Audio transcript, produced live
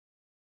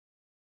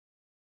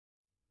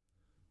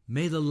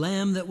May the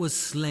Lamb that was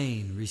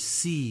slain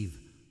receive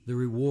the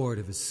reward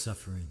of his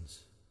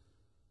sufferings.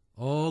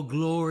 All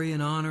glory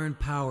and honor and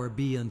power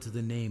be unto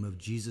the name of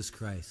Jesus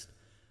Christ,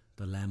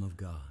 the Lamb of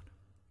God.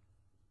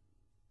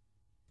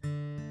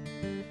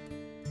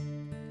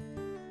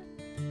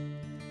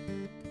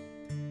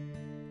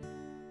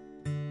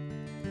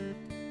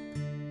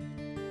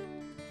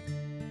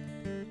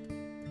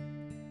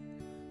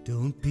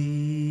 Don't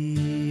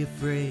be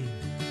afraid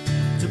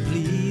to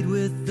plead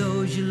with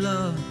those you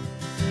love.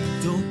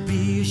 Don't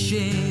be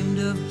ashamed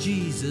of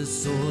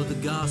Jesus or the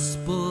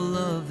gospel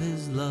of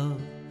his love.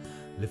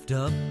 Lift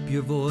up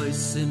your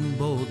voice in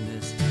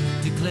boldness.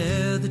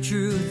 Declare the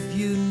truth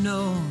you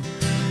know,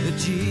 that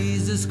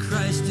Jesus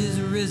Christ is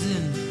risen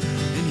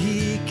and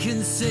he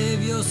can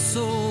save your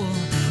soul.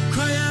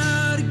 Cry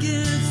out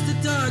against the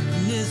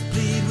darkness.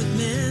 Plead with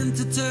men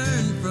to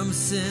turn from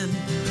sin.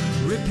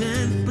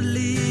 Repent,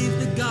 believe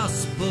the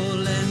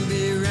gospel, and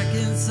be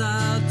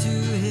reconciled to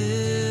him.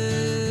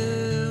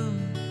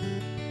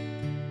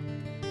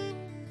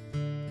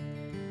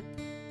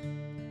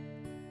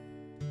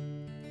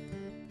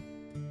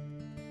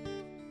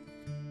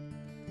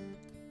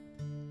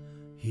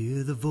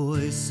 Hear the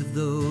voice of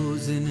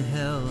those in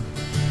hell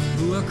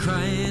who are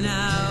crying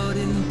out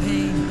in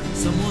pain.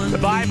 Someone, the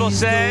Bible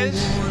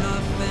says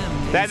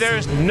that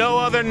there's no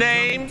other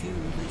name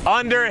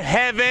under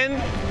heaven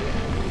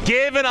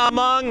given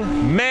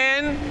among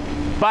men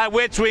by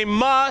which we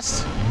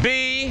must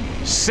be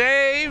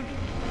saved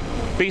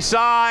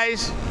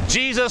besides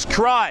Jesus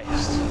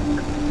Christ.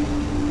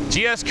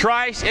 Jesus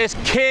Christ is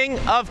King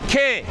of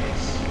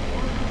Kings,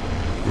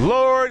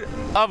 Lord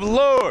of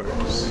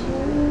Lords,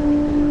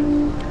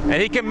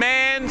 and he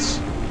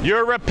commands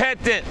your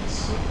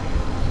repentance.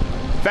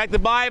 In fact, the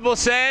Bible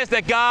says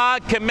that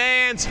God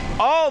commands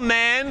all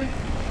men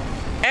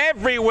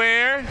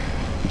everywhere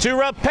to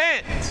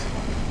repent,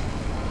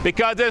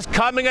 because there's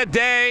coming a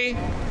day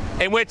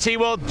in which he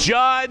will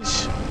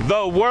judge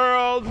the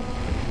world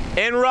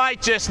in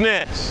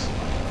righteousness.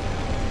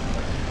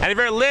 And if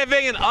you're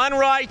living an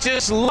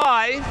unrighteous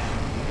life,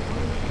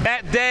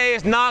 that day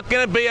is not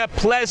going to be a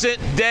pleasant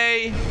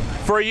day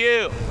for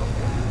you.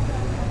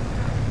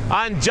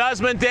 On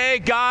Judgment Day,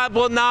 God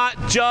will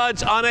not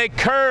judge on a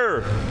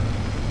curve.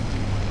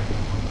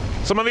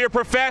 Some of your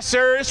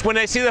professors, when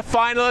they see the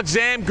final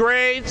exam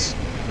grades,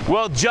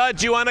 will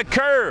judge you on a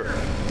curve.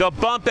 They'll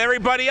bump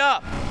everybody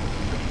up.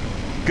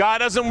 God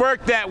doesn't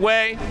work that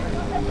way.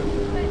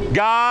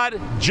 God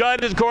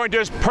judges according to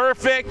his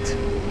perfect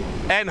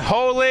and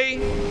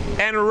holy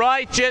and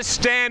righteous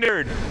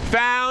standard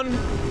found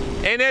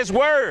in his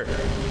word,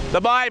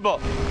 the Bible.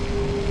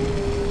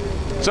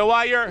 So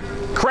while you're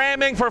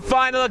cramming for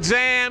final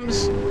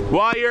exams,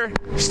 while you're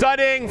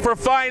studying for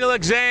final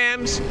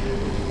exams,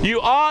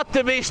 you ought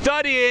to be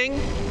studying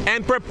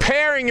and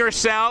preparing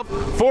yourself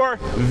for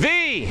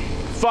the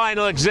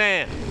final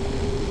exam.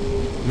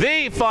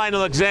 The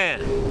final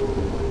exam.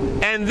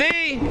 And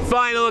the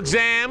final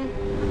exam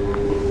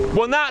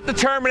will not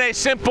determine a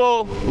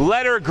simple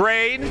letter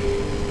grade.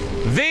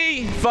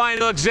 The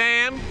final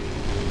exam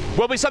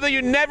will be something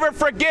you never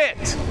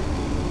forget.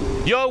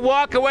 You'll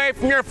walk away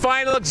from your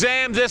final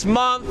exams this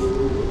month,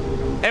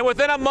 and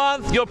within a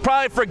month, you'll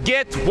probably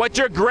forget what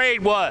your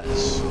grade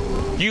was.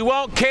 You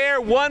won't care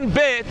one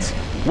bit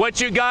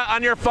what you got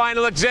on your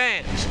final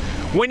exams.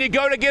 When you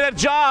go to get a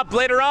job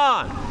later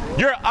on,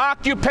 your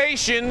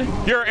occupation,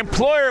 your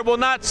employer will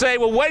not say,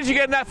 well, what did you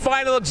get in that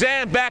final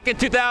exam back in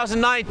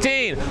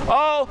 2019?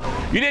 Oh,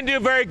 you didn't do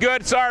very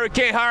good. Sorry, we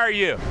can't hire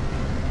you.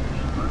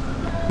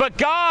 But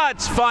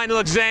God's final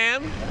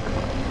exam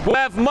will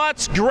have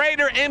much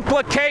greater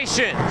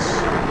implications.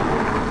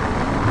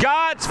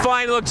 God's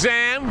final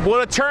exam will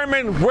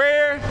determine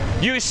where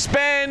you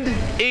spend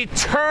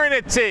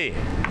eternity.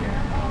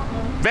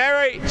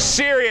 Very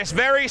serious,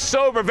 very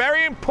sober,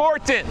 very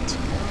important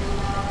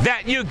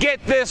that you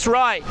get this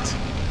right.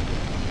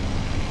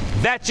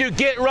 That you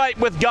get right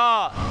with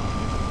God.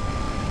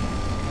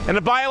 And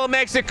the Bible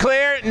makes it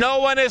clear, no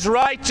one is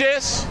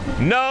righteous,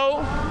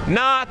 no,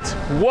 not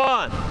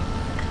one.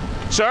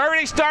 So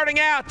already starting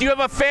out, you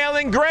have a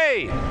failing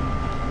grade.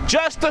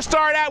 Just to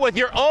start out with,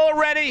 you're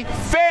already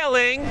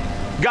failing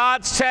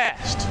God's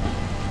test.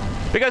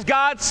 Because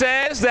God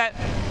says that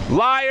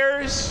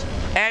liars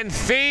and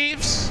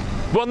thieves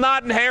will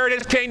not inherit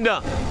his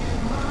kingdom.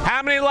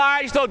 How many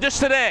lies, though, just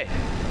today,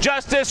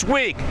 just this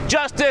week,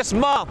 just this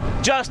month,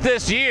 just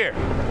this year?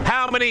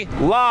 How many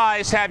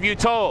lies have you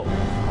told?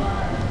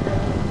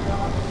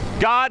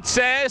 God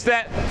says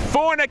that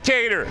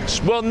fornicators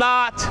will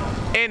not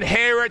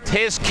inherit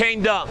his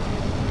kingdom.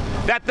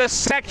 That the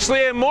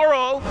sexually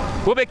immoral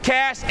will be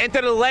cast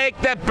into the lake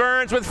that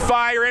burns with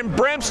fire and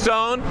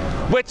brimstone,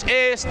 which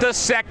is the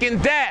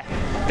second death.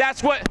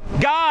 That's what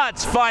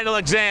God's final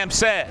exam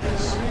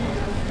says.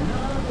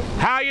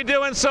 How are you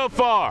doing so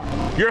far?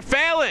 You're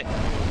failing.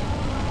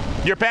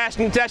 You're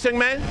passing the test, young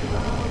man?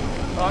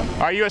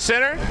 Are you a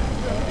sinner?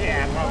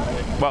 Yeah,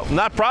 probably. Well,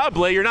 not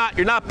probably. You're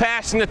not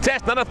passing the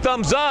test. Not a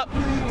thumbs up,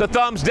 the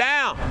thumbs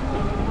down.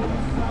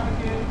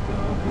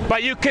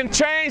 But you can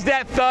change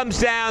that thumbs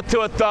down to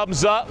a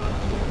thumbs up.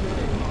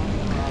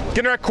 It's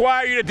going to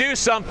require you to do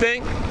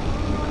something.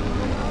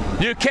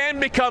 You can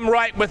become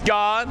right with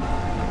God.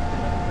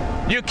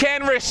 You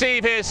can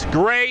receive His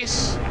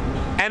grace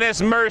and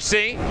His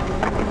mercy.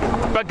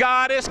 But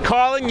God is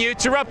calling you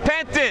to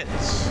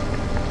repentance.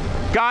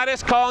 God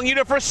is calling you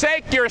to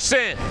forsake your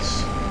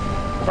sins.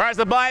 For as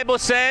the Bible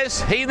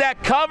says, he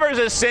that covers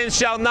his sins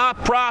shall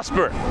not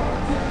prosper.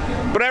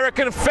 But whoever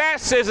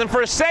confesses and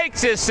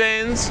forsakes his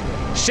sins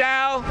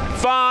shall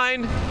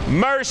find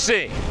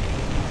mercy.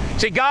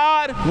 See,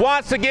 God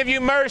wants to give you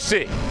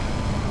mercy.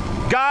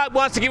 God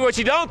wants to give you what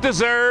you don't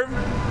deserve,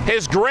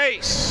 His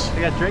grace.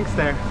 I got drinks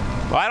there.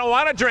 Well, I don't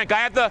want a drink. I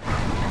have the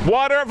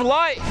water of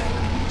life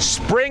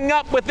spring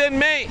up within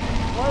me.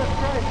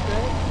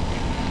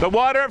 The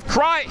water of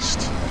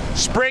Christ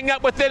spring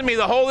up within me.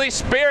 The Holy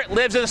Spirit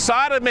lives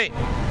inside of me.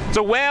 It's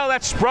a well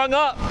that's sprung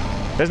up,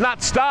 has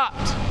not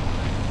stopped.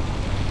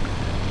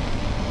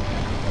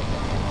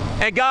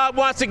 And God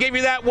wants to give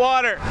you that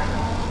water.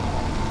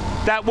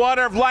 That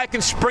water of life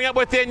can spring up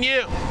within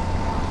you.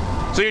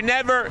 So you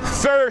never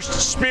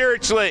thirst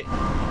spiritually.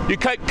 You're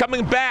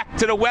coming back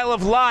to the well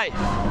of life.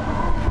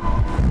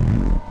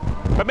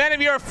 But many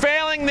of you are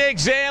failing the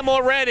exam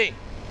already,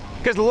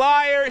 because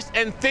liars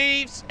and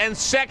thieves and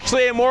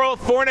sexually immoral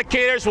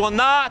fornicators will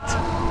not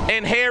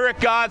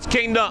inherit God's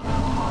kingdom.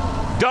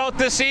 Don't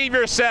deceive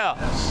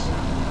yourselves.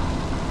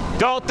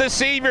 Don't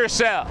deceive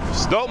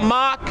yourselves. Don't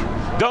mock.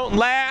 Don't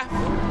laugh.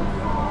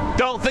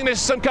 Don't think this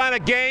is some kind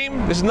of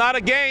game. This is not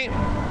a game.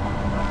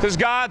 This is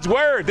God's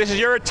word. This is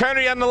your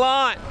eternity on the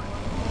line.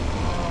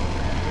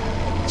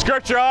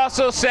 Scripture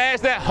also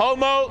says that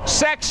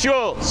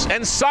homosexuals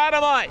and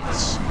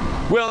sodomites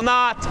will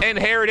not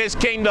inherit His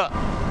kingdom.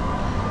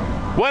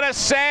 What a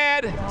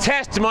sad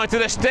testimony to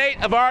the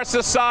state of our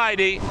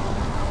society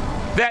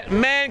that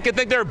men can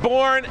think they're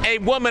born a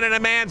woman in a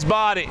man's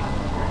body.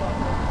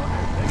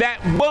 That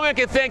women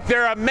can think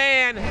they're a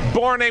man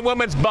born in a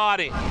woman's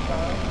body.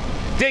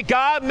 Did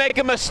God make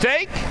a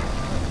mistake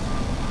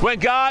when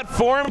God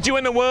formed you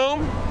in the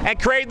womb and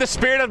created the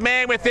spirit of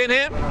man within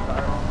him?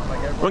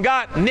 When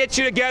God knit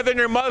you together in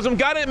your mother's womb,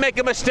 God didn't make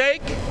a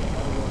mistake.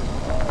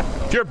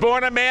 If you're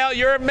born a male,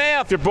 you're a male.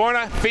 If you're born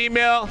a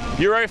female,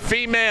 you're a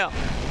female.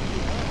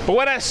 But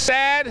what a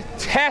sad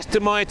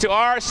testimony to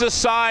our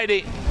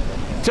society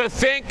to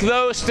think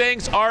those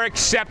things are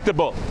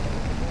acceptable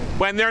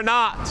when they're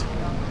not.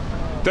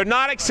 They're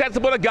not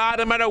acceptable to God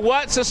no matter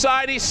what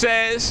society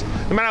says,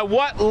 no matter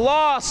what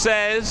law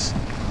says.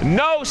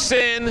 No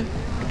sin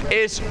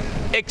is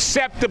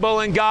acceptable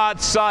in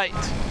God's sight.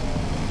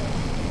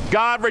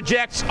 God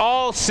rejects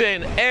all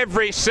sin,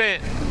 every sin.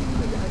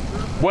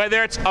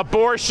 Whether it's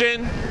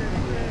abortion,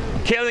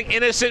 killing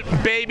innocent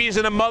babies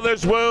in a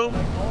mother's womb,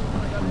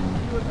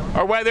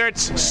 or whether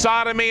it's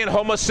sodomy and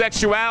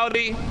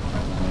homosexuality,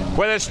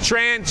 whether it's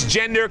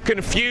transgender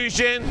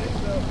confusion,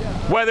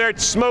 whether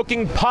it's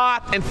smoking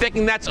pot and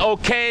thinking that's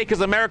okay because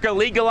America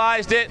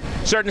legalized it,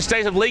 certain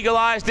states have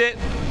legalized it.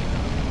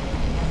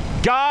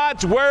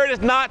 God's word has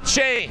not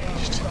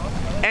changed,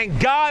 and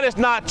God has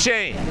not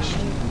changed.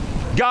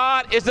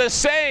 God is the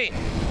same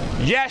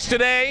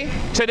yesterday,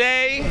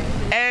 today,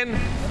 and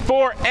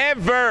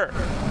forever.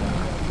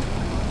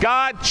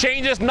 God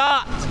changes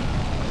not.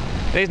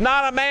 And He's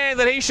not a man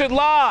that He should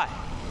lie.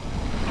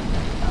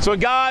 So when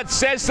God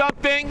says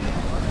something,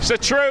 it's the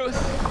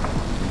truth.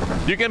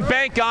 You can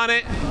bank on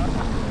it.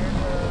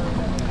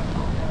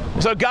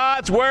 So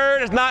God's word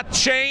has not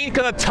changed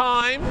because of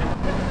time.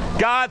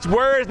 God's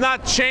word has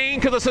not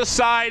changed because of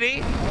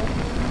society.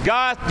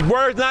 God's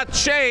word has not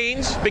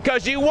changed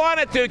because you want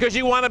it to, because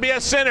you want to be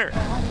a sinner.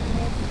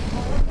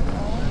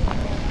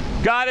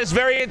 God is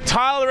very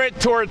intolerant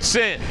towards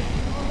sin.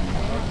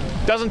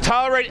 Doesn't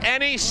tolerate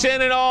any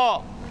sin at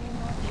all.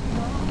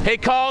 He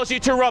calls you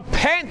to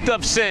repent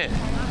of sin,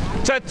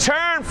 to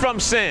turn from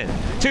sin,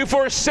 to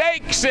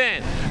forsake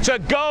sin, to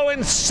go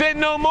and sin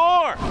no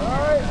more.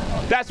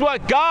 That's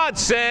what God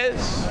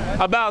says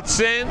about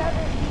sin.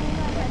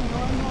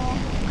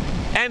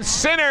 And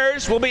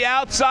sinners will be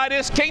outside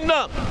His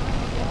kingdom.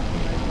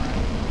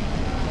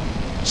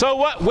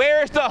 So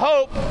where's the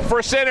hope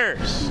for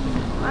sinners?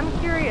 I'm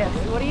curious,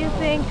 what do you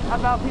think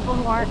about people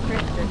who aren't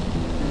Christians?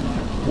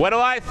 What do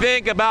I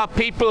think about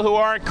people who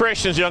aren't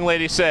Christians, young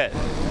lady said?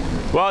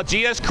 Well,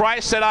 Jesus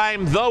Christ said, I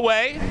am the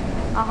way.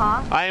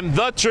 I am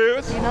the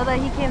truth. You know that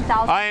He came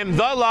thousands. I am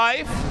the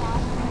life.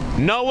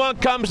 No one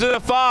comes to the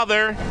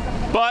Father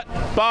but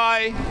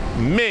by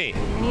me.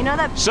 And you know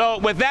that. So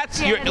with that,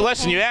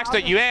 listen. You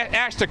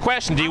asked a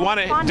question. Do you want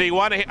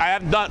to? I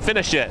haven't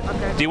finished yet.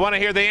 Okay. Do you want to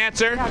hear the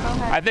answer? Yeah, go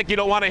ahead. I think you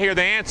don't want to hear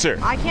the answer.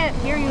 I can't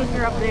hear you if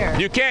you're up there.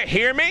 You can't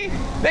hear me?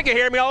 They can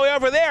hear me all the way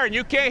over there, and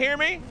you can't hear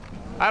me?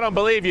 I don't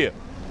believe you.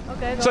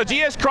 Okay. So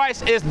Jesus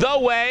Christ is the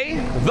way,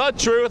 the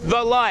truth,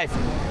 the life.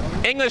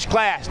 English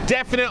class,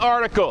 definite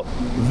article.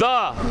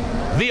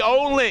 The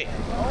only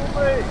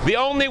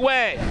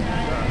way,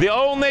 the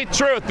only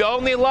truth, the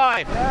only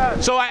life.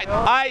 So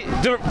I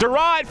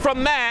derive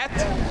from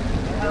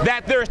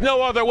that there's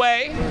no other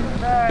way,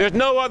 there's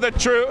no other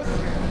truth,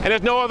 and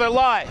there's no other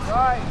life.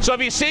 So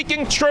if you're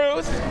seeking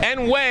truth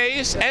and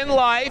ways and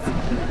life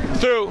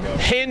through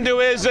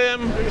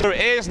Hinduism, through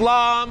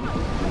Islam,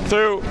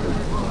 through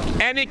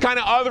any kind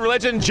of other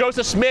religion,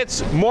 Joseph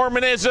Smith's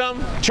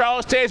Mormonism,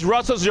 Charles Taze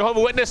Russell's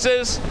Jehovah's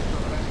Witnesses,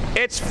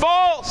 it's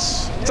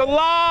false. It's a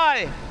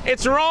lie.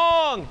 It's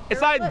wrong.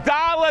 It's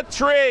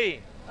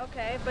idolatry.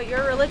 Okay, but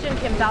your religion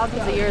came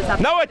thousands of years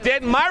after. No, it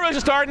didn't. My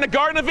religion started in the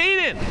Garden of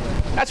Eden.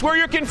 That's where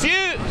you're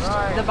confused.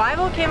 The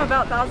Bible came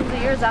about thousands of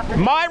years after.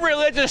 My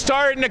religion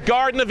started in the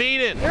Garden of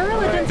Eden. Your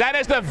religion. That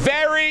is the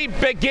very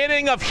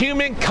beginning of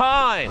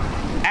humankind.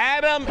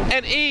 Adam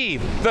and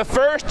Eve, the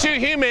first two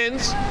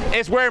humans,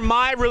 is where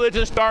my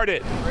religion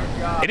started.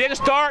 It didn't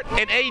start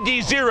in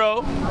AD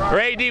 0 or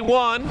AD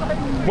 1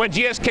 when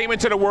Jesus came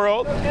into the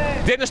world.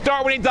 It didn't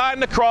start when he died on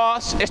the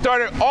cross. It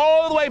started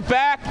all the way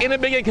back in the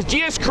beginning, because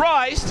Jesus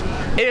Christ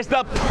is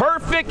the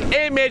perfect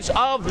image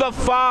of the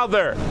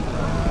Father.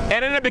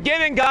 And in the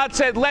beginning, God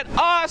said, let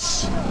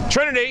us,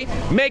 Trinity,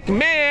 make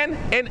man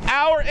in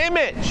our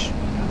image.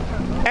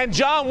 And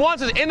John 1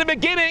 says, in the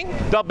beginning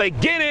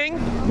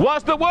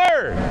was the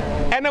Word.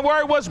 And the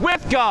Word was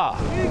with God.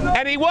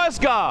 And he was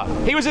God.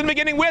 He was in the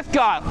beginning with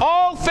God.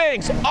 All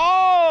things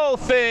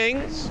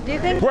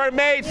were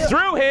made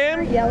through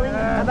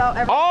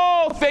him.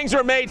 All things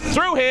were made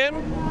through him.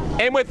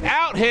 And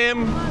without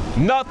him,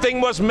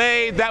 nothing was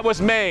made that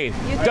was made.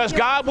 Does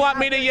God want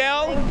me to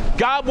yell?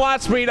 God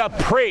wants me to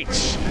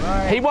preach.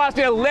 He wants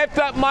me to lift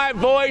up my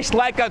voice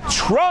like a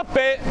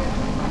trumpet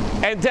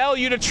and tell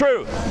you the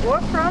truth.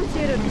 What prompts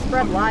you to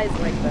spread lies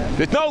like this?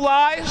 There's no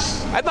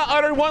lies. I've not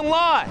uttered one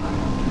lie.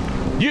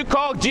 You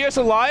call Jesus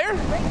a liar?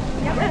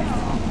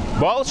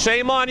 Yes. Well,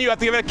 shame on you. You have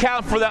to give an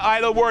account for that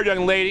idle word,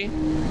 young lady.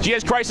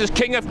 Jesus Christ is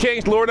King of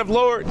Kings, Lord of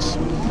Lords.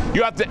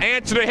 You have to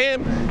answer to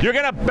him. You're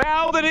going to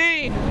bow the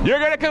knee. You're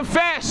going to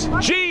confess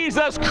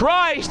Jesus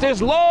Christ is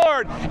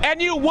Lord.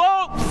 And you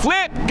won't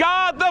flip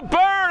God the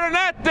bird on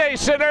that day,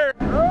 sinner.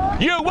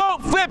 You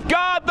won't flip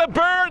God the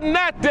bird on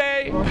that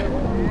day.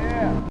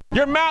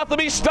 Your mouth will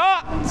be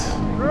stopped.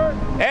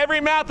 Every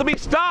mouth will be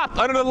stopped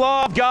under the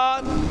law of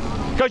God,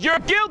 because you're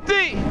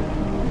guilty.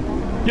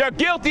 You're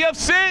guilty of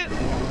sin.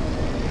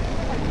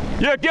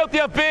 You're guilty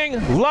of being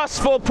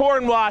lustful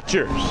porn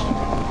watchers.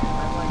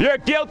 You're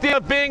guilty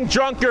of being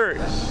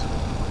drunkards.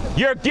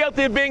 You're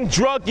guilty of being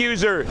drug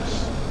users.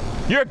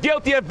 You're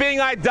guilty of being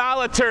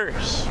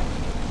idolaters.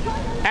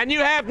 And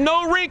you have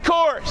no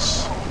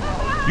recourse.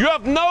 You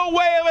have no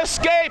way of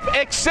escape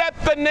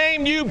except the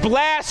name you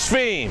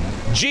blaspheme,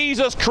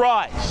 Jesus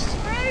Christ.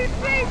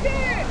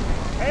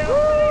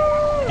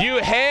 You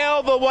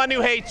hail the one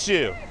who hates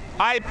you.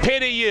 I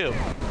pity you.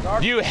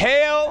 You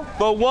hail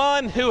the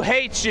one who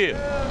hates you.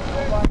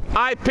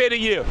 I pity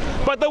you.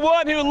 But the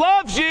one who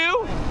loves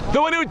you,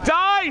 the one who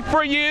died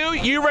for you,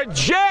 you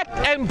reject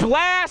and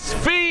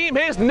blaspheme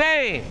his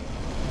name.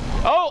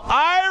 Oh,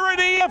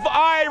 irony of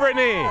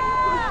irony.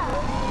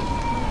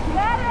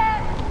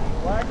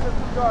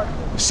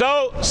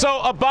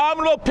 So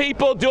abominable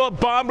people do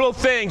abominable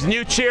things, and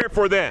you cheer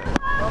for them.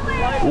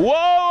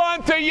 Woe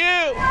unto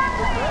you!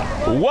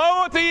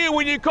 Woe unto you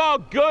when you call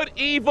good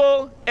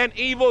evil and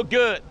evil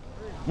good.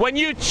 When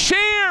you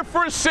cheer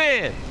for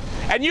sin,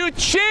 and you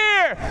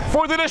cheer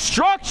for the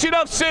destruction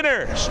of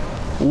sinners.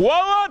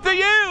 Woe unto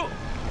you!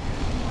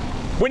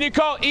 When you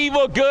call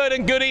evil good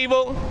and good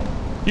evil,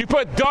 you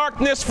put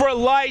darkness for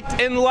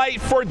light and light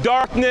for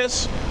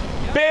darkness,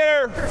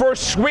 bitter for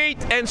sweet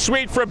and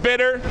sweet for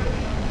bitter.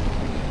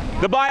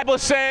 The Bible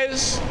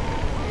says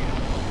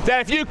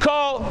that if you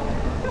call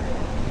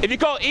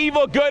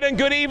evil good and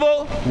good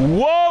evil,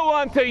 woe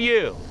unto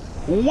you.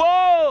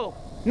 Woe!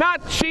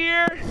 Not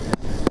cheer,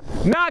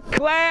 not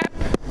clap,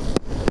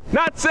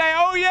 not say,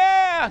 oh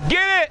yeah,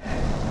 get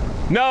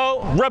it.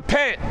 No,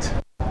 repent.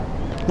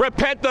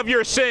 Repent of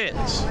your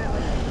sins.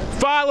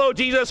 Follow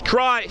Jesus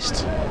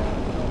Christ.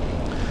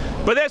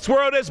 But this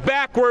world is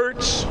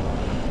backwards,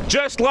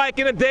 just like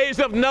in the days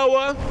of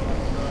Noah.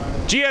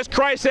 Jesus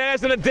Christ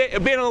says, in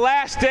the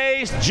last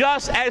days,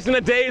 just as in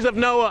the days of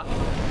Noah.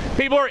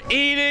 People are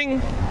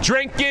eating,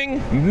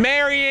 drinking,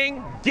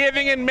 marrying,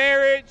 giving in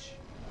marriage.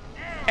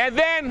 And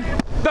then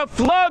the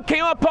flood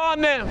came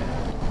upon them,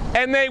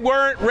 and they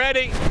weren't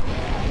ready.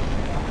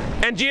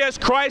 And Jesus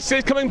Christ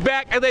is coming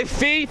back as a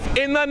thief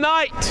in the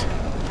night.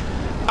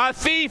 A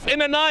thief in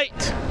the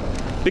night.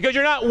 Because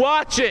you're not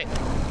watching.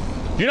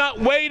 You're not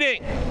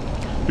waiting.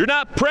 You're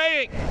not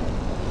praying.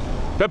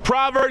 But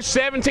Proverbs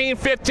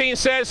 17:15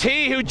 says,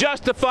 he who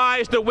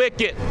justifies the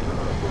wicked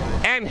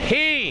and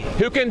he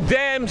who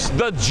condemns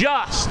the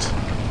just,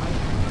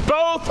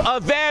 both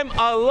of them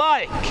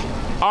alike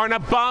are an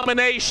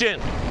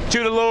abomination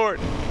to the Lord.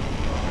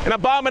 An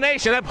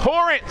abomination,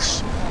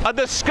 abhorrence, a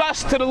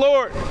disgust to the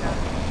Lord.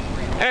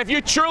 And if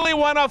you truly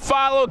want to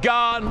follow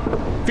God,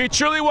 if you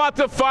truly want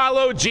to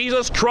follow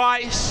Jesus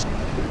Christ,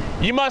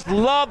 you must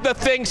love the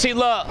things he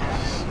loves.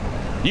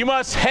 You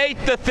must hate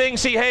the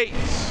things he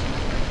hates.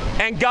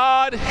 And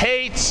God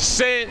hates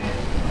sin.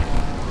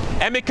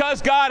 And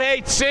because God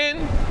hates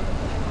sin,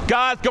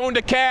 God's going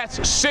to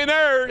cast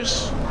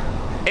sinners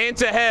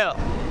into hell.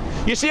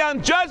 You see,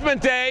 on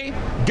Judgment Day,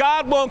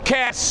 God won't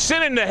cast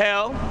sin into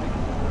hell.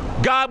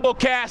 God will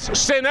cast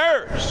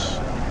sinners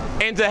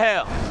into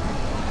hell.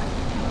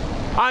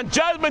 On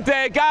Judgment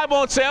Day, God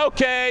won't say,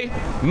 okay,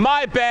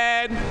 my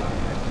bad.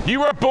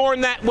 You were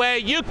born that way.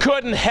 You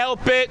couldn't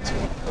help it.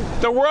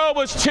 The world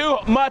was too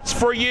much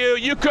for you.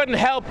 You couldn't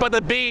help but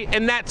to be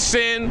in that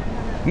sin.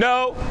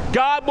 No,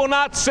 God will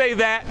not say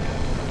that.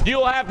 You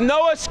will have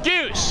no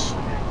excuse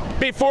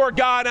before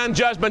God on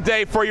Judgment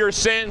Day for your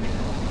sin.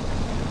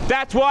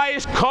 That's why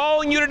He's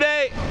calling you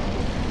today.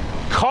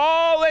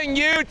 Calling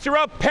you to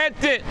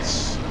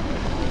repentance.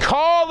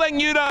 Calling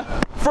you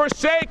to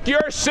forsake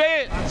your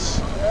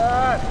sins.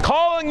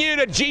 Calling you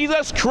to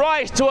Jesus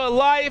Christ, to a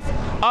life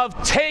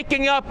of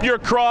taking up your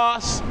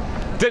cross,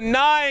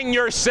 denying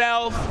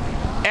yourself,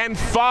 and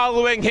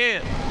following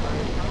Him.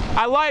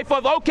 A life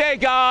of, okay,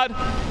 God,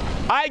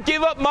 I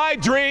give up my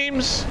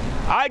dreams.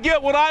 I give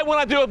up what I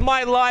want to do with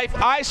my life.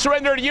 I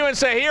surrender to you and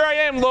say, here I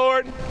am,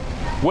 Lord.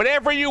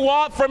 Whatever you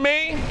want from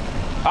me,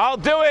 I'll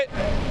do it.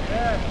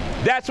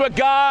 That's what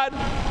God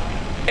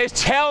is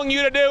telling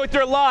you to do with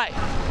your life.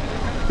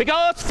 Because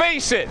let's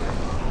face it,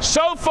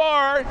 so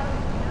far,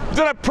 you've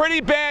done a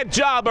pretty bad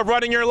job of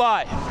running your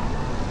life.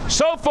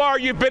 So far,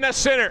 you've been a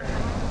sinner.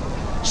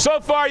 So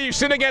far, you've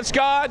sinned against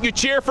God. You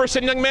cheer for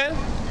sin, young men?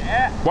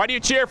 Yeah. Why do you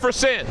cheer for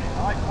sin?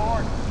 I like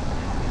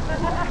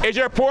porn. Is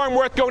your porn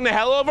worth going to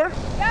hell over?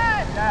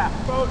 Yes. Yeah.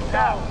 What's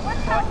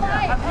that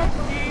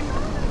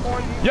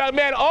like? Young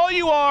man, all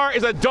you are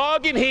is a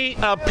dog in heat,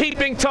 a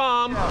peeping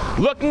Tom,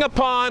 looking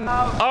upon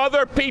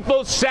other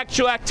people's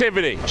sexual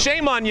activity.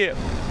 Shame on you.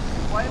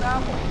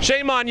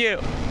 Shame on you.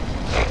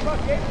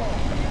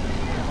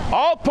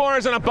 All porn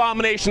is an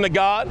abomination to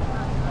God.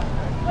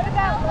 What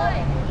about love,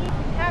 peace,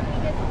 and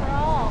happiness for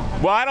all?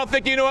 Well, I don't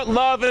think you know what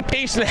love and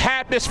peace and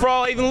happiness for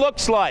all even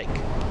looks like.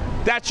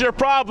 That's your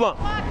problem.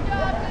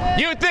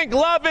 You think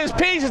love and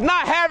peace is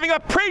not having a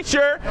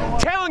preacher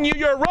telling you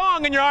you're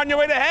wrong and you're on your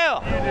way to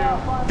hell.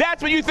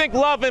 That's what you think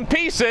love and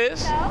peace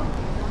is.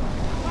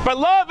 But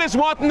love is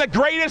wanting the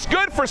greatest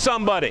good for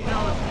somebody.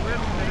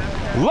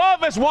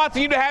 Love is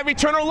wanting you to have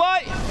eternal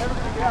life.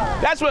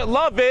 That's what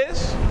love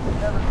is.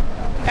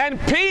 And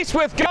peace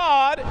with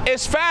God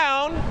is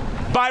found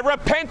by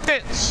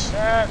repentance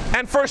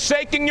and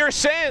forsaking your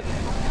sin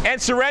and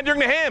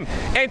surrendering to Him.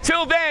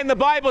 Until then, the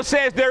Bible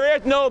says there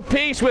is no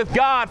peace with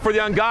God for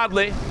the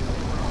ungodly.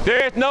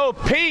 There is no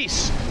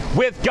peace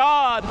with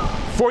God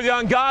for the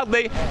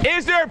ungodly.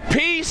 Is there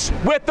peace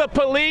with the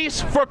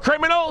police for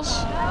criminals?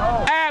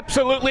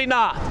 Absolutely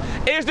not.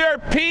 Is there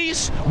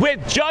peace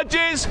with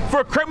judges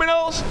for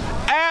criminals?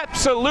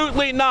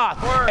 Absolutely not.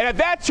 And if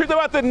that's true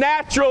about the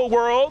natural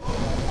world,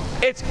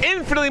 it's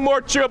infinitely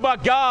more true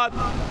about God.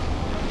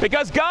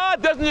 Because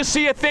God doesn't just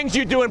see the things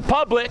you do in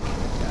public.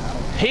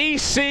 He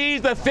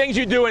sees the things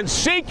you do in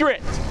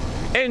secret,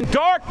 in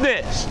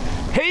darkness.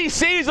 He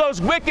sees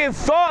those wicked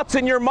thoughts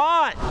in your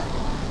mind.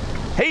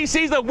 He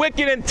sees the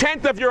wicked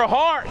intent of your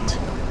heart.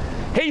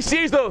 He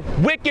sees the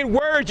wicked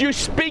words you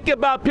speak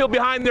about people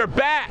behind their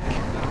back.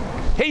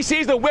 He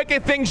sees the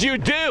wicked things you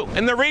do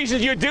and the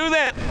reasons you do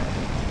them.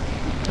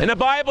 And the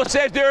Bible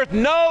says there is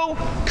no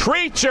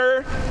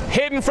creature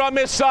hidden from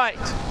His sight,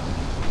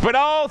 but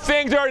all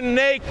things are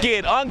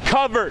naked,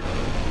 uncovered.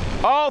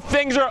 All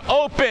things are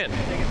open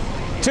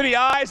to the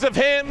eyes of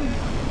Him,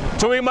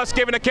 so we must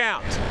give an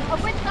account.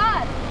 Of which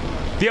God?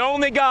 The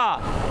only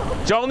God.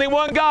 There's only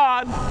one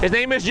God. His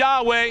name is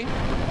Yahweh.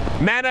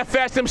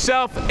 Manifests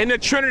Himself in the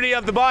Trinity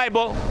of the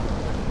Bible.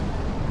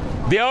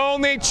 The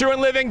only true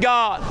and living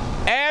God.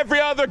 Every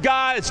other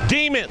God is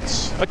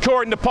demons,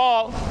 according to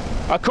Paul,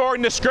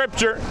 according to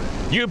Scripture.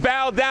 You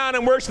bow down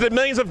and worship the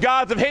millions of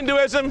gods of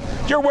Hinduism,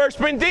 you're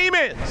worshiping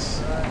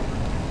demons.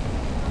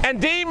 And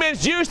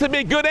demons used to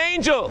be good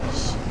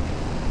angels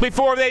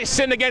before they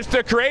sinned against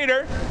their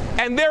Creator,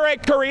 and they're a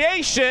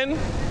creation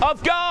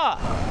of God.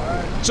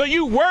 So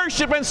you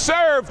worship and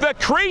serve the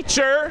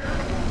creature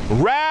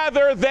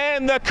rather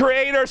than the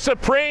Creator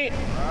Supreme,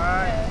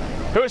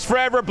 who is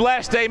forever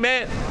blessed.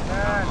 Amen.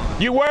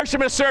 You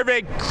worship and serve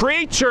a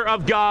creature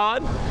of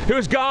God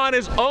who's gone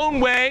His own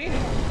way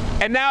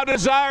and now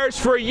desires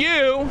for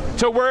you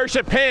to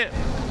worship Him.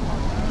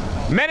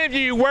 Many of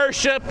you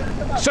worship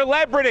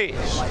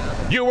celebrities.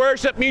 You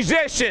worship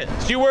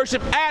musicians. You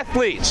worship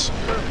athletes.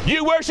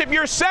 You worship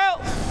yourself.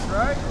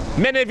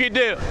 Many of you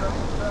do.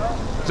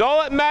 So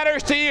all that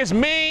matters to you is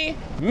me,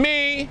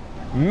 me,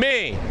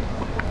 me.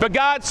 But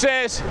God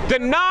says,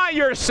 deny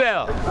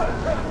yourself.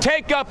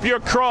 Take up your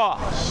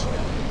cross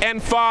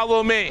and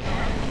follow me.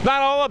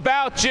 Not all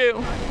about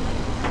you.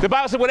 The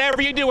Bible says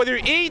whatever you do, whether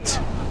you eat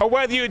or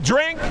whether you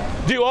drink,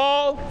 do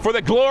all for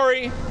the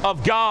glory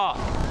of God.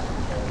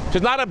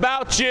 It's not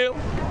about you,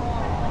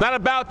 not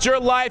about your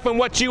life and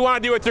what you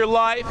want to do with your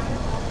life.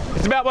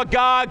 It's about what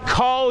God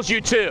calls you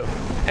to.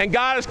 And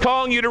God is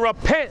calling you to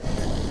repent,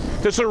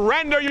 to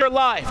surrender your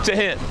life to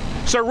Him.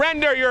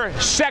 Surrender your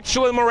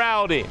sexual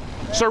immorality.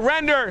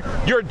 Surrender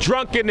your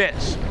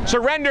drunkenness.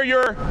 Surrender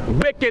your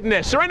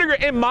wickedness. Surrender your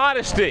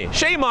immodesty.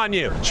 Shame on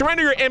you.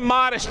 Surrender your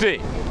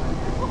immodesty.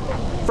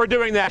 for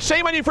doing that.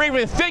 Shame on you for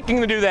even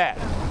thinking to do that.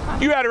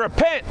 You got to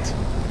repent.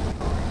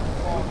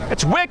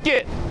 It's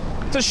wicked.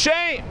 It's a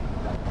shame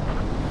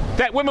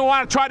that women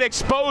want to try to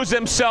expose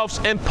themselves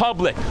in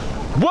public.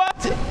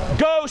 What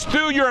goes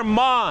through your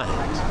mind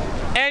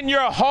and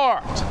your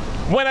heart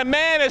when a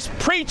man is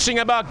preaching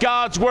about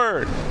God's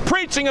word,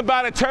 preaching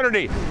about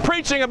eternity,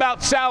 preaching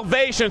about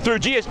salvation through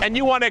Jesus, and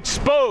you want to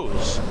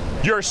expose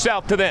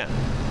yourself to them?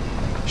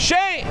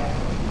 Shame.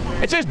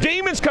 It's just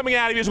demons coming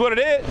out of you is what it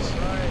is.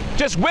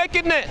 Just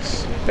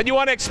wickedness that you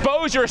want to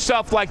expose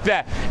yourself like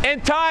that.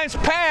 In times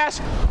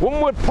past,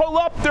 women would pull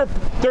up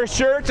their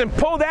shirts and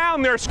pull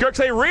down their skirts.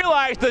 They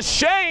realized the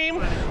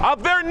shame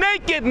of their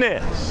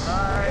nakedness.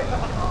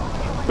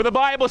 But the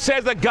Bible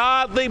says the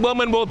godly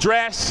woman will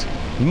dress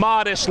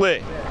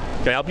modestly.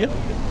 Can I help you?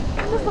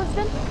 Just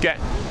listen. Okay.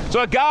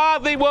 So a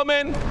godly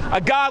woman,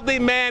 a godly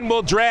man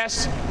will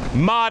dress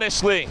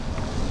modestly.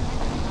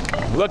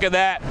 Look at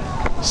that.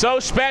 So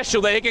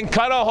special that he can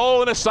cut a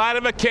hole in the side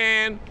of a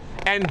can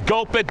and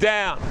gulp it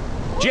down.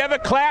 Do you have a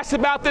class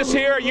about this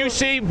here at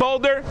UC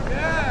Boulder?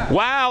 Yeah.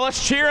 Wow,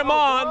 let's cheer him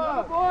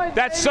on.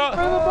 That's such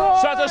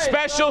a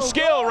special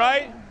skill,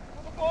 right?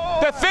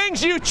 The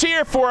things you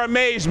cheer for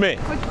amaze me.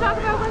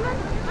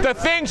 The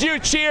things you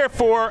cheer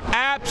for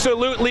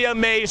absolutely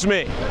amaze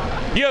me.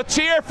 You'll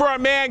cheer for a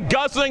man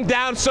guzzling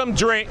down some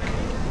drink.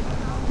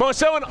 But when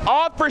someone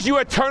offers you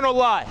eternal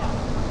life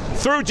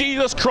through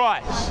Jesus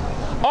Christ,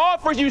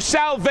 offers you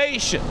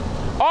salvation,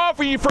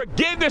 offers you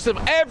forgiveness of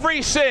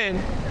every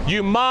sin,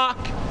 you mock,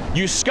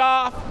 you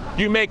scoff,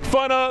 you make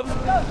fun of,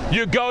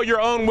 you go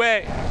your own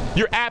way.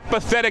 You're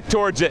apathetic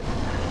towards it.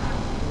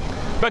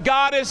 But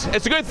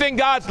it's a good thing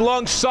God's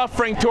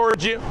long-suffering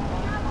towards you,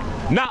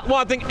 not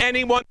wanting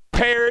anyone to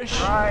perish,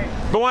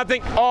 but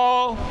wanting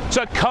all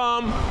to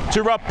come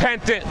to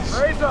repentance.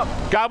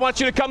 God wants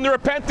you to come to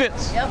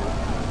repentance.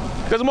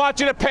 Doesn't want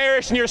you to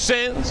perish in your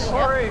sins.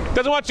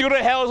 Doesn't want you to go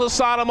to hell as a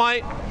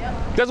sodomite.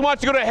 Doesn't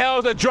want you to go to hell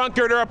as a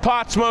drunkard or a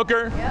pot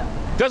smoker.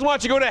 Doesn't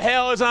want you to go to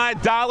hell as an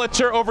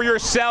idolater over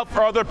yourself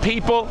or other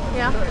people.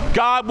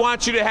 God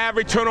wants you to have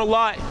eternal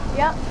life.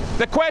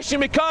 The question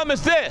becomes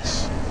is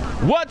this: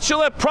 what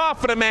shall it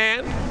profit a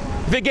man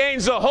if he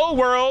gains the whole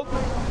world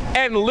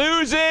and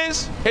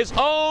loses his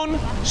own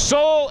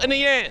soul in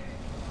the end?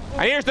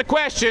 And here's the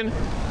question: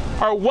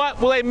 or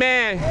what will a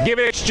man give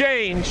in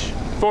exchange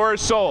for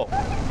his soul?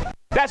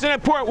 That's an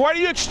important. What are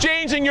you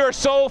exchanging your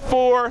soul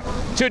for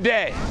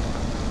today?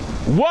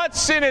 What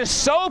sin is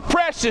so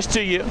precious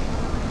to you,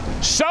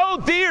 so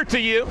dear to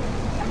you,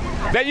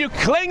 that you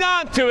cling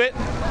on to it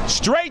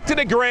straight to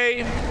the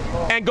grave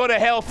and go to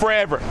hell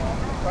forever?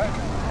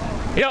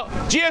 You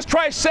know, Jesus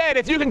Christ said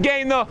if you can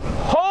gain the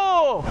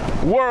whole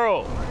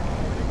world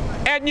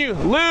and you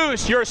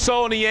lose your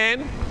soul in the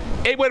end,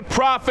 it would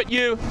profit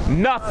you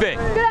nothing.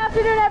 Good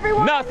afternoon,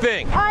 everyone.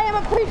 Nothing. I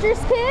am a preacher's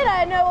kid.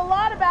 I know a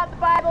lot about the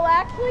Bible,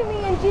 actually.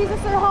 Me and Jesus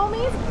are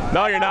homies.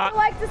 No, you're not. I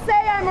like to say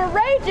I'm a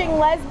raging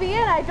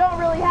lesbian. I don't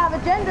really have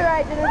a gender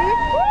identity.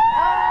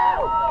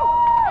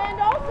 And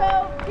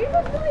also,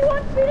 Jesus really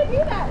wants me to be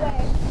that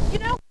way. You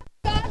know,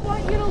 God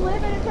wants you to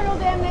live in eternal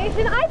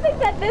damnation. I think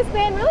that this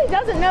man really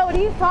doesn't know what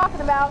he's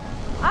talking about.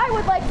 I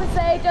would like to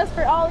say, just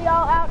for all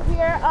y'all out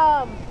here,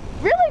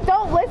 really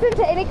don't listen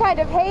to any kind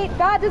of hate.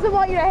 God doesn't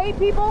want you to hate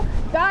people.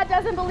 God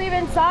doesn't believe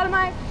in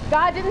sodomite.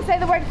 God didn't say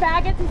the word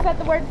faggots. He said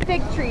the word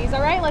fig trees,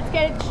 all right? Let's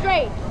get it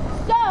straight.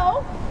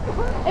 So,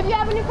 if you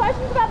have any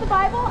questions about the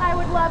Bible, I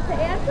would love to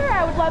answer.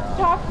 I would love to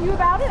talk to you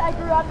about it. I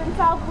grew up in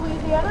South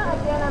Louisiana.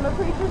 Again, I'm a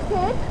preacher's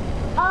kid.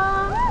 And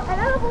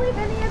I don't believe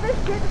any of this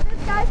shit that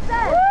this guy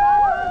says.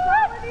 God loves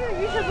all of you.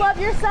 You should love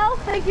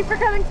yourself. Thank you for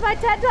coming to my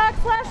TED Talk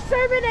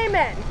 /sermon.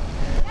 Amen.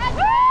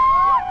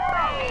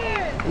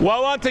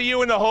 Woe unto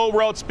you, and the whole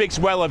world speaks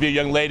well of you,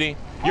 young lady.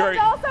 And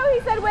also, he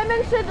said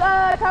women should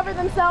cover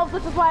themselves,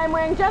 which is why I'm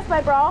wearing just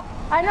my bra.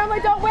 I normally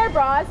don't wear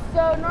bras,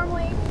 so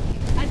normally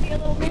I'd be a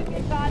little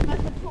naked. God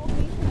must have told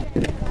me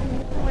today that I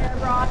need to wear a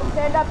bra to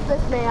stand up to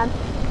this man.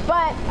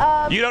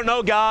 But you don't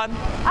know God?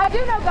 I do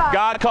know God.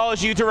 God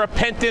calls you to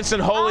repentance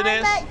and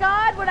holiness. I met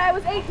God when I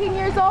was 18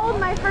 years old.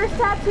 My first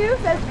tattoo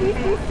says peace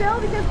be still,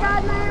 because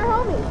God and I are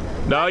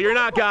homies. No, you're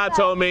not God,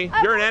 told me.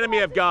 You're an enemy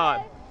of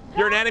God.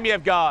 You're an enemy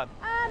of God.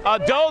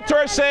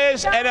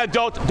 Adulteresses and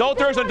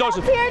adulterers and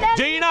adulterers.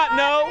 Do you not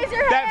know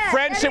that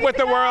friendship with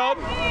the world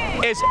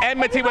is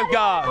enmity with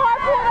God?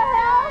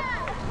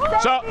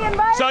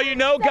 So you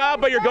know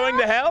God, but you're going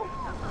to hell?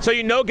 So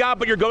you know God,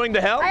 but you're going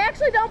to hell? I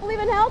actually don't believe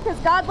in hell, because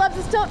God loves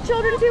his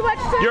children too much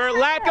to. Your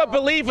lack of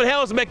belief in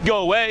hell doesn't make it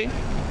go away.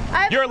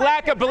 Your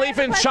lack of belief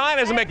in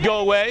China doesn't make it go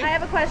away. I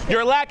have a question.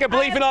 Your lack of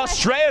belief in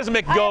Australia doesn't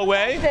make it go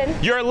away.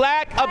 Your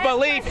lack of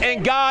belief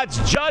in God's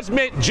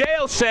judgment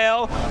jail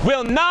cell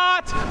will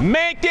not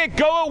make it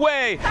go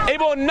away. It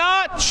will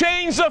not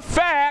change the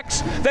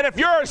facts that if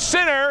you're a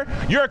sinner,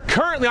 you're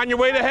currently on your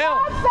way to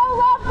hell.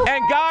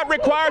 And God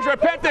requires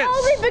repentance.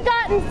 His only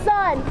begotten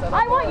Son.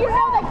 I want you to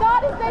know that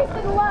God is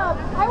based in love.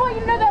 I want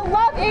you to know that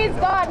love is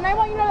God, and I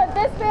want you to know that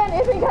this man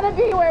isn't going to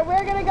be where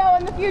we're going to go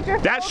in the future.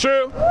 That's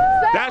true.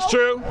 That's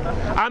true.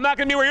 I'm not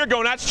going to be where you're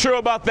going. That's true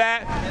about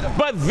that.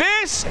 But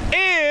this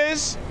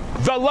is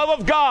the love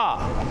of God,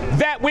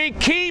 that we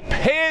keep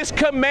His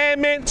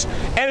commandments,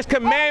 and His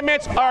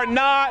commandments are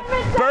not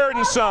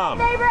burdensome. Love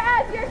your neighbor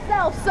as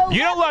yourself. So you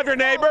don't love your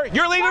neighbor.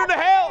 You're leading them to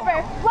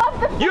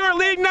hell. You're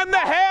leading them to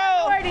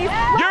hell.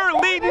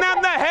 You're leading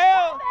them to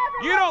hell.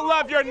 You don't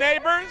love your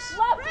neighbors.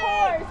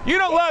 You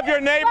don't love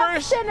your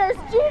neighbors. Sinners.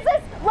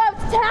 Jesus loves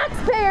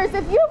taxpayers.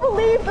 If you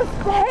believe the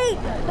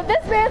hate that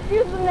this man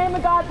spews in the name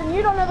of God, then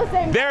you don't know the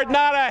same. There's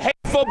not a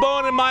hateful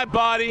bone in my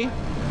body.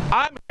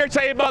 I'm here to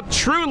tell you about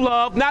true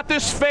love, not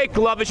this fake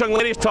love this young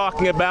lady is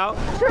talking about,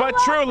 but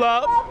true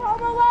love.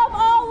 Homo love,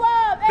 all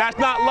love. That's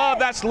not love,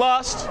 that's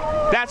lust.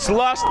 That's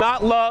lust,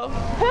 not love.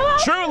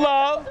 True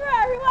love.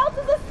 Who else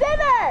is a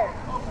sinner?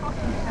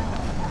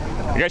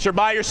 I guess you're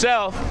by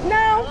yourself.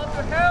 No.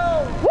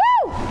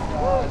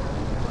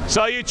 Woo!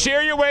 So you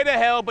cheer your way to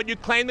hell, but you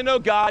claim to know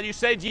God. You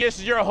say Jesus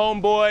is your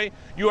homeboy.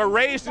 You were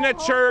raised in a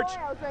church,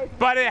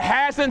 but it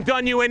hasn't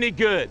done you any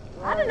good.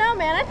 I don't know,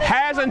 man. I think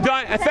Hasn't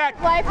done. In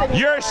fact,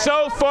 you're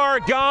so far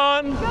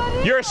gone.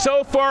 You're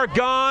so far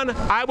gone.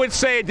 I would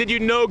say it did you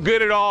no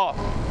good at all.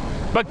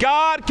 But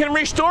God can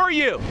restore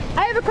you.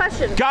 I have a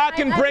question. God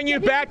can bring you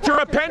back to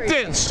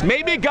repentance.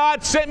 Maybe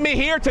God sent me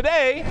here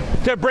today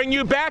to bring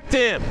you back to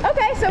Him.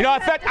 Okay, so in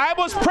fact, I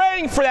was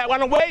praying for that. On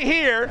the way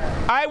here,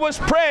 I was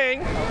praying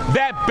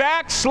that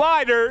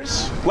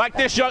backsliders, like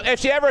this young, if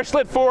she ever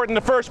slid forward in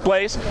the first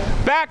place,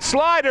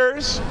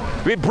 backsliders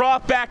be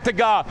brought back to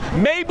God.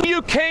 Maybe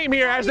you came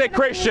here as a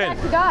Christian.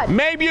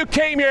 Maybe you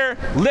came here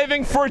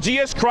living for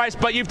Jesus Christ,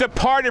 but you've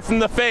departed from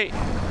the faith.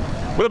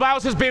 Well, the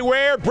Bible says,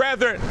 beware,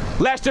 brethren,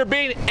 lest there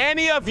be in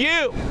any of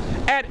you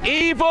an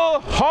evil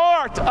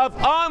heart of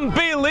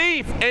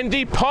unbelief and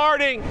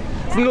departing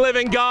from the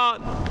living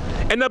God.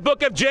 In the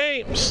book of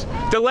James,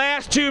 the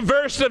last 2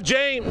 verses of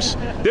James,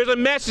 there's a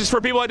message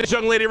for people like this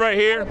young lady right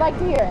here. I'd like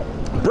to hear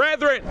it.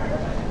 Brethren,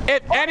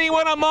 if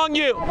anyone among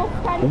you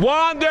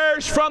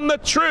wanders from the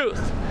truth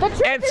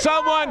and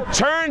someone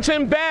turns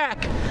him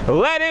back,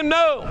 let him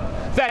know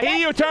that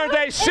he who turns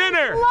a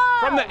sinner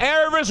from the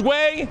error of his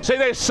way, saves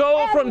a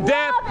soul from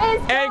death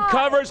and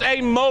covers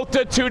a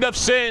multitude of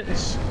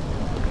sins.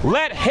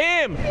 Let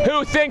him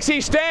who thinks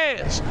he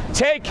stands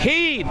take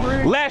heed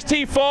lest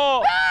he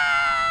fall.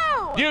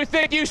 No! You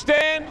think you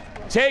stand?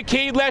 Take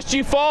heed lest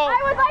you fall.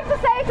 I would like to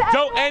say to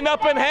don't end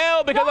up in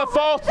hell because of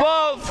false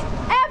love.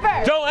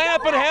 Ever. Don't end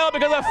up in hell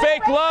because of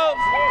fake love.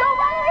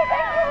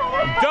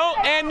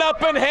 Don't end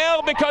up in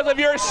hell because of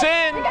your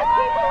sin.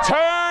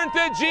 Turn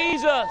to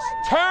Jesus.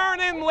 Turn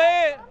and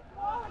live.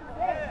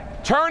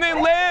 Turn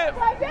and live.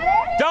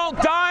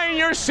 Don't die in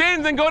your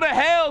sins and go to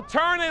hell.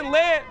 Turn and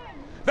live.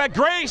 The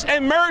grace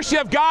and mercy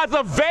of God's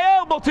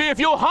available to you if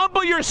you'll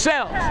humble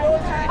yourself.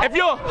 If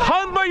you'll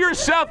humble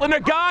yourself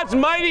under God's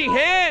mighty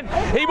hand,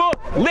 He will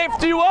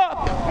lift you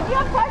up.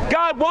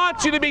 God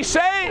wants you to be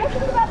saved.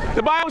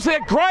 The Bible says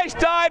that Christ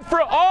died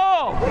for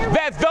all,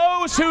 that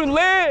those who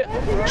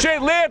live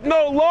should live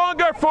no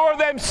longer for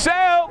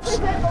themselves,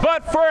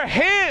 but for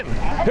Him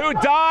who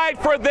died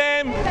for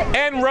them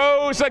and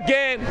rose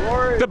again.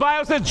 The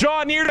Bible says,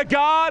 draw near to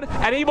God,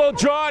 and He will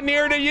draw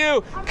near to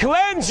you.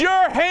 Cleanse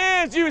your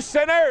hands, you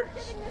sinners.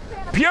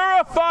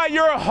 Purify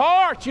your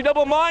heart, you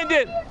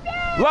double-minded.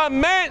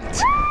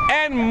 Lament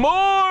and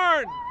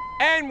mourn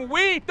and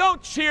weep.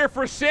 Don't cheer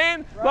for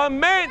sin.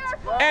 Lament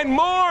and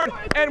mourn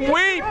and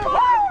weep.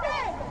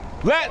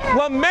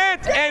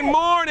 Lament and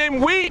mourn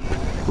and weep.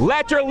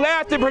 Let your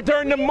laughter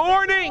return to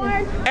mourning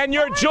and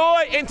your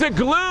joy into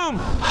gloom.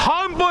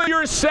 Humble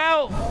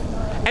yourself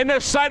in the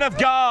sight of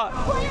God.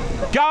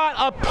 God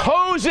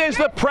opposes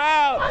the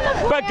proud,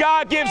 but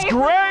God gives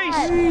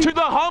grace to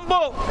the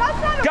humble.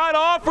 God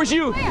offers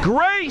you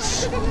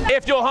grace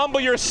if you'll humble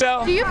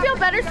yourself. Do you feel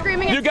better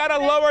screaming? You got to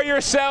lower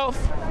yourself.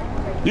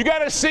 You got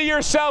to see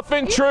yourself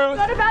in truth.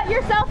 What about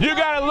yourself? You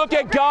got to look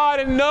at God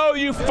and know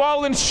you've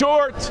fallen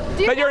short,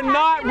 that you're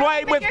not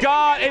right with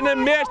God in the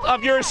midst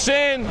of your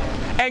sin,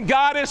 and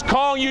God is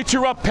calling you to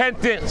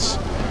repentance.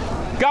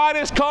 God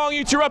is calling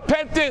you to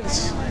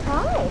repentance.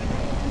 Oh.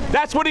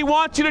 That's what He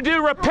wants you to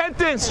do,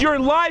 repentance. Your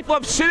life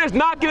of sin is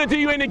not going to do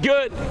you any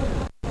good.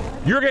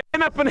 You're going to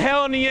end up in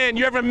hell in the end.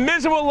 You have a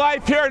miserable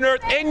life here on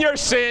earth in your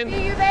sin.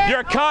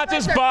 Your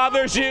conscience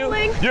bothers you.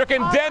 You're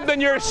condemned in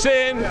your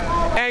sin.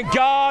 And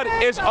God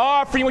is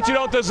offering what you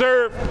don't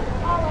deserve.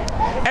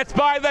 It's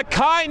by the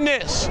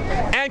kindness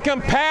and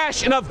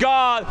compassion of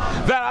God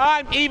that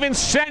I'm even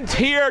sent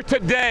here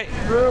today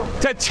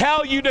to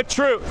tell you the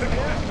truth.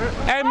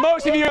 And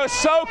most of you are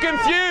so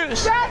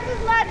confused.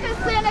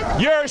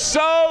 You're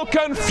so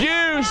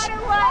confused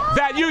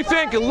that you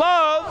think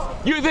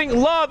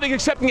love is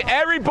accepting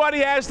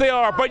everybody as they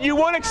are, but you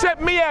won't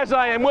accept me as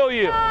I am, will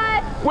you?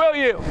 Will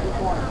you?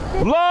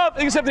 Love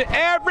is accepting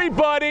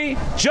everybody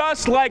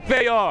just like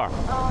they are,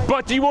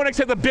 but you won't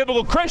accept the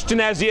biblical Christian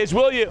as he is,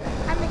 will you?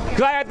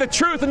 Because I have the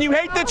truth and you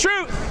hate the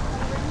truth.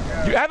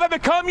 Have I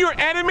become your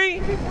enemy?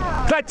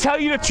 Can I tell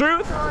you the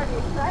truth?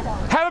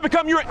 Have I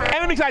become your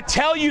enemy? Can I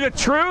tell you the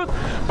truth?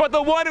 But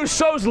the one who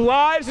sows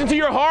lies into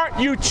your heart,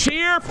 you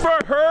cheer for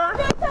her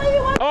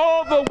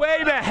all the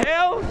way to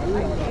hell?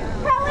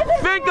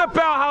 Think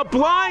about how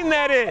blind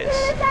that is.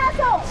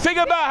 Think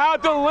about how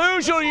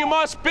delusional you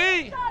must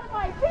be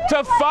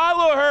to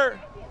follow her,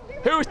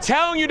 who's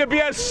telling you to be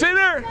a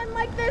sinner,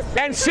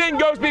 and sin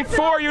goes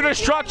before your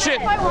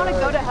destruction. I want to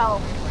go to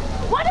hell.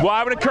 Well,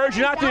 I would encourage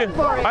you not to.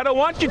 I don't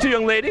want you to,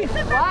 young lady.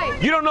 Why?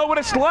 You don't know what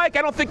it's like.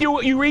 I don't think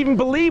you even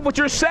believe what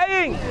you're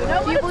saying.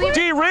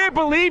 Do you really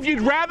believe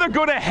you'd rather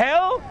go to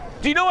hell?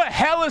 Do you know what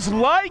hell is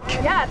like?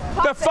 Yes.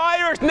 The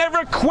fire is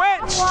never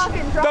quenched.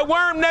 The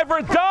worm never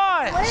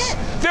dies.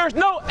 There's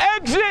no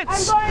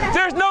exits.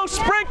 There's no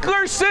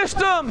sprinkler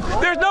system.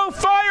 There's no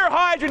fire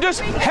hydrant.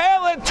 Just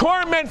hell and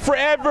torment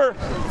forever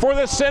for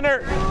the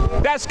sinner.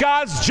 That's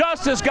God's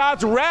justice,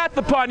 God's wrath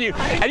upon you.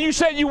 And you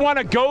said you want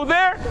to go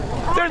there?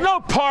 There's no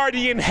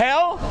party in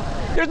hell.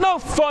 There's no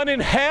fun in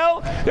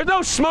hell. There's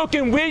no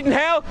smoking weed in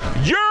hell.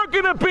 You're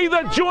going to be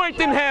the joint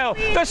in hell.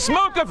 The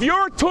smoke of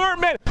your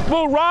torment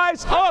will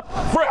rise up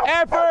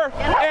forever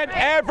and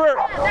ever.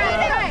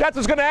 That's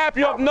what's going to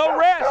happen. You'll have no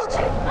rest.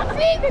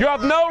 You'll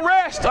have no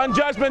rest on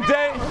Judgment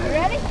Day.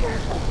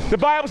 The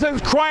Bible says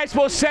Christ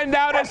will send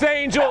out his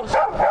angels,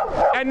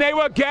 and they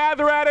will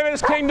gather out of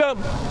his kingdom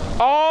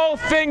all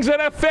things that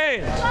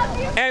offend,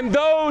 and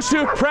those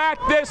who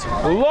practice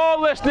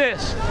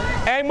lawlessness,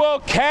 and will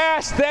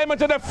cast them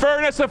into the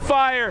furnace of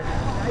fire.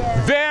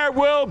 There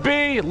will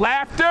be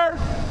laughter.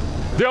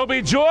 There will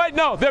be joy.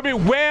 No, there will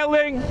be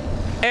wailing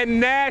and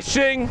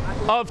gnashing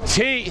of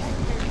teeth.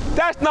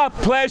 That's not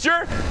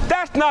pleasure.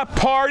 That's not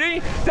party.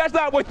 That's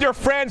not with your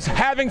friends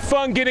having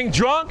fun getting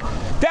drunk.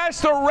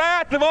 That's the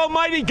wrath of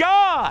Almighty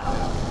God.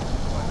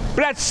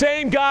 But that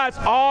same God's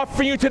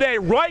offering you today,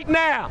 right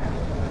now.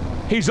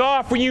 He's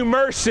offering you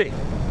mercy.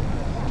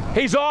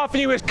 He's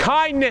offering you his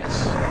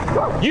kindness.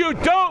 You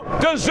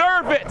don't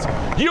deserve it.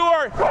 You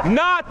are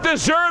not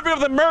deserving of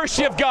the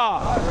mercy of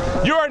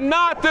God. You are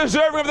not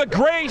deserving of the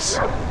grace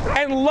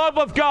and love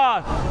of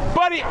God.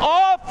 But he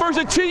offers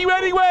it to you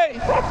anyway.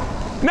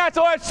 And that's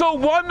why it's so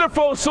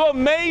wonderful, so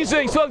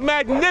amazing, so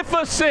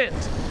magnificent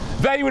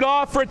that he would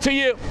offer it to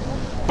you.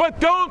 But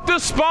don't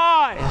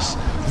despise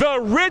the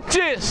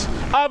riches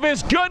of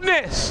his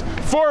goodness,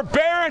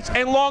 forbearance,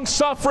 and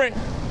long-suffering,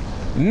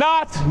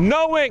 not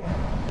knowing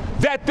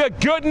that the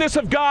goodness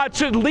of God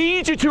should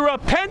lead you to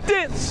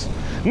repentance,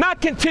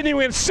 not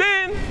continuing in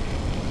sin,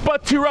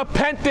 but to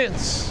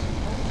repentance.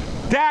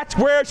 That's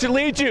where it should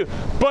lead you.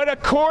 But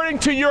according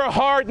to your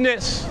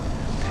hardness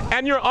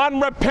and your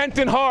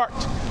unrepentant heart,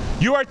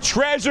 you are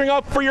treasuring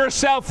up for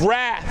yourself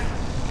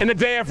wrath in the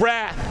day of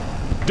wrath.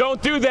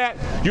 Don't do that.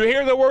 You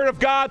hear the word of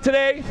God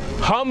today?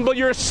 Humble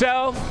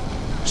yourself.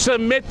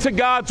 Submit to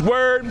God's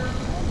word.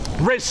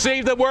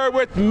 Receive the word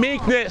with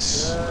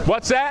meekness.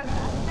 What's that?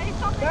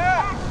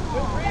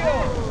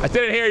 I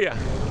didn't hear you.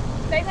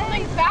 Say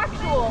something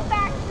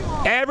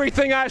factual.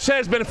 Everything I said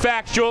has been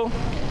factual.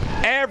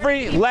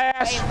 Every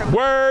last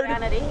word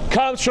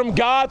comes from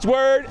God's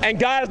word, and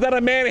God is not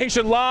a man that he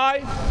should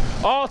lie.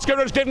 All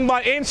scripture is given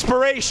by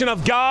inspiration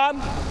of God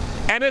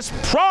and is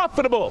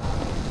profitable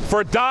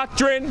for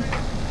doctrine,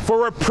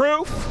 for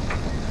reproof,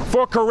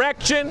 for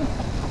correction,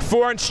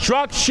 for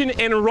instruction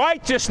in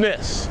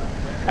righteousness,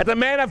 that the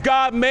man of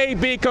God may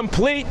be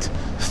complete,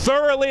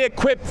 thoroughly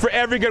equipped for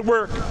every good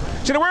work.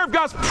 See, the word of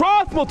God's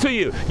profitable to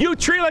you. You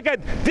treat it like a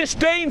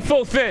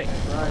disdainful thing,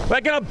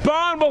 like an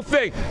abominable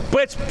thing,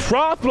 but it's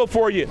profitable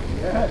for you.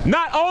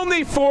 Not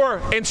only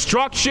for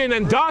instruction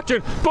and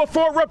doctrine, but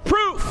for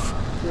reproof,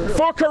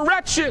 for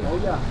correction.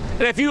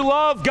 And if you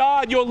love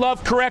God, you'll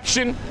love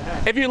correction.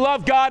 If you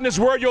love God and his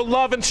word, you'll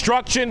love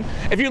instruction.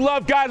 If you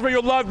love God's word,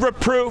 you'll love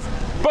reproof.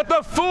 But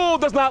the fool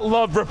does not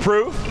love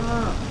reproof,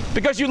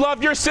 because you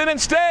love your sin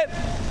instead.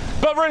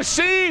 But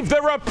receive the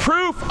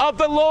reproof of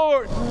the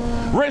Lord.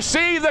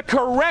 Receive the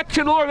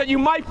correction, Lord, that you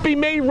might be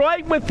made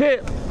right with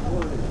him.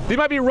 You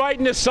might be right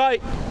in his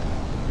sight.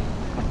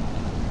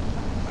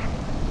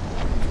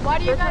 Why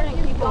do you guys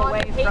use people God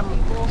away to hate from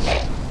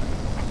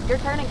people? You're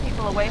turning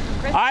people away from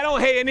Christ. I don't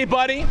hate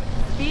anybody.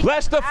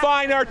 Let's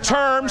define our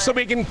terms so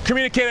we can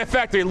communicate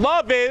effectively.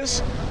 Love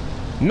is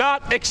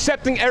not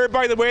accepting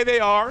everybody the way they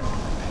are,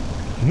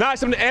 not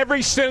accepting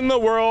every sin in the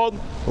world.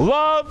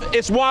 Love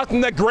is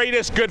wanting the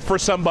greatest good for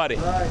somebody.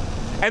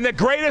 And the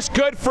greatest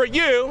good for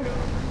you,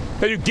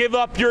 that you give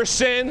up your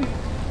sin,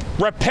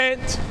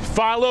 repent,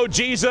 follow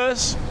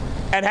Jesus,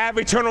 and have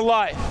eternal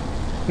life.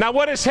 Now,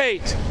 what is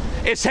hate?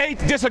 Is hate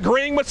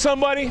disagreeing with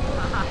somebody?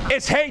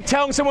 Is hate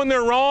telling someone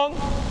they're wrong?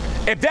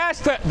 If that's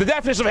the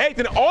definition of hate,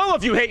 then all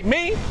of you hate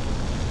me,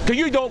 because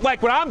you don't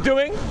like what I'm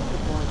doing.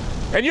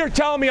 And you're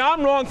telling me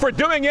I'm wrong for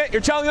doing it.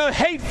 You're telling me I'm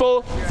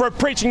hateful for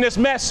preaching this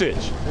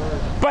message.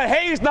 But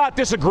hate is not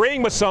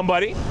disagreeing with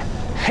somebody.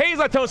 Hate is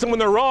not telling someone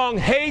they're wrong.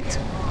 Hate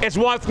is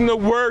wanting the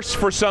worst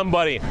for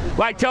somebody.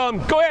 Like telling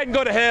them, go ahead and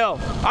go to hell.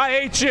 I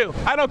hate you.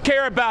 I don't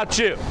care about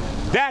you.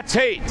 That's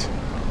hate.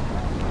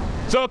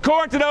 So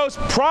according to those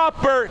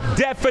proper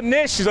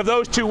definitions of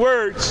those two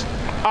words,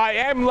 I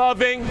am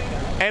loving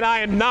and I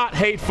am not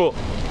hateful.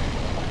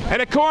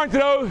 And according to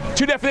those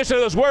two definitions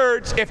of those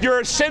words, if you're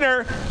a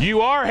sinner,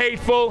 you are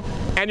hateful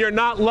and you're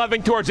not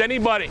loving towards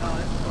anybody.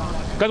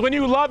 Because when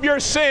you love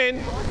your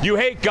sin, you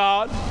hate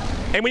God.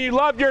 And when you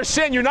love your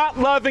sin, you're not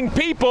loving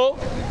people,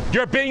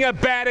 you're being a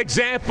bad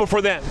example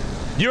for them.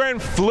 You're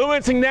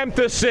influencing them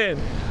to sin.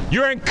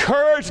 You're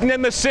encouraging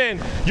them to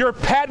sin. You're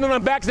patting them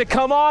on the back and saying,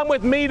 come on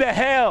with me to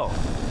hell.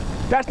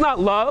 That's not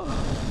love.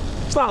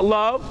 It's not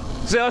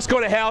love. Say, let's go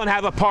to hell and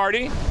have a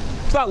party.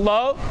 It's not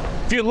love.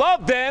 If you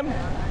love them,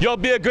 you'll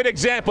be a good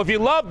example. If you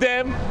love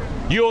them,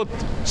 you'll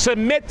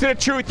submit to the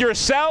truth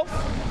yourself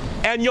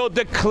and you'll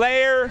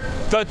declare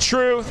the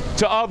truth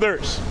to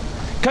others.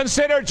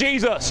 Consider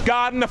Jesus,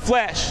 God in the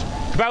flesh.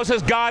 The Bible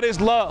says God is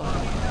love.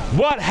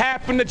 What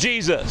happened to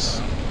Jesus?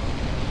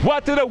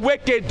 What did the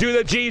wicked do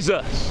to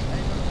Jesus?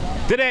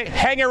 Did they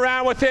hang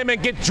around with him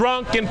and get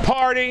drunk and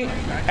party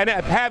and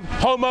have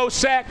homo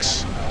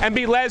sex and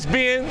be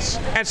lesbians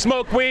and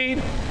smoke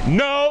weed?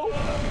 No.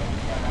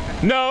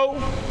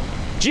 No.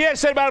 Jesus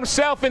said about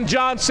himself in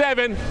John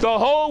 7, the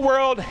whole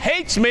world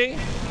hates me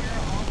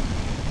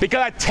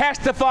because I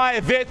testify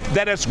of it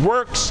that its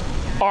works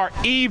are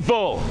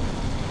evil.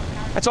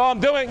 That's all I'm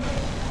doing.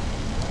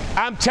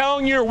 I'm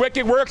telling you your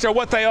wicked works are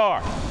what they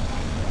are.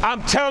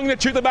 I'm telling you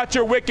the truth about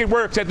your wicked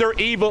works, that they're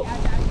evil.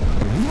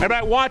 And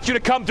I want you to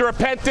come to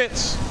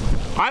repentance.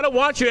 I don't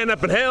want you to end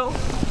up in hell.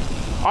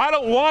 I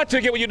don't want you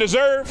to get what you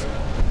deserve.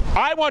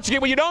 I want you to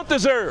get what you don't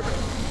deserve.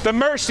 The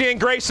mercy and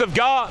grace of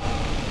God.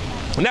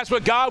 And that's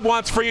what God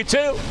wants for you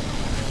too.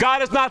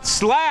 God is not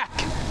slack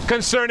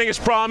concerning his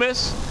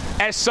promise,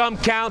 as some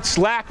count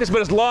slackness,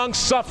 but is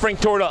long-suffering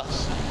toward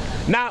us,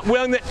 not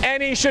willing that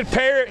any should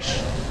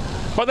perish,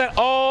 but that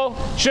all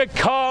should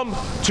come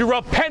to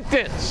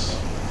repentance.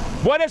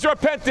 What is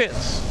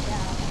repentance?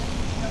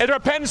 Is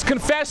repentance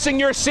confessing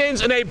your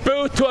sins in a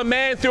booth to a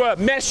man through a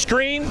mesh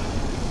screen,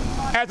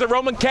 as the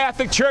Roman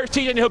Catholic Church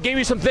teaches, and he'll give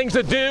you some things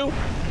to do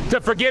to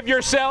forgive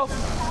yourself?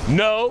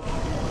 No.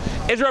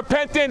 Is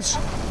repentance,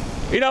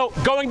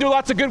 going to do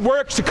lots of good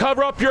works to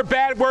cover up your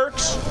bad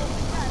works?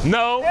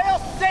 No. Hail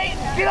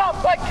Satan, get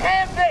off my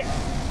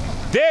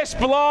canvas! This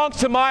belongs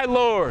to my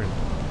Lord.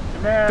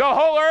 Amen. The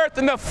whole earth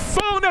and the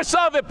fullness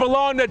of it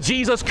belong to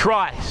Jesus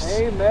Christ.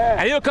 Amen.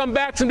 And he'll come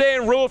back someday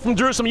and rule from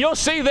Jerusalem. You'll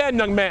see then,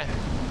 young man.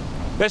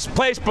 This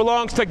place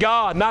belongs to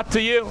God, not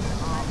to you. Is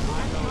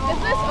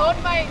this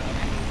owned by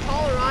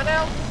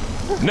Colorado?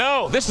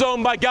 No, this is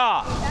owned by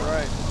God.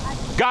 Right.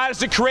 God is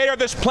the creator of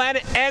this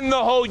planet and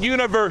the whole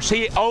universe.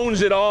 He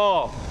owns it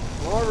all.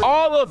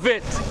 All of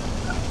it.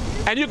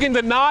 And you can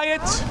deny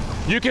it,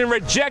 you can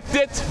reject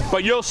it,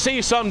 but you'll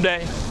see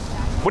someday,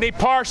 when he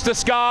parts the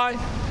sky,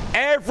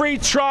 every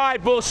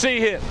tribe will see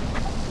him.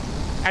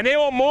 And they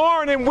will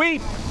mourn and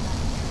weep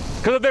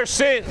because of their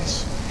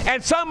sins.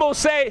 And some will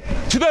say,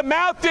 to the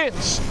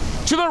mountains,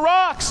 to the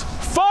rocks,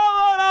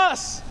 fall on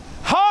us,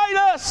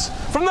 hide us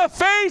from the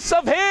face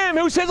of him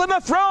who sits on the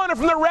throne and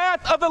from the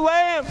wrath of the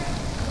Lamb.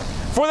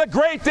 For the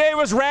great day of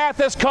his wrath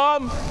has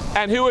come,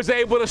 and who is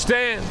able to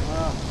stand?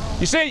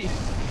 You see,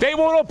 they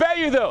won't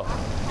obey you though.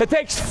 It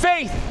takes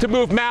faith to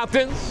move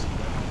mountains,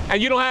 and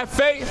you don't have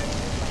faith.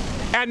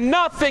 And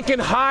nothing can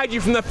hide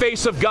you from the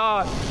face of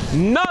God.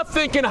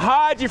 Nothing can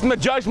hide you from the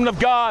judgment of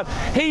God.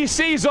 He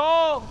sees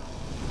all.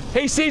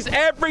 He sees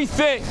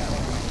everything.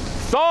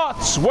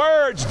 Thoughts,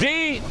 words,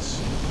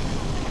 deeds,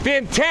 the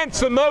intents,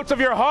 the motives of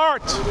your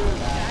heart.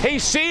 He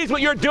sees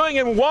what you're doing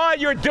and why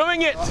you're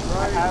doing it.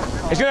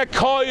 He's going to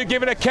call you to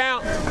give an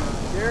account.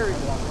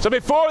 So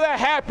before that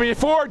happens,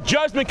 before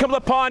judgment comes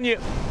upon you,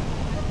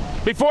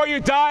 before you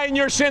die in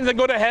your sins and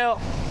go to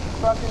hell,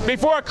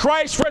 before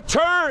Christ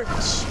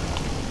returns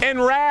in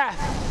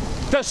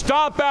wrath to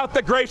stomp out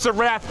the grapes of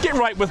wrath, get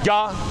right with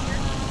God.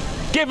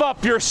 Give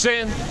up your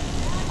sin.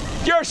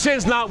 Your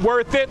sin's not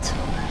worth it.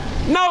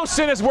 No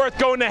sin is worth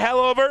going to hell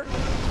over.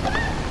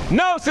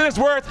 No sin is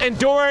worth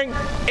enduring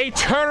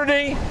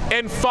eternity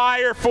in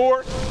fire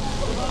for.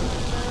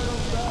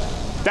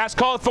 That's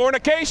called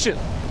fornication.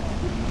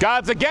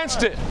 God's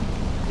against it.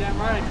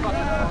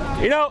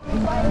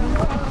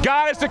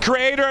 God is the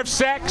creator of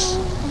sex.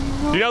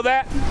 You know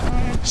that?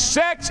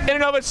 Sex in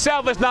and of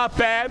itself is not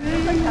bad.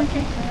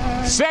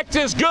 Sex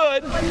is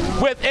good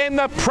within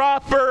the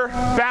proper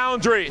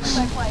boundaries.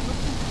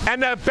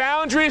 And the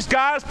boundaries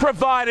God has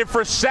provided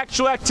for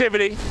sexual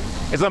activity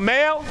is a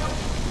male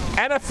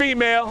and a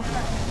female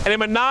in a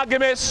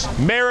monogamous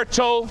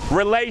marital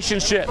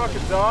relationship.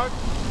 Fucking dog?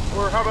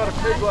 Or how about a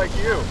pig like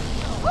you?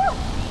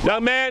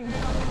 Young man,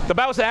 the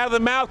Bible says out of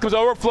the mouth comes the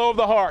overflow of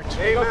the heart.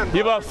 Amen.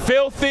 You have a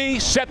filthy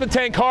septic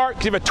tank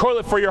heart, you have a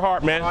toilet for your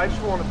heart, man. I just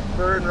want to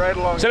burn right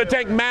along. Septic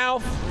tank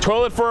mouth,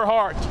 toilet for a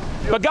heart.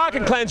 But God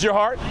can cleanse your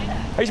heart.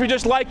 He should be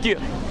just like you.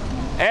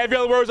 Every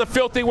other word is a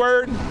filthy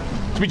word.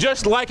 To be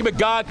just like him, but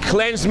God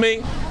cleansed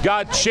me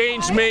God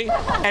changed me,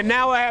 and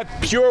now I have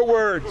pure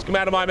words come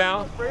out of my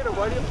mouth.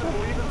 Why do you have to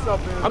believe in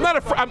something? I'm not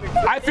afraid.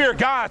 I fear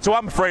God, so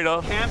I'm afraid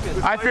of.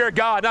 I fear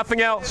God,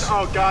 nothing else.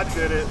 Oh, God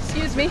did it.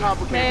 Excuse me.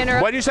 May I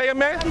interrupt? What did you say, young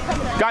man?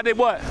 God did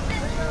what?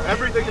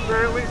 Everything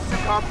apparently is too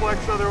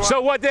complex otherwise.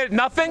 So what did it?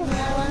 Nothing?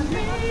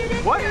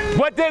 What?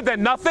 What did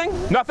then? Nothing?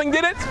 Nothing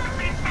did it?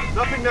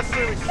 Nothing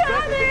necessarily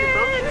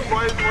specific.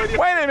 Why do you...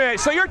 Wait a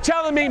minute. So you're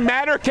telling me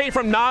matter came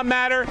from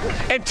non-matter,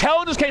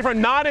 intelligence came from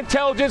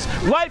non-intelligence,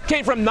 life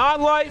came from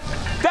non-life?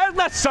 That is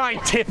not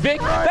scientific.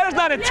 That is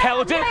not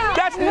intelligent.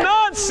 That's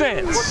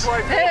nonsense. What's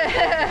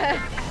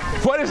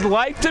life? What is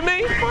life to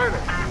me?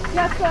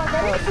 Yes,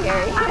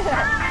 scary.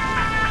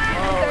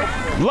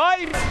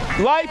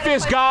 Life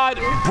is God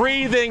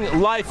breathing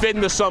life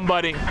into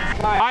somebody.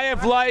 I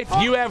have life,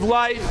 you have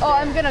life.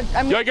 Oh,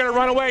 You're gonna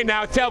run away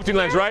now. It's Tail Between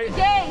Legs, right?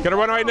 Gonna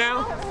run right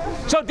now?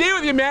 So deal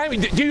with you, man.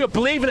 Do you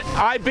believe in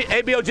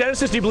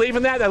abiogenesis? Do you believe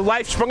in that? That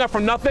life sprung up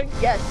from nothing?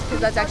 Yes,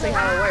 because that's actually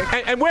how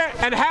it works.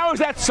 And how is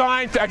that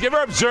science? Have you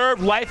ever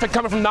observed life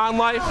coming from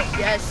non-life?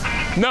 Yes.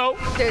 No,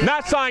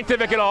 not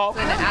scientific at all.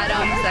 And the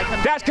atoms that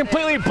come. That's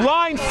completely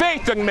blind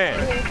faith, young man.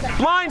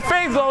 Blind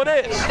faith is all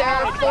it is.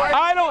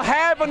 I don't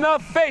have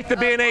enough faith to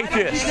be an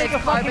atheist.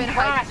 Carbon,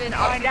 hydrogen,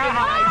 oxygen.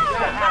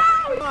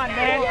 Come on,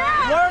 man.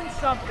 Learn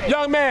something.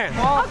 Young man,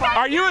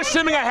 are you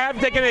assuming I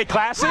haven't taken any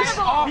classes?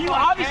 You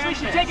obviously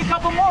should take a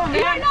couple more, man.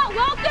 You're not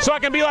welcome. So I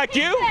can be like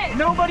you?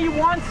 Nobody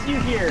wants you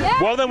here.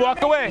 Well, then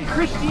walk away.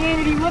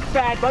 Christianity look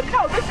bad, but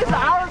no, this is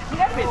our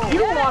campus.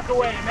 You walk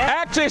away, man.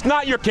 Actually, it's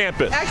not your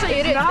campus. Actually,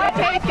 it is.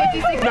 We pay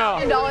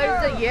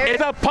 $56,000 a year.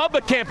 It's a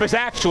public campus,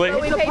 actually.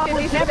 We pay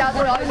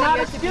 $56,000 a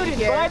year to be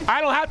here.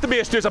 I don't have to be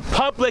a student. It's a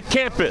public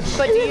campus.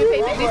 But do you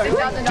pay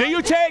 $56,000? Do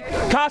you take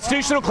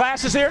constitutional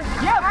classes here?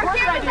 Yeah, of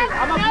course I do.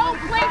 I'm a no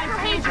place for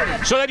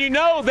hatred. So that you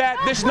know that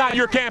this is not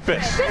your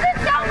campus. Does it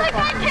sound like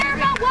I care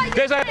about what you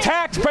There's a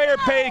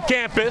taxpayer-paid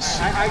campus.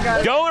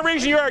 The only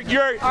reason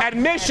your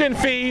admission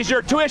fees,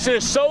 your tuition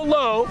is so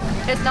low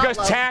because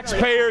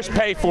taxpayers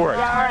pay for it.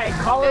 All right,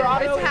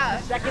 Colorado is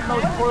half. the second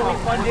most poorly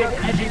funded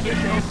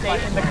educational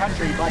state in the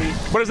country, buddy.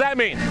 What does that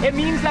mean? It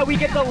means that we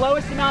get the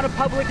lowest amount of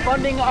public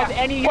funding of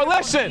any Well,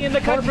 university listen, in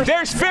the country.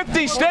 there's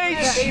 50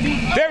 states.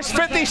 There's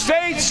 50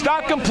 states.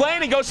 Stop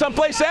complaining. Go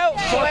someplace else.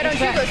 Why don't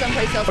you go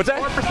someplace else? What's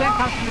that? 4%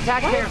 comes from the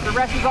taxpayers. The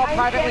rest is all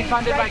privately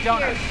funded by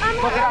donors.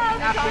 Look it up.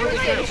 It's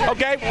absolutely true.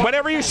 Okay,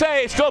 whatever you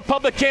say, it's still a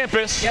public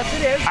campus. Yes,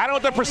 it is. I don't know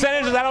what the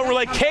percentage is. I don't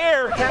really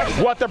care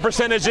what the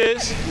percentage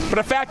is. But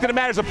the fact of the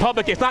matter is, a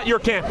public. It's not your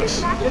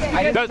campus.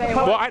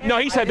 No,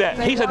 he said that.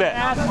 He said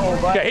that.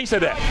 Okay, he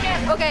said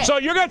that. Okay. So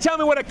you're going to tell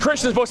me what a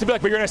Christian is supposed to be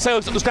like, but you're going to say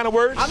those kind of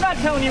words? I'm not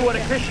telling you what a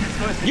Christian is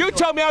supposed to be. You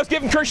told me I was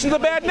giving Christians a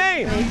bad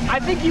name. I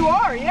think you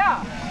are,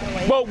 yeah.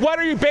 Well, what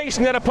are you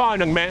basing that upon,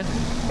 young man?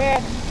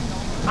 Man,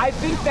 I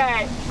think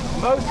that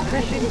most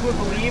Christians would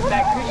believe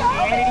that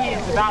Christianity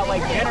is about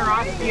like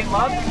generosity and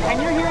love,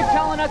 and you're here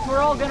telling us we're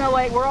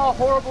all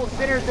horrible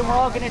sinners and we're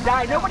all gonna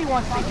die. Nobody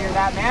wants to hear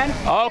that, man.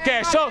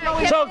 Okay, so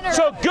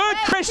good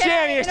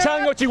Christianity is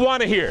telling you what you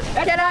want to hear.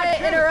 Can I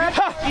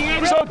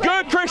interrupt? So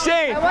good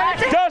Christianity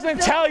doesn't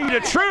tell you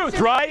the truth,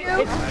 right?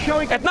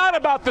 It's not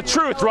about the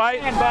truth, right?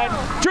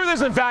 Truth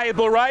isn't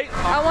valuable, right?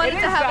 I wanted to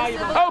have a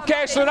civil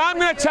Okay, so then I'm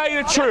going to tell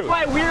you the truth.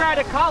 That's why we're out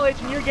of college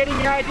and you're getting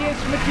your ideas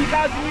from a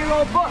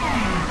 2,000-year-old book.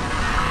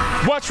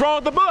 What's wrong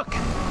with the book?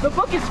 The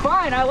book is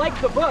fine. I like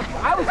the book.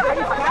 I was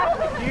raised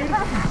Catholic,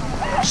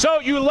 dude. So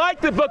you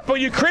like the book, but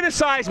you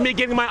criticize me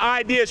getting my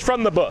ideas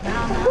from the book.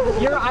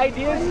 Your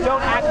ideas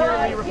don't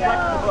accurately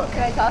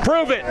reflect the book.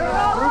 Prove it.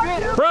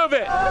 Prove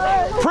it.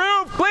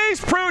 Prove it.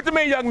 Please prove to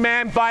me, young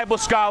man, Bible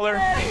scholar,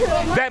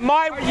 that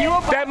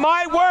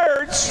my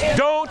words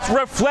don't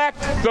reflect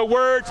the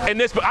words in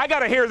this book. I got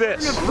to hear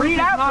this. Read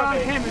out from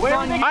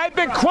him. I've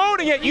been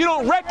quoting it. You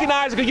don't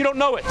recognize it because you don't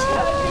know it.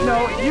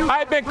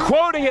 I've been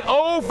quoting it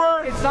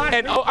over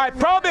and I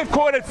probably have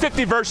quoted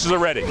 50 verses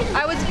already.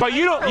 But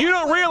you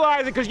don't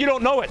realize it because you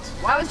don't know it.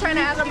 I was trying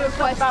to ask you a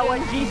question about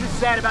what Jesus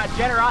said about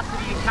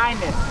generosity and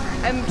kindness.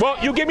 Well,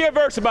 you give me a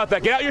verse about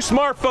that. Get out your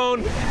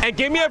smartphone and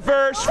give me a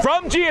verse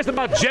from Jesus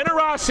about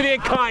generosity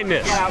and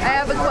kindness. I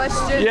have a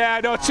question.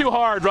 Yeah, no, it's too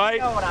hard, right? You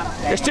know what I'm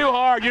saying. It's too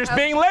hard. You're just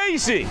being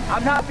lazy.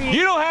 I'm not being.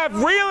 You don't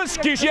have real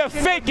excuses. You have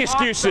fake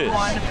excuses.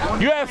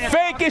 You have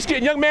fake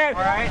excuses. Young man,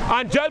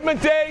 on Judgment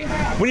Day,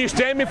 when you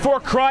stand before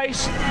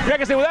Christ, you're not going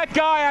to say, well, that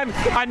guy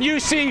on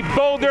UC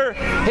Boulder,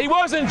 he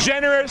wasn't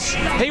generous.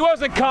 He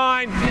wasn't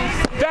kind.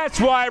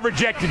 That's why I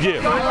rejected you.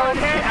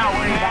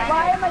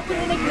 Why am I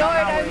being ignored?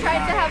 I'm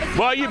trying to have a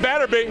Well, you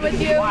better be. with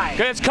you. Because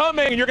it's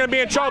coming and you're going to be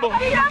in trouble.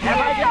 Yeah.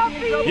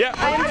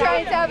 I'm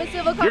trying to have a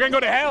civil You're going to go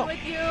to hell.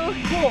 with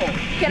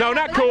you. No,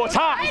 not cool. It's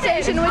hot.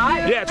 Conversation with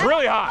you. Yeah, it's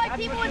really hot.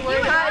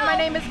 Hi, my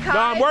name is Kai. No,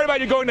 I'm worried about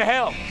you going to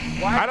hell.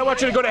 I don't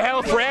want you to go to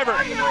hell forever.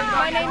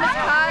 My name is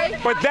Kai.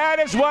 But that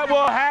is what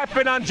will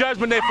happen on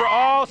Judgment Day for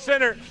all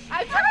sinners.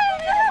 I'm trying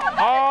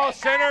to. All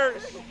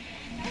sinners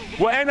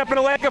will end up in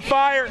a lake of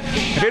fire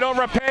if they don't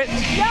repent.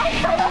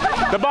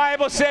 The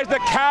Bible says the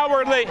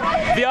cowardly,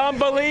 the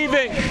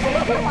unbelieving,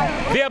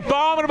 the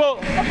abominable,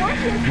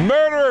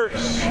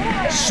 murderers,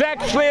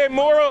 sexually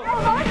immoral,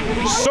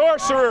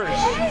 sorcerers,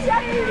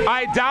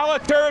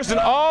 idolaters, and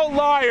all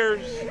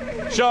liars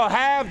shall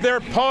have their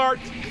part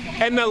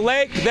in the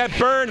lake that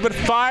burns with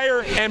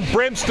fire and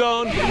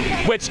brimstone,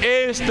 which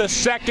is the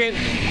second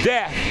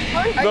death.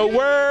 The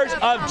words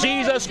of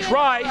Jesus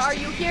Christ. Are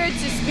you here to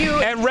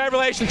dispute? And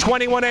Revelation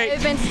 21:8.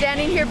 I've been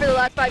standing here for the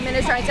last 5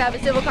 minutes trying to have a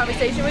civil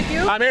conversation with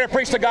you. I'm here to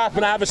preach the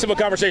gospel and have a civil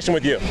conversation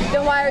with you.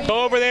 Then why are you?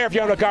 Go over there if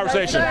you have a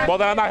conversation. Well,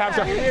 then I'm not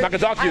going to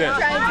talk to you then. I'm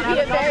trying to be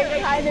a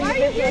very kind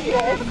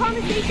individual.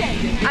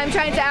 I'm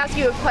trying to ask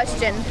you a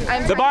question.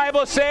 The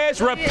Bible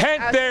says,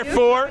 repent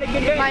therefore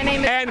My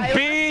name is and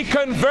be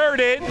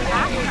converted,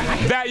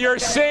 that your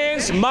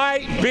sins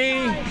might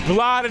be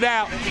blotted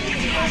out,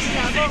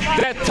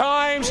 that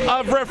times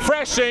of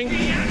refreshing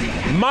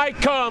might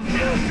come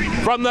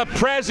from the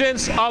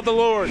presence of the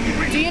Lord.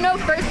 Do you know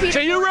 1 Peter? So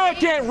you really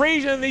can't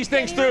reason these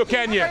things through,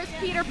 can you?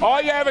 All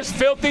you have is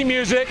filthy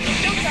music.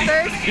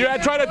 You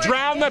try to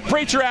drown the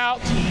preacher out,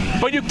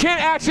 but you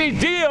can't actually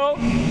deal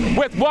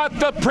with what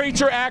the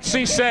preacher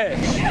actually says.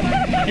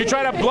 You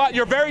try to block.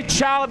 You're very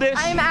childish,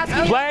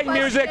 playing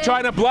music,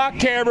 trying to block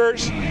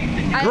cameras.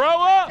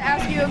 Grow up!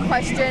 Ask you a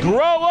question.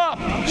 Grow up!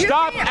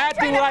 Stop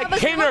acting like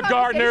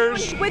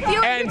kindergartners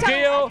and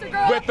deal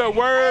with the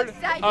Word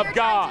of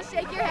God. To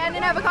shake your hand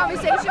and have a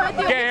conversation with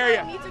you. Can't hear you.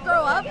 I need to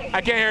grow up.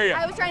 I can't hear you.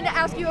 I was trying to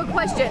ask you a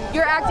question.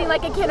 You're acting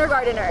like a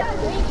kindergartner.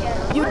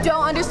 You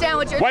don't understand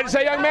what you're. What'd you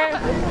say, young man?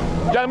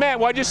 Young man,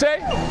 what'd you say?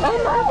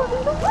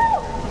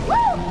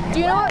 Do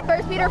you know what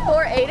 1 Peter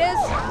 4:8 is?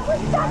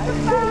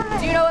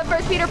 Do you know what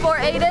 1 Peter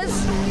 4:8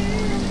 is?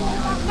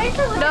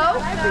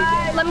 No?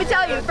 Let me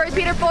tell you, 1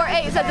 Peter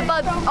 4:8 says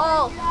above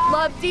all,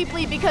 love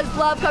deeply because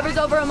love covers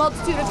over a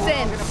multitude of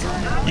sins.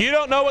 You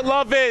don't know what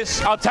love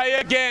is. I'll tell you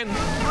again.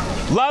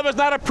 Love is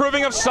not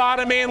approving of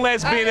sodomy and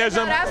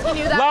lesbianism.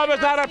 Love is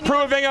not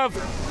approving of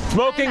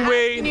smoking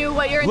weed.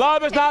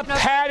 Love is not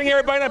patting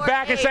everybody in the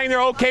back and saying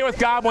they're okay with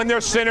God when they're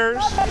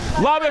sinners.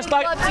 Love is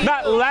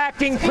not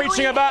lacking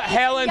preaching about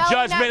hell and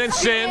judgment and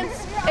sin.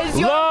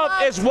 Love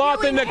is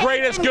wanting the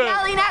greatest good.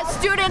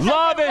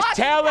 Love is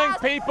telling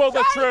people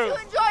the truth.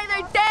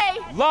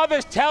 Love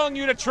is telling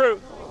you the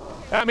truth.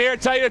 I'm here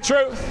to tell you the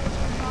truth.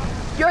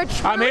 Your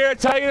truth I'm here to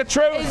tell you the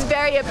truth. is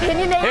very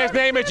opinionated. His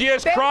name is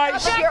Jesus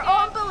Christ. Your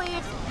own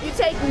beliefs. You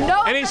take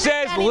no. And he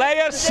says, lay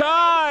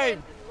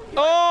aside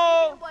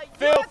all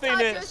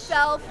filthiness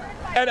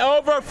and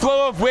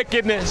overflow of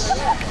wickedness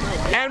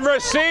and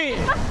receive.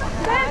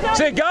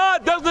 See,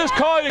 God doesn't just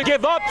call you to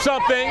give up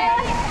something.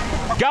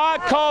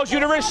 God calls you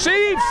to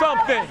receive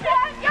something.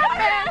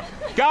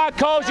 God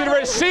calls you to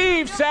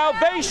receive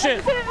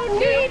salvation.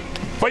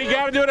 But you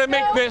got to do it in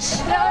meekness.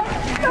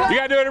 You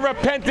got to do it in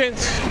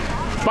repentance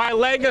by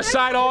laying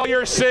aside all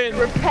your sin.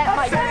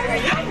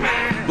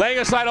 Laying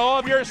aside all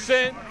of your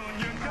sin.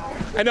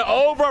 And the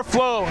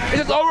overflow. It's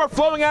just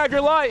overflowing out of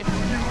your life.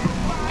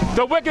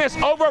 The wickedness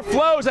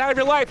overflows out of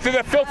your life through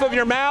the filth of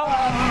your mouth,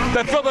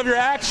 the filth of your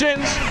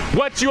actions,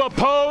 what you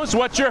oppose,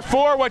 what you're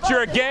for, what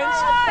you're against.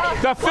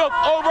 The filth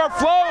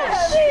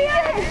overflows.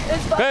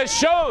 That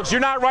shows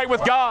you're not right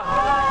with God.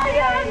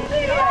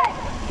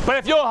 But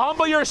if you'll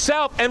humble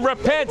yourself and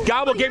repent,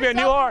 God will give you a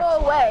new heart.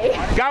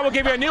 God will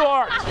give you a new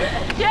heart.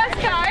 Yes,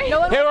 guy. He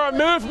will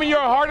remove from you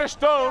your heart of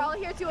stone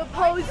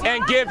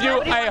and give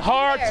you a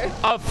heart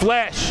of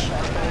flesh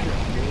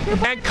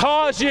and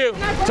cause you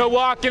to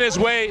walk in His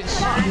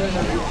ways.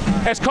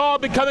 It's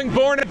called becoming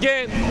born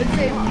again.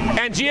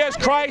 And Jesus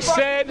Christ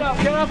said,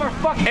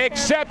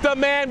 except a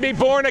man be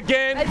born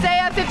again,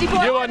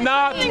 you will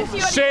not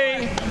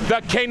see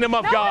the kingdom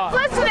of God.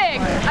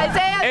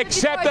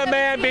 Except a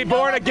man be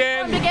born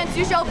again,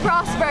 you shall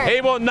prosper.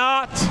 he will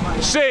not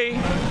see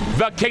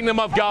the kingdom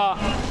of God.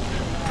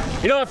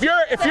 You know, if you're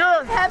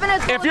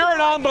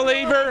an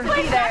unbeliever,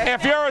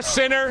 if you're a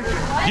sinner,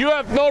 you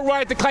have no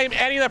right to claim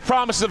any of the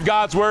promises of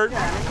God's word.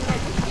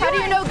 How do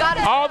you know God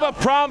is all the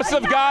promises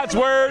of God's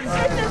word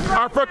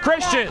are for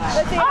Christians,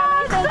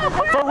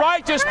 for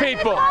righteous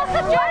people,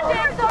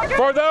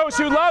 for those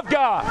who love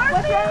God.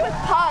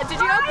 Did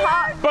you know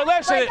pot? But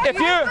listen,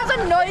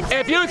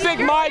 if you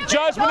think my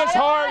judgment is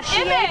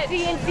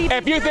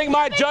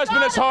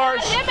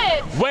harsh,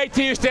 wait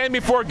till you stand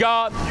before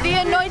God. The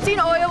anointing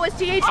oil was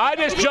THC. I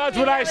just judge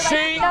what I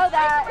see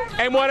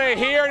and what I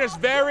hear in this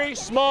very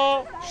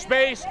small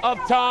space of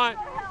time.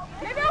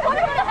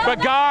 But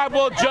God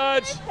will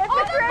judge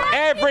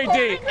every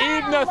deed,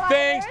 even the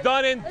things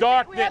done in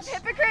darkness.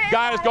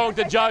 God is going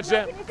to judge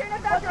them.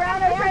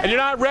 And you're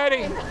not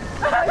ready.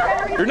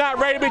 You're not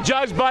ready to be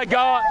judged by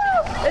God.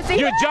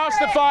 You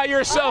justify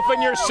yourself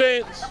in your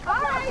sins.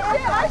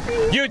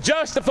 You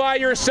justify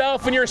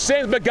yourself in your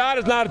sins, but God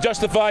does not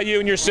justify you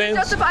in your sins.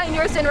 You're justifying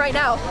your sin right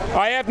now.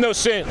 I have no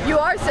sin. You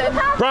are sin.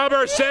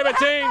 Proverbs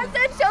 17.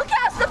 Shall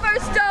cast the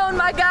first stone,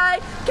 my guy.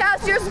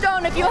 Cast your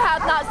stone if you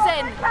have not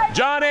sinned.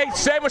 John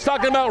 8:7 was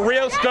talking about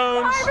real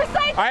stones.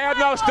 I have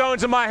no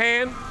stones in my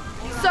hand.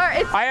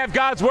 Sir, I have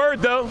God's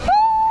word, though.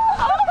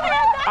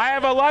 I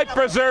have a life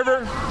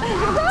preserver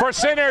for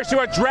sinners who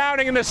are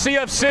drowning in the sea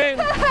of sin.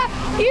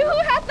 He who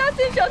hath not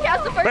sin, she'll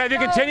cast the first But if you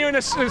continue in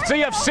the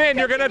sea of sin,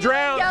 you're going to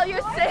drown. Yell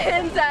your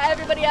sins at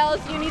everybody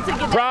else. You need to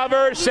get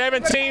Proverbs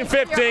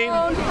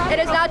 17:15. It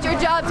is not your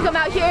job to come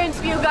out here and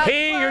spew God's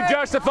He who word.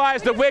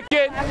 justifies the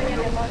wicked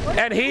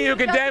and he who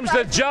condemns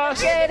the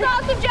just,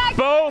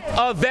 both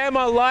of them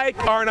alike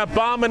are an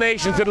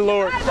abomination to the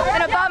Lord.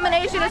 An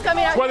abomination is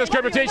coming out. What the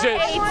scripture teaches.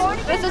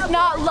 This is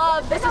not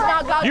love. This is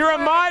not God's You word.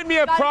 remind me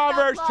of God is not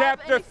Proverbs love.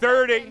 chapter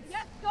 30,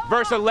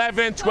 verse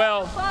 11 and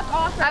 12.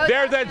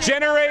 There's a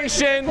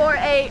generation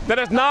that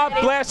does not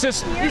bless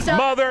his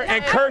mother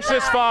and curse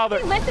his father.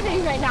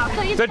 Listening right now.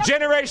 So The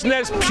generation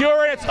that is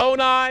pure in its own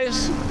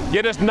eyes,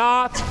 yet is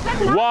not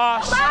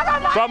washed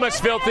from its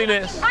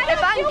filthiness. If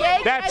I'm gay,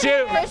 That's can I be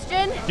you. a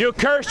Christian? You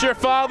curse your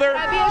father,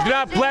 you do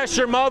not bless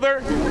your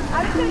mother.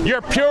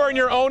 You're pure in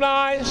your own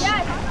eyes,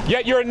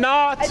 yet you're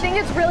not I think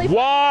it's really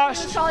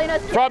washed calling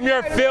us from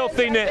your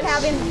filthiness.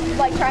 having,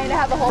 like, trying to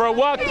have a whole. For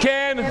what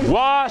can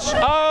wash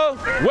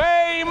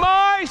away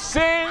my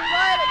sin?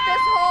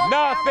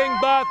 Nothing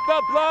but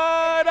the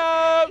blood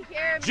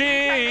of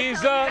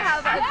Jesus.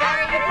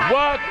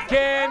 What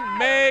can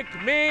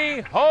make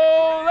me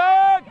whole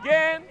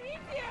again?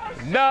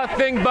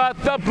 Nothing but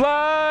the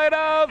blood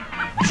of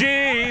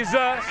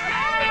Jesus.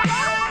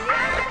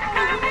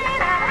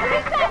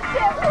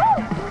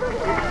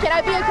 Can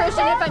I be a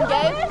Christian if I'm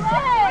gay?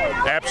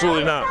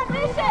 Absolutely not.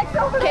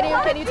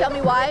 Can you tell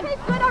me why?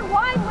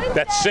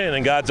 That's sin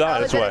in God's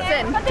eyes. That's How is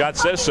it why. sin? God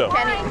says so.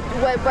 Can you,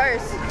 what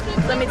verse?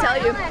 Let me tell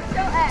you.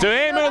 To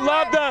him who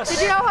loved us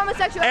Did you know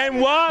homosexuality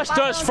and washed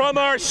us from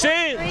our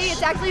sins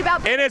It's actually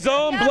about in his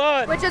own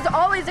blood. which is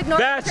always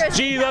ignored. That's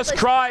Jesus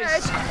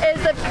Christ,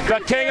 is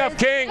the King of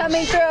Kings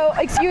coming through.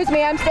 Excuse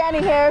me, I'm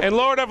standing here. and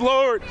Lord of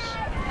Lords.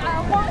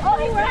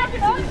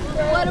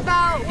 What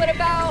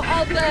about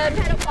all the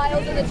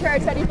pedophiles in the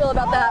church? How do you feel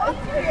about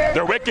that?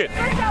 They're wicked.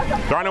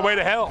 They're on their way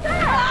to hell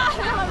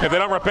if they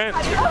don't repent.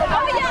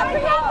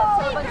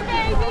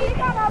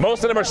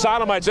 Most of them are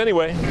sodomites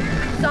anyway.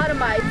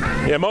 Sodomites.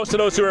 Yeah, most of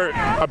those who are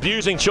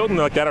abusing children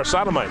like that are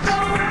sodomites. So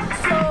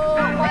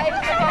why is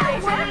the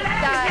foundation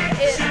that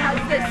it has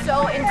this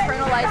so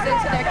internalized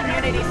into their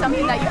community,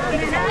 something that you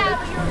believe is wrong?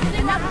 You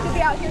should not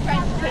be out here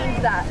trying to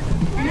change that.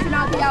 You should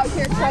not be out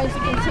here trying to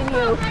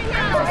continue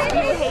to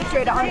spew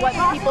hatred on what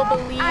people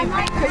believe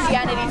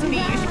Christianity to be.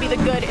 You should be the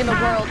good in the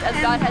world, as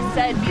God has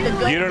said, be the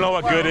good. You don't know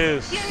what good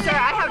is. Sir,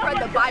 I have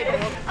read the Bible.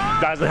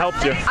 Doesn't help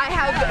you. I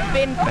have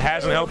been. It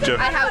hasn't helped you.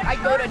 I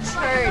go to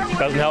church.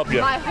 Doesn't help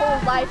you. My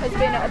whole life has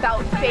been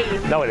about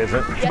faith. No, it isn't.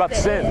 It's Yes, about it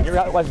sin. is. Your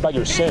life's about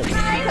your sin.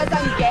 Because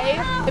I'm gay,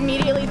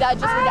 immediately that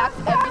just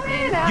redacts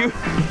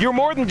everything. You're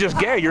more than just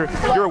gay. Your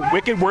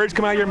wicked words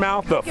come out of your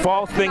mouth. The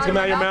false things come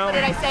out of your mouth.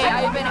 What did I say?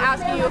 I have been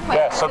asking you a question.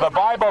 Yeah. So the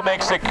Bible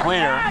makes it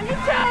clear.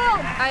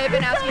 I have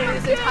been asking you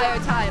this entire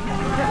time.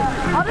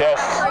 Yes.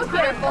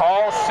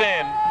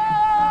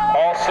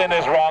 All sin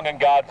is wrong in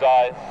God's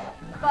eyes,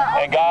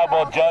 and God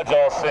will judge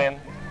all sin.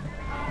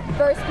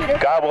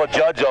 God will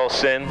judge all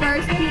sin.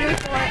 1 Peter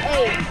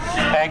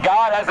 4:8. And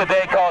God has a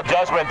day called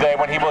Judgment Day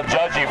when he will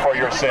judge you for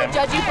your sin.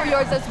 Judge you for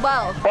yours as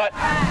well. But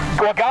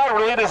what God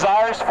really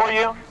desires for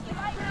you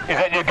is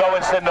that you go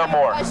and sin no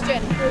more.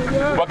 Question.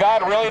 What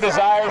God really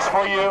desires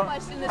for you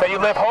is that you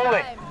live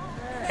holy.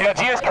 You know,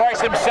 Jesus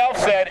Christ himself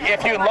said,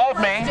 if you love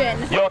me,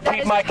 you'll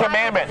keep my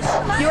commandments.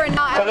 You are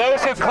not. For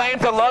those who claim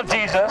to love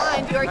Jesus,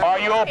 are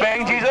you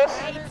obeying Jesus?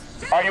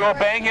 Are you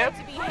obeying him?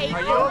 Are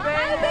you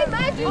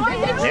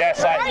obeying?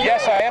 Yes,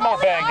 I am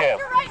obeying him.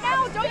 Right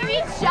now, don't you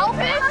eat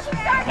shellfish?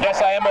 Yes,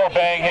 I am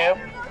obeying him.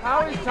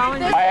 How is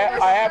telling you?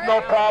 I have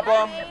no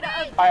problem.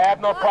 I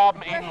have no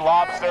problem eating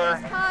lobster.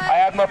 I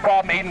have no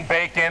problem eating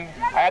bacon.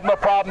 I have no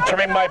problem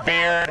trimming my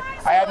beard.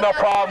 I have no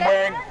problem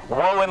wearing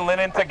wool and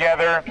linen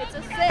together.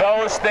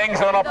 Those things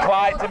don't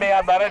apply to me.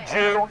 I'm not a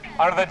Jew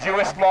under the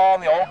Jewish law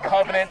and the Old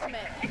Covenant.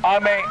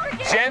 I'm a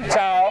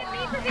Gentile,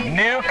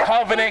 New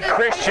Covenant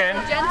Christian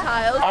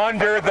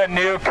under the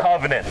New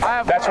Covenant.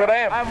 That's what I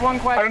am. I have one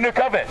question. Under New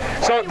Covenant.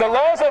 So the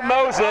laws of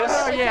Moses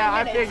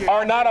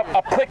are not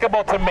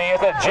applicable to me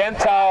as a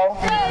Gentile,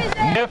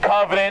 New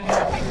Covenant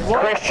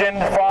Christian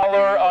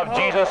follower of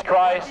Jesus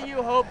Christ.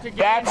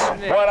 That's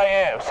what I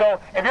am. So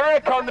if you're going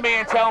to come to me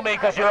and tell me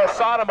because you're a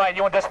sodomite,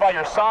 you want to justify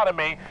your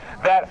sodomy,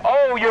 that,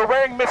 oh, you're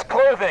wearing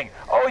misclothing,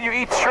 oh, you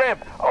eat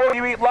shrimp, oh,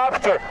 you eat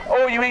lobster,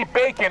 oh, you eat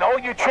bacon, oh,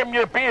 you trim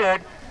your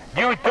beard,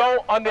 you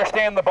don't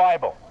understand the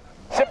Bible.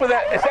 Simple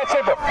that, it's that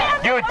simple.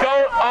 You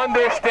don't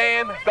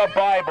understand the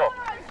Bible.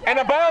 And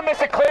the Bible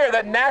makes it clear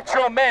that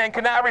natural man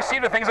cannot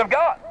receive the things of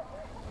God.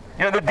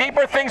 You know, the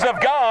deeper things of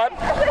God,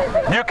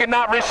 you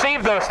cannot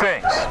receive those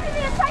things.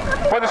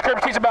 What the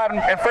scripture teaches about in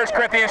 1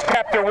 Corinthians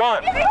chapter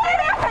 1.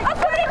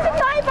 According to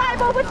my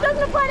Bible, which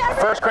doesn't apply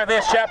to 1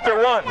 Corinthians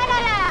chapter 1.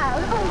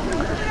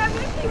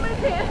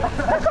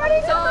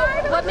 So,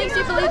 what makes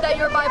you believe that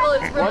your Bible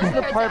is real? What's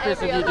the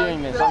purpose of you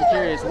doing this? I'm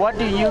curious. What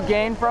do you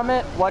gain from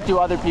it? What do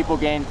other people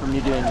gain from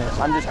you doing this?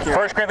 I'm just curious.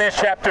 1 Corinthians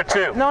chapter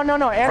 2. No.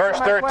 Verse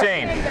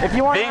 13. If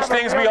you want These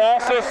things we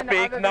also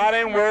speak, not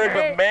in words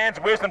with man's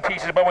wisdom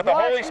teaches, but with the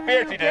Holy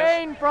Spirit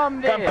teaches,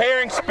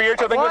 comparing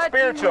spiritual things with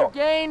spiritual.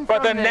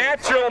 But the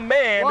natural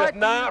man does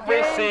not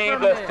receive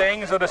the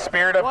things of the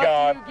Spirit of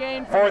God,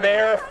 for they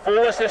are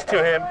foolishness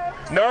to him,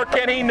 nor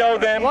can he know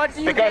them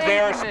because they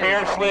are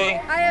spiritually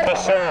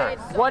discerned.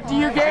 What do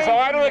you gain? So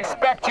I don't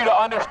expect you to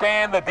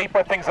understand the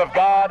deeper things of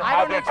God,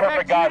 how to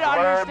interpret God's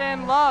word.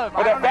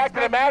 But the fact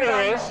of the matter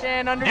is,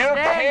 you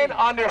can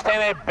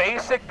understand a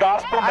basic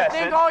gospel message. I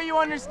think all you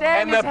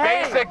understand and the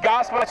basic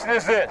gospel message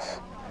is this.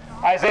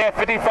 Isaiah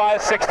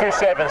 55, 6 through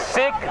 7.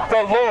 Seek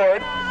the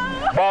Lord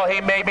while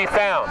he may be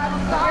found.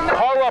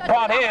 Call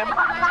upon him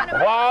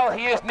while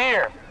he is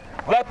near.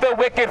 Let the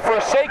wicked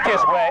forsake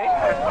his way,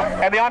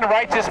 and the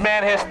unrighteous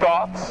man his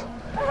thoughts.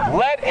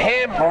 Let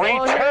him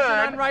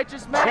return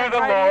to the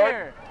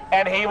Lord,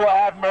 and he will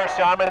have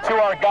mercy on him, and to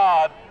our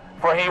God,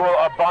 for he will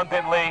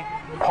abundantly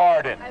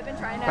pardon.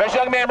 This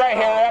young man right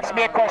here asked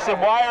me a question.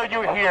 Why are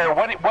you here?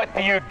 What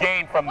do you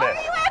gain from this?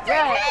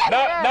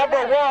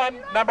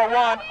 Number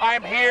one,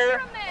 I'm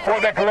here for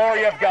the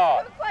glory of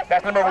God.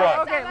 That's number one.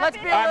 Okay, let's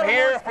be I'm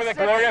here for the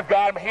glory of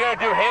God. I'm here to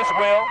do his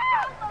will.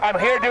 I'm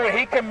here to do what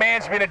he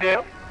commands me to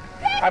do.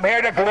 I'm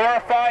here to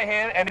glorify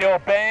him and the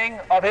obeying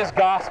of his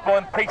gospel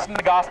and preaching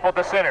the gospel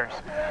to sinners.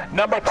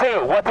 Number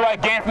two, what do I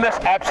gain from this?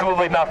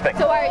 Absolutely nothing.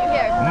 So why are you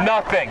here?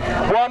 Nothing.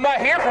 Well, I'm not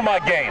here for my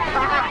gain.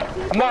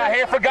 I'm not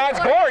here for God's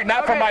glory,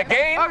 not for my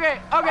gain.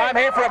 I'm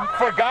here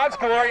for God's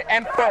glory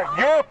and for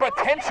your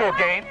potential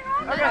gain.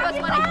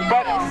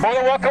 But more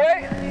than walk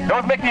away? No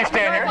one's making you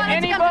stand here.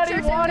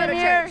 Anybody want him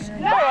here?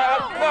 No,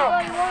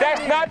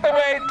 that's not the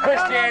way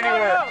Christianity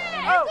works.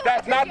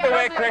 That's not the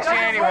way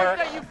Christianity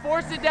works.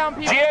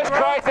 Jesus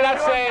Christ did not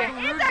say,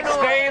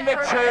 stay in the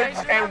church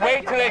and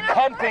wait till they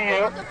come to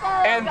you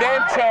and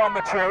then tell them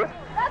the truth.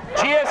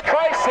 Jesus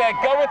Christ said,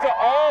 go into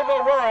all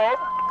the world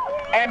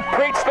and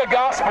preach the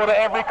gospel to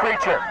every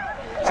creature.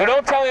 So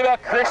don't tell me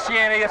about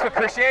Christianity. That's what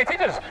Christianity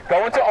teaches.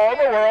 Go into all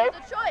the world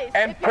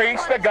and preach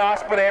the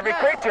gospel to every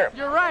creature.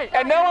 You're right.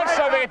 And no one's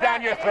shoving it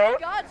down your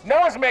throat. No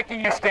one's making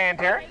you stand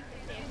here.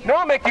 No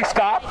one's making you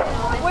stop.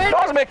 No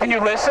one's making you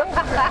listen.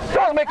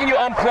 No one's making you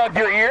unplug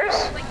your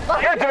ears.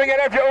 You're doing it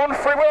of your own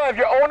free will, of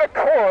your own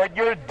accord.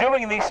 You're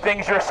doing these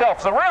things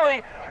yourself. So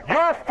really,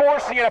 you're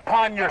forcing it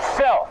upon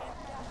yourself.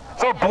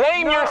 So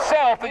blame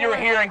yourself that you're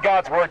hearing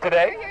God's word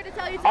today.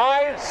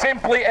 I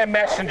simply a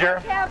messenger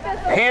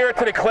here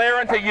to declare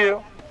unto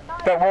you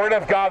the word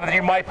of God that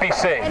you might be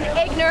saved.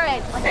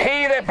 Ignorant.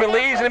 He that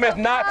believes in him is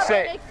not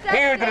saved. He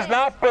who does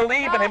not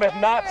believe in him is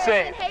not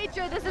saved.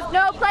 Hatred. This is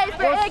no place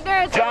for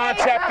ignorance. John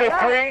chapter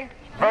 3,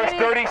 verse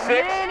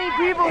 36.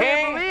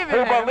 He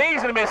who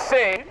believes in him is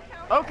saved.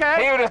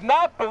 He who does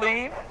not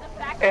believe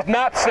is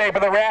not saved,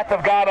 but the wrath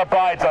of God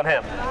abides on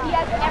him.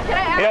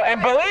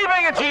 And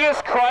believing in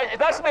Jesus Christ, it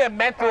doesn't mean a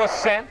mental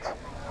assent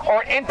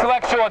or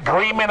intellectual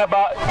agreement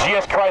about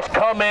Jesus Christ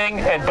coming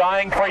and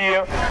dying for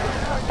you.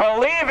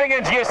 Believing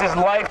in Jesus is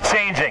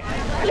life-changing.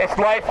 It's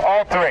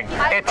life-altering.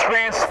 It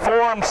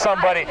transforms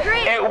somebody.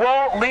 It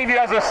won't leave you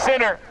as a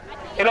sinner.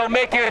 It'll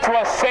make you into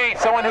a saint,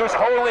 someone who's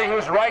holy,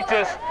 who's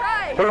righteous,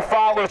 who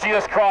follows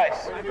Jesus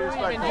Christ. I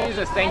believe in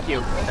Jesus. Thank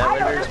you.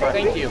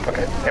 Thank you.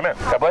 Okay. Amen.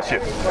 God bless you.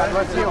 God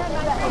bless you.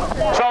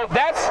 So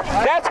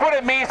that's what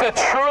it means to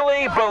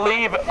truly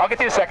believe. I'll get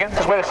to you in a second.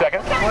 Just wait a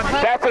second.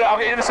 That's what, I'll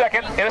get you in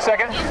a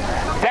second.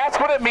 That's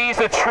what it means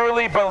to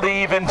truly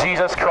believe in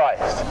Jesus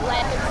Christ.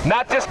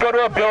 Not just go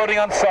to a building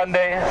on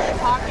Sundays.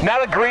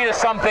 Not agree to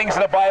some things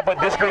in the Bible, but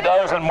disagree to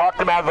others and mark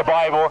them out of the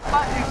Bible.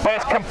 But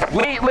it's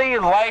completely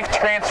life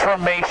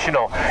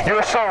transformational.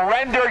 You're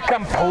surrendered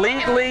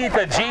completely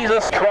to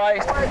Jesus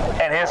Christ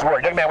and his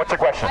word. Young man, what's your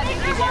question?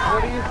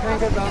 What do you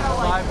think about the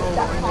Bible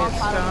when it's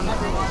done?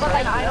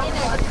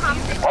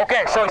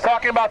 Okay, so he's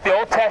talking about the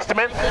Old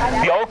Testament,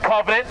 the Old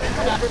Covenant.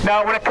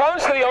 Now, when it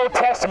comes to the Old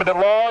Testament, the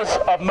laws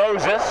of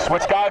Moses,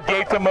 which God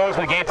gave to Moses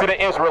and gave to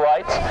the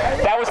Israelites,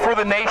 that was for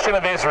the nation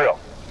of Israel.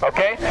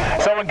 Okay?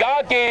 So when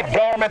God gave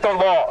governmental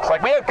laws,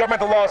 like we have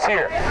governmental laws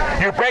here,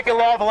 you break a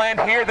law of the land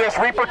here, there's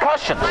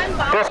repercussions.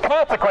 There's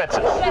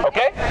consequences.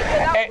 Okay?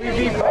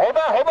 And hold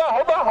on.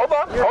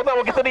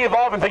 We'll get to the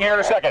evolving thing here in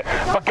a second.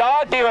 But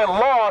God gave a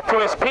law to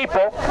his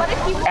people,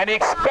 and he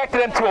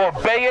expected them to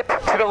obey it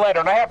to the letter.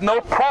 And I have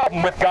no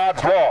problem with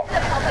God's law.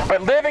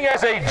 But living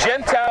as a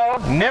Gentile,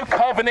 New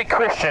Covenant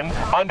Christian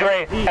under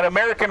an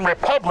American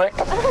republic,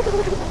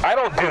 I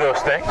don't do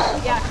those things.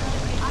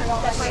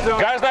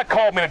 God's not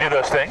called me to do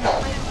those things.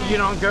 You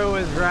don't go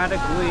as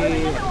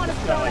radically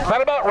It's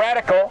not about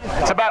radical.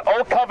 It's about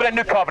Old Covenant,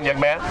 New Covenant, young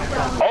man.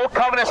 Old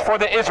Covenant is for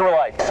the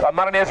Israelites. I'm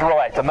not an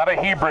Israelite. I'm not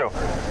a Hebrew.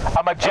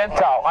 I'm a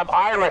Gentile. I'm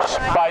Irish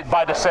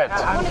by descent.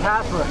 I'm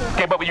Catholic.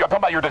 Okay, but I'm talking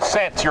about your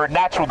descent, your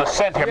natural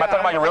descent here. I'm not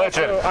talking about your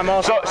religion. I'm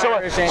also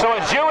Irish. So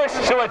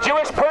a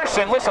Jewish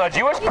person, listen, a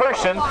Jewish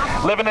person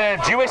living in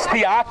a Jewish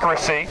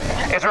theocracy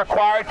is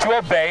required to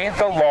obey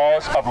the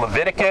laws of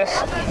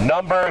Leviticus,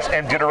 Numbers,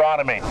 and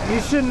Deuteronomy.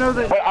 You should know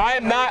that. But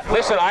I'm not,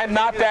 listen, I'm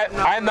not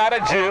a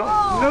Jew.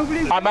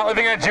 I'm not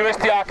living in a Jewish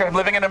theocracy. I'm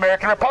living in an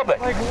American republic.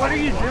 Like, what are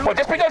you doing? Well,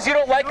 just because you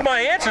don't like my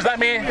answers, I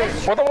mean,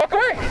 well, then walk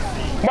away.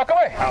 Walk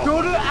away.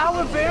 Go to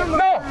Alabama.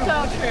 No.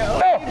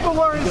 No. People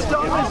are as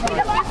dumb as me.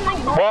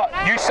 Well,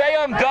 you say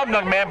I'm dumb,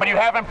 young man, but you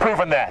haven't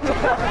proven that.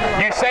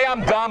 You say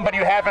I'm dumb, but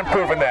you haven't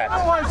proven that.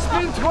 Oh, I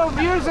spent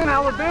 12 years in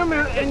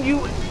Alabama, and you...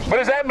 What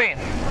does that mean?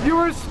 You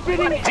were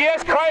spitting...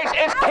 Jesus Christ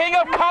is King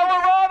of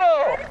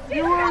Colorado.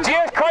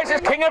 Jesus Christ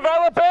is King of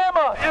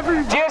Alabama.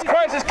 Jesus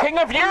Christ is King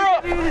of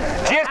Europe.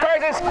 Jesus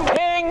Christ is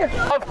King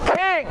of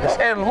Kings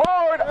and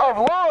Lord of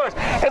Lords.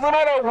 It doesn't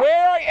matter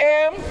where I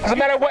am, it doesn't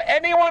matter what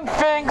anyone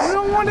thinks,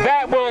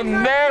 that will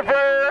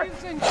never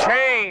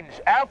change.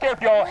 I don't care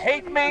if you all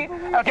hate me. I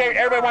don't care if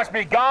everybody wants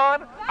me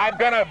gone. I'm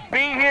going to be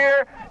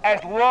here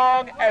as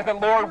long as the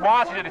Lord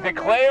wants you to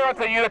declare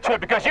unto you the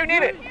truth, because you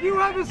need it. You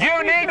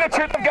need the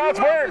truth of God's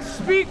word.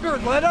 Speaker,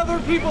 let other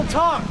people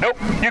talk. Nope.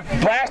 You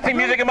blasting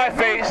music in my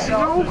face.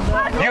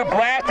 You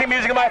blasting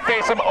music in my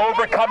face. I'm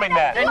overcoming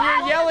that. And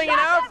you're yelling in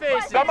our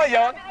faces. I'm not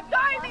yelling.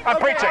 I'm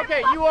preaching.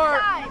 Okay, you are.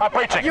 I'm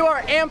preaching. You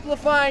are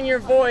amplifying your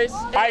voice.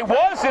 I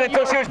wasn't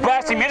until she was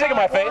blasting music in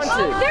my face.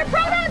 Their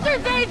pronouns are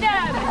they,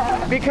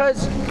 them.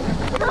 Because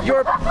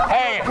you're.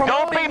 Hey,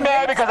 don't be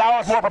mad because I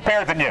was more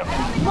prepared than you.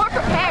 More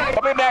prepared.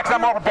 Don't be mad because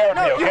I'm more prepared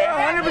than you, You're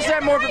okay?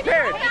 100% more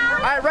prepared.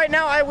 Right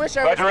now, I wish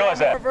I was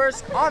more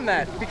versed on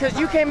that, because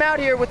you came out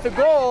here with the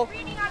goal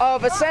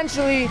of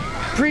essentially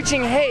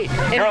preaching hate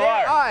in their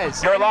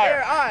eyes. You're a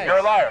liar. You're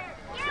a liar.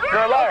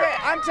 You're a liar. Okay,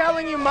 I'm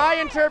telling you my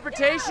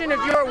interpretation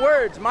of your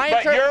words.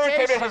 But your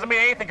interpretation doesn't mean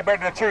anything compared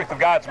to the truth of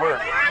God's word.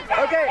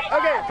 Okay.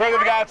 Truth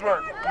of God's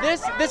word.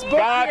 This book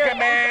God here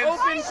commands is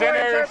open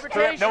sinners for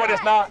interpretation. No, it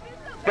is not.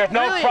 There's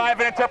no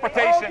private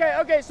interpretation.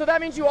 Okay, so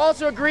that means you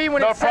also agree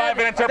when it says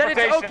that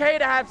it's okay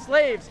to have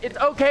slaves. It's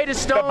okay to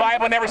stone. The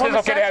Bible never says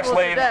okay to have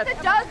slaves.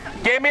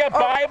 Give me a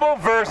Bible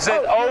verse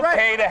that's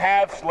okay to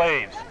have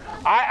slaves.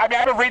 I mean,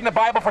 I've been reading the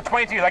Bible for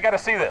 22 years. I got to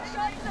see this.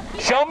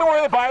 Show me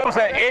where the Bible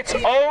says it's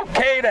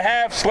okay to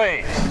have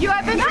slaves. You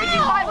have been reading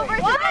Bible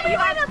verses and you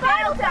have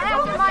failed to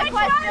answer my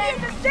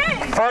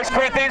question. 1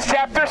 Corinthians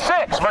chapter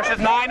 6, verses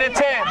 9 and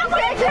 10.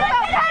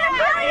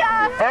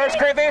 1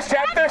 Corinthians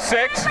chapter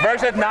 6,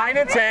 verses 9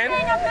 and 10.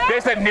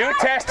 There's the New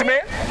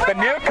Testament, the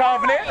New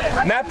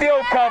Covenant, not the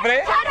Old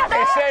Covenant.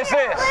 It says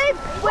this: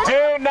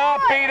 do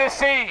not be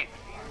deceived.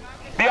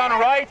 The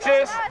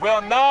unrighteous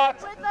will not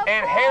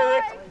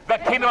inherit the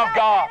kingdom of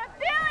God.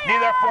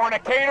 Neither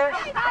fornicators,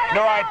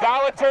 nor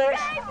idolaters,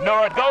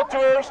 nor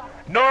adulterers,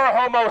 nor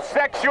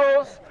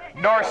homosexuals,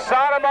 nor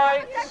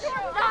sodomites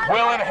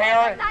will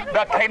inherit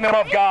the kingdom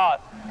of God.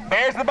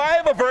 There's the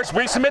Bible verse.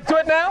 We submit to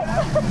it now?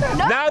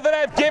 Now that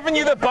I've given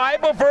you the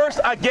Bible verse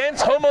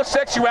against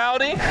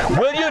homosexuality,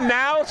 will you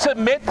now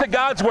submit to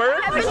God's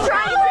word? I've been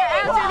trying to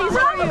answer these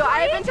for you. I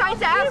have been trying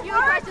to ask you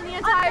a question the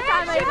entire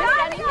time I've been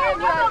standing here and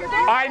you have your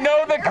business.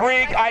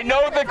 I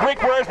know the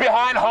Greek words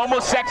behind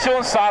homosexual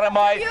and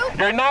sodomite.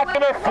 You're not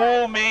going to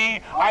fool me.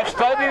 I've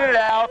studied it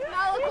out.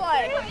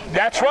 Malachi.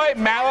 That's right.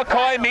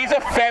 Malachi means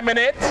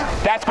effeminate.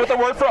 That's what the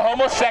word for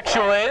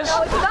homosexual is.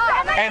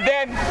 And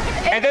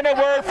then the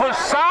word for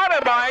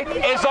sodomite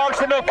is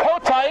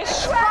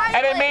oxynokotais,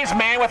 and it means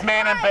man with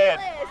man in bed.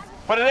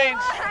 But it ain't.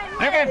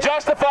 You can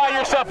justify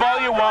yourself all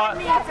you want.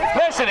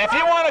 Listen, if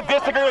you want to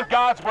disagree with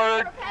God's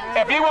word,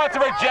 if you want to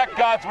reject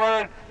God's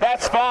word,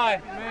 that's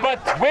fine.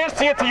 But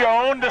twisting it to your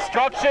own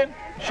destruction,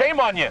 shame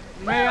on you.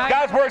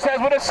 God's word says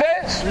what it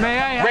says.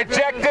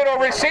 Reject it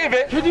or receive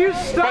it.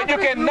 But you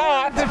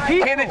cannot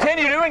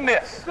continue doing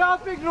this.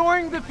 Stop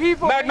ignoring the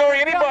people. Not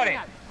ignoring anybody.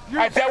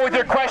 I dealt with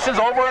your questions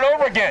over and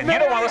over again. You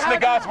don't want to listen to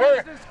God's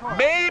word.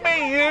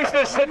 Maybe you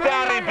should sit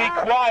down and be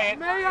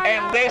quiet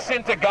and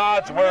listen to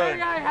God's word.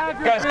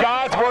 Because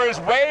God's word is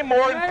way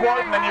more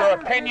important than your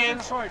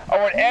opinions or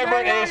whatever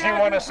it is you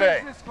want to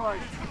say.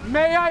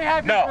 May I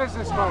have his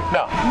business card?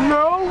 No.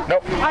 No?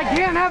 Nope. I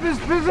can't have his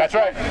business. That's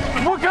right.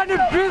 What kind of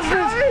business?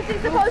 Where is he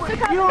supposed to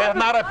come from? This is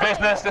not a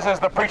business. This is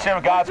the preaching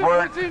of God's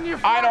word.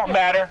 I don't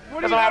matter.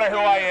 Doesn't matter who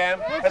I am.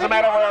 Doesn't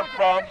matter where I'm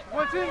from.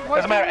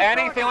 Doesn't matter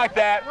anything like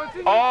that.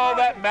 All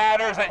that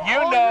matters is that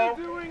you know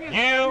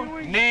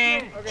you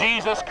need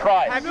Jesus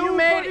Christ. Have you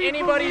made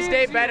anybody's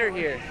day better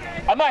here?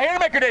 I'm not here to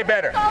make your day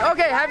better.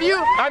 Okay, have you?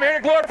 I'm here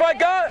to glorify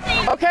God.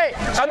 Okay.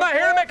 I'm not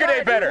here to make your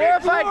day better.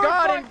 Glorify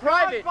God in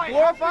private.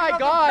 Glorify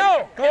God.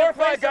 No,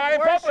 glorify God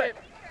in public.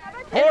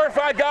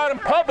 glorify God in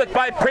public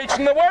by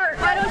preaching the word.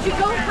 Why don't you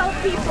go help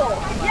people?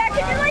 Yeah,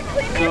 can you like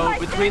clean me? So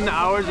between the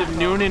hours of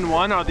noon and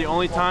 1 are the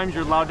only times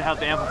you're allowed to have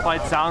the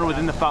amplified sound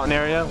within the fountain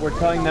area. We're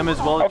telling them as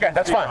well. Okay,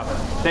 that's fine.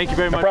 Thank you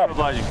very much for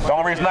obliging. The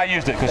only reason I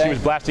used it because he was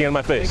blasting in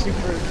my face.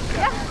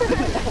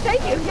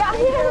 Thank you.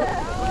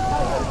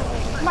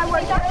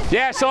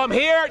 Yeah, so I'm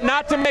here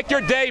not to make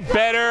your day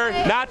better,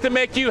 not to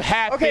make you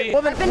happy,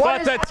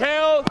 but to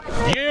tell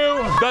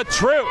you the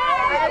truth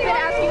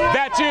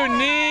that you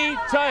need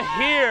to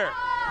hear.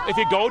 If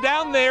you go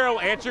down there, I'll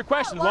answer your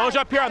question. As long as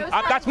you're up here,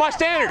 that's my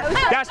standard.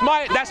 That's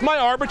my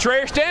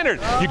arbitrary standard.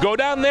 You go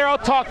down there, I'll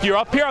talk to you.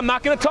 Up here, I'm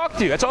not going to talk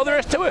to you. That's all there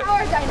is to it.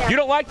 You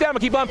don't like that, I'm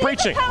going to keep on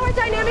preaching. Power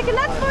dynamic, and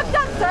that's fucked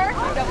up, sir.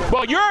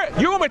 Well, you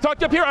want me to talk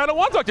to you up here? I don't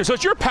want to talk to you. So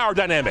it's your power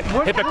dynamic.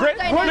 Hypocrite.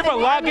 You have a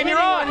log in your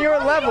eye. On your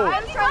level.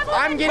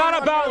 I'm getting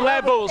not about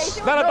levels.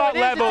 Not about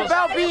levels. It's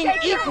about being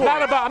equal.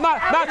 Not about. I'm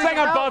not saying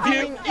I'm above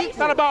you.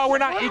 Not about we're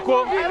not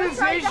equal.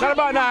 Not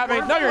about not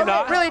having. No, you're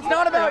not. Really, it's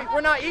not about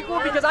we're not equal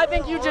because I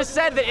think you just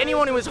said that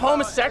anyone who is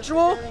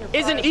homosexual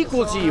isn't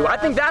equal to you. I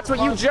think that's what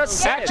you just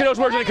said. Actually, those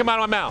words didn't come out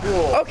of my mouth.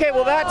 Okay,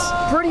 well that's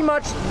pretty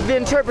much the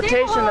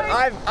interpretation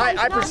that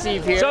I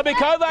perceive here. So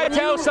because I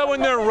tell someone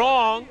they're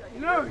wrong,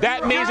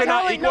 that means they're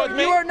not equal with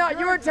me?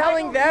 You are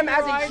telling them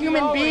as a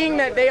human being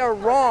that they are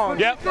wrong.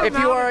 Yep. If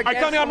you are against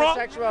telling me I'm wrong?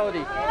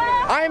 homosexuality.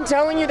 I am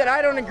telling you that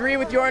I don't agree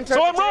with your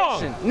interpretation. So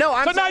I'm wrong. No,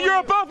 I'm So now you're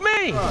above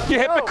me, you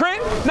hypocrite.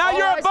 Now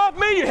you're above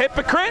me, you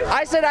hypocrite.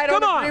 I said I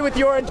don't agree with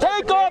your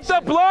interpretation. Take off the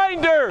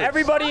blinders.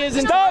 Everybody is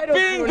Stop entitled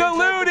being to an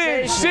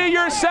deluded. See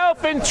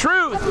yourself in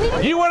truth.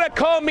 You want to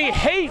call me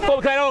hateful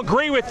because I don't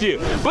agree with you.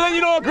 But then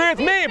you don't agree with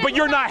me, but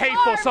you're not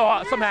hateful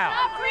somehow.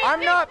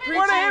 I'm not preaching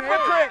What a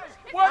hypocrite.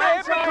 What a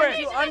hypocrite.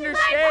 You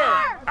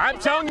understand. I'm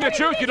telling you the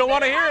truth. You don't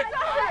want to hear it.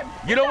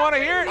 You don't want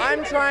to hear it.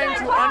 I'm trying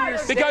to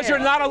understand. Because you're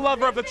not a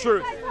lover of the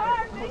truth.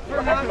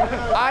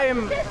 I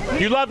am.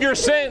 You love your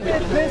sin.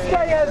 This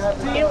guy has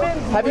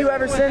demons. Have you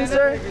ever sinned,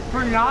 sir?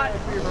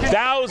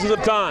 Thousands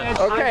of times.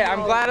 Okay,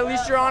 I'm glad at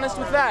least you're honest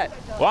with that.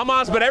 Well, I'm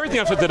honest about everything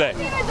I've said today.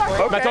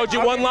 Okay. I told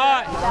you one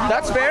lie.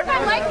 That's fair.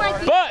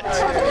 But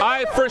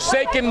I've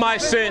forsaken my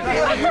sin.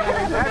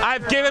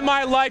 I've given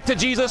my life to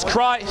Jesus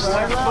Christ.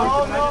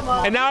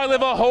 And now I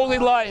live a holy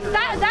life.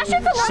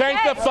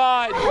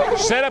 Sanctified,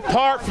 set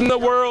apart from the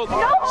world,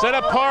 set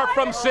apart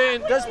from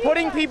sin. Does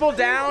putting people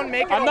down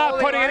make it I'm not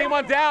putting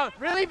anyone down.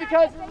 Really?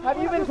 Because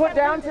have you been put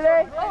down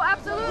today? Oh,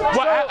 absolutely.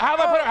 Well, how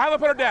do I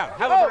put her down?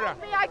 How do I put her down?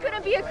 I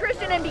couldn't be a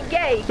Christian and be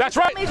gay. That's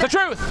right. The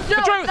truth. No,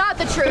 the truth. not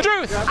the truth. The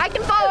truth. I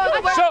can follow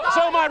the word.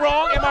 So am I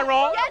wrong? Am I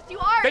wrong? Yes, you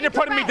are. Then you're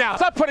putting me down.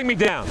 Stop putting me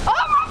down.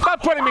 Oh,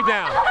 Stop putting me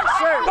down.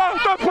 Sir.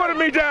 Stop putting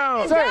me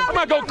down. Sir. I'm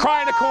gonna go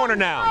cry in the corner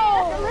now.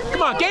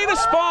 Come on, gain a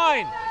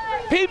spine.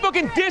 People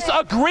can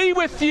disagree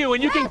with you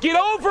and you can get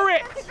over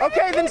it.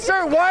 Okay, then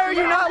sir, why are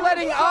you not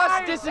letting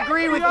us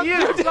disagree with you?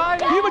 You've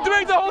been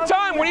doing it the whole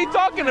time. What are you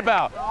talking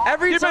about?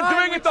 You've been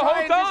doing it the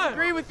whole time.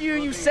 Disagree with you,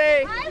 you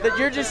say that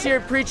you're just here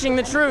preaching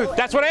the truth.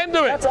 That's what I am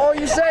doing. That's all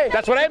you say.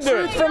 That's what I am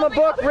doing. Truth from a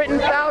book written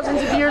thousands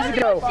of years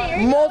ago.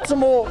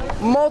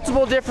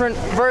 Multiple different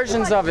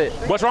versions of it.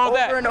 What's wrong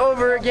with that? Over and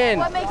over again.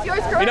 What makes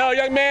yours correct? You know,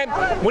 young man,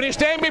 when you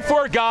stand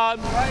before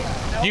God,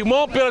 you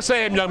won't be able to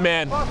say, young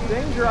man,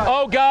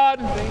 oh God,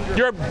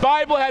 your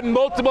Bible had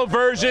multiple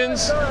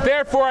versions,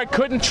 therefore I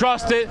couldn't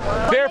trust it,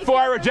 therefore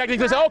I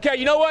rejected it. Say, okay,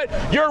 you know what?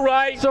 You're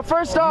right. So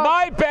first off,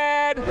 my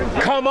bad.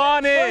 Come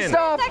on in. First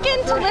off,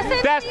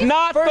 that's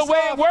not the way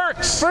it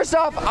works. First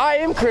off, I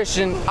am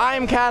Christian, I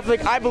am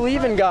Catholic, I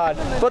believe in God.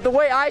 But the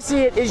way I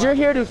see it is you're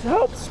here to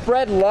help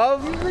spread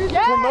love,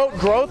 promote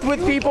growth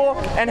with people,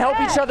 and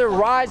help each other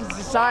rise in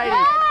society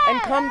and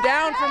come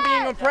down from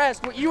being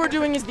oppressed. What you are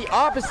doing is the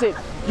opposite.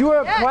 You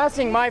are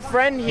oppressing my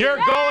friend here. Your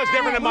goal is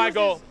different than my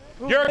goal.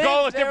 Your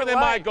goal is different than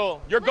my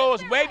goal. Your goal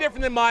is way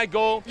different than my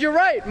goal. You're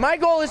right. My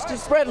goal is to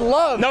spread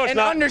love and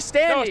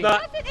understanding. No,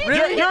 it's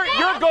not.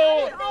 Your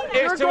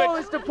goal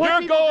is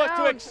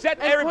to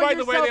accept everybody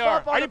the way they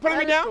are. Are you putting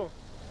me down?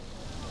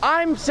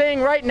 I'm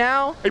saying right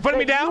now. Are you putting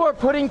me down? You are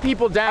putting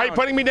people down. Are you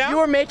putting me down? You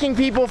are making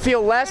people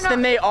feel less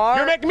than they are.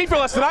 You're making me feel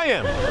less than I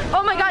am.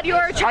 Oh my God, you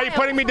are a child. Are you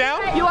putting me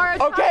down? You are a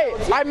child. Okay,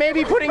 I may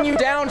be putting you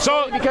down.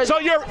 So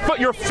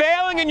you're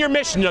failing in your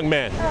mission, young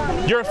man.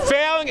 You're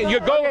failing. You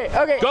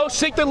go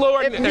seek the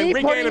Lord and regain a mission.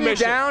 Me putting you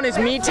down is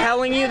me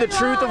telling you the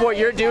truth of what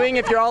you're doing.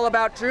 If you're all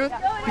about truth,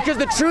 because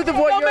the truth of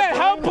what you're doing.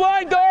 How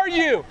blind are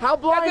you? How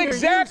blind That's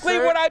exactly are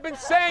you, sir? what I've been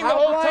saying the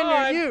whole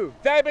time.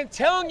 That I've been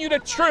telling you the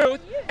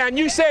truth, and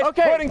you say it's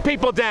putting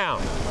people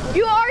down.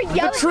 You are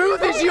yelling. The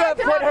truth is you have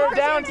put her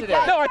down today.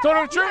 No, I told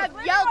her the truth. You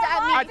have yelled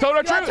at me. I told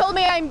her the truth. You have told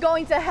me I'm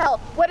going to hell.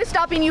 What is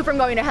stopping you from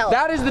going to hell?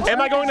 That is the truth. Am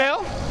I going to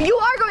hell? You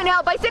are going to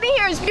hell by sitting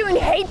here and spewing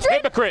hatred.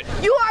 Hypocrite.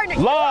 You are a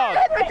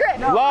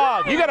hypocrite.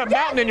 Log. You got a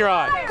mountain in your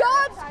eye.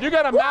 You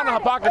got a mountain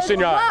of hypocrisy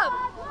in your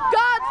eye.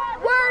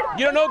 God's word.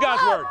 You don't know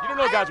God's word. You don't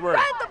know God's word. I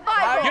have read the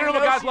Bible. You don't know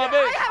what God's love is.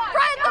 I have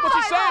read the Bible. What's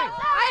he saying?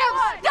 I have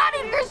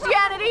studied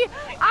Christianity.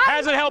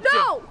 Hasn't helped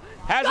you.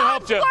 Hasn't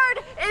helped you. God's word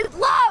is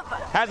love.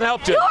 Hasn't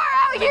helped you. You are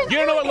out here. You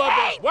don't know what love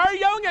is. Why are you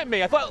yelling at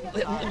me? I thought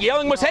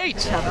yelling was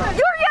hate. You're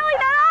yelling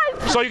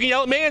at us. So you can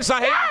yell at me and it's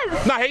not hate?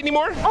 Yes. Not hate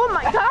anymore? Oh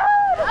my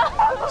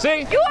God!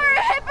 See? You are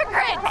a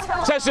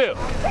hypocrite! Says who?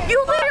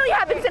 You literally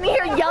have been sitting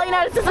here yelling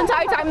at us this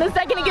entire time. The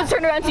second it gets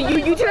turned around to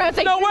you, you turn around and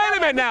say, No, wait a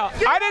minute now.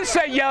 I didn't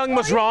say yelling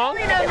was wrong.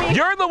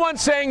 You're the one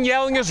saying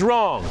yelling is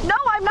wrong. No,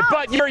 I'm not.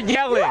 But you're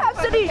yelling.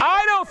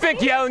 I don't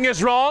think yelling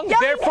is wrong,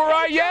 therefore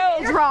I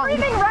yelled. You're wrong.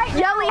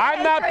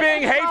 I'm not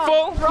being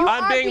hateful.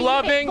 I'm being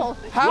loving.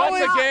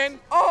 Once again,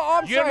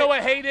 you don't know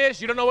what hate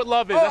is. You don't know what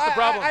love is. That's the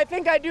problem. I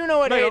think I do know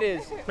what hate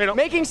is. No.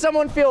 Making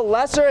someone feel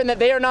lesser and that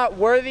they are not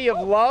worthy of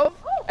love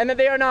and that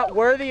they are not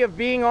worthy of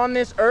being on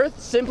this earth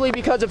simply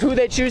because of who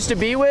they choose to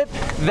be with,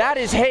 that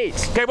is hate.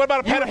 Okay, what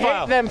about a pedophile? You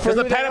hate them for Does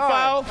a who they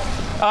pedophile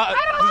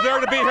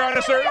deserve to be here on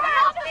this earth?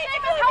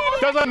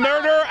 Does a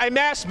murderer, a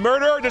mass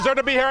murderer, deserve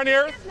to be here on the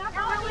earth?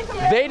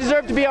 They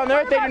deserve to be on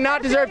earth. They do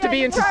not deserve to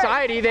be in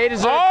society. They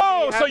deserve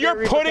to so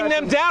you're putting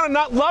them down and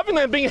not loving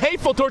them, being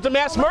hateful towards a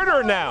mass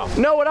murderer now.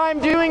 No, what I'm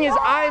doing is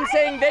I'm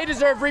saying they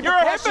deserve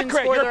repercussions.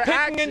 You're a hypocrite. For You're their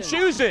picking actions.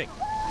 and choosing.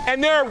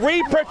 And there are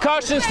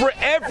repercussions for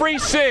every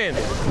sin,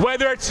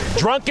 whether it's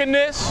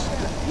drunkenness,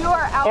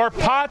 or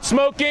pot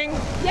smoking,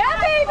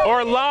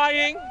 or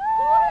lying,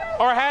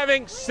 or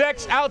having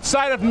sex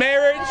outside of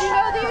marriage,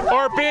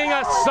 or being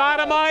a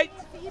sodomite.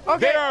 Okay.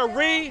 There are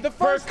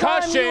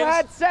repercussions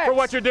for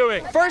what you're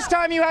doing. First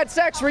time you had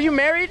sex, were you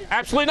married?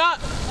 Absolutely not.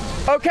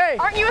 Okay.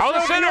 Aren't you a I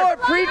was a sinner. You're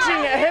preaching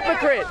a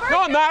hypocrite.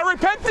 No, I'm not. I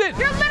repented.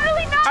 You're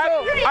literally not. I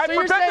So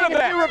you're repented saying of if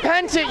that. you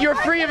repent it, you're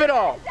free of it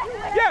all. Yeah,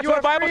 that's You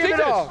what the are Bible free of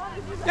it teaches. all.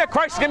 Yeah,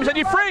 Christ came to set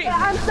you free.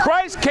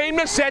 Christ came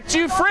to set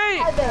you free.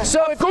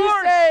 So if you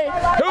course. say,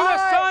 Who the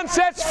Son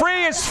sets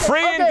free is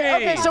free indeed.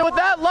 Okay, so with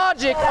that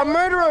logic, a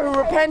murderer who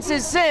repents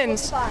his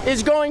sins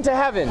is going to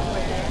heaven.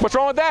 What's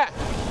wrong with that?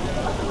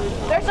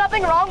 There's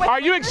nothing wrong with. Are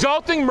you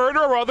exalting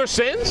murder or other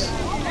sins?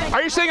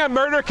 Are you saying a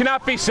murderer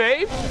cannot be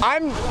saved?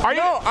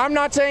 I'm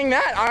not saying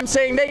that. I'm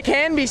saying they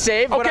can be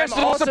saved, but Okay, I'm so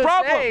what's also the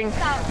problem? saying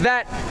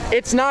that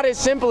it's not as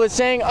simple as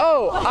saying,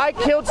 oh, I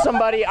killed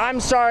somebody, I'm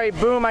sorry,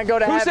 boom, I go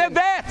to heaven. Who said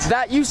that?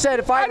 That you said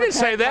if I didn't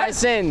say that. my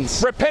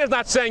sins. Repent is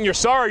not saying you're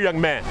sorry, young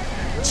man.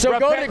 So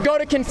go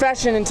to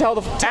confession and tell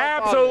the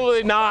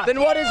Absolutely not. Then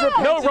what is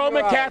repentance? No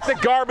Roman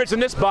Catholic garbage in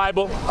this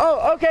Bible.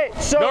 Oh, okay.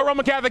 So no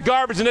Roman Catholic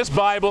garbage in this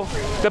Bible.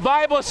 The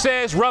Bible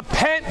says,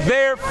 repent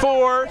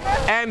therefore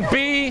and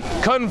be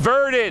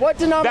converted. What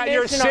denomination that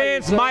your are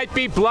sins you, might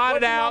be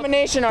blotted out.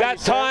 That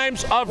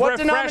times of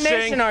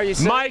refreshing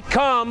might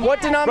come from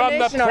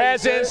the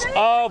presence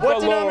of the Lord. What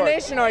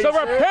denomination are you, So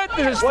sir?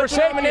 repentance is What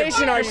forsaking.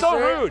 denomination are You're you, so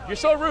sir? rude. You're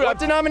so rude. What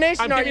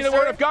denomination I'm are giving you, you the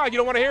word sir? of God. You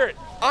don't want to hear it.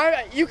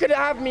 You could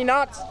have me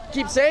not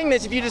keep saying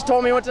this if you just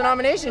told me what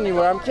denomination you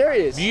were. I'm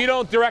curious. You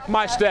don't direct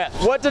my steps.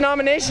 What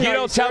denomination are you, You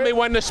don't tell me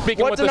when to speak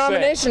and What what to say.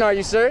 denomination are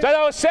you, sir? That's what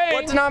I was saying.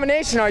 What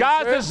denomination are you,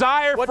 God's sir?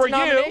 desire What for you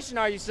denomination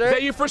are you, sir?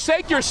 that you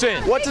forsake your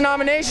sins. What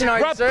denomination are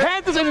you, sir?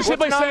 Repentance isn't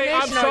simply saying,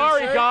 I'm denomination are you,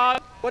 sorry, sir?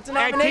 God, What and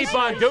denomination keep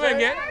on are you, doing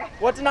sir? it.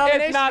 What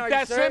denomination It's not are you,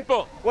 that sir?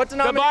 simple. What The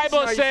denomination Bible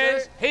are you,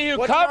 says, sir? he who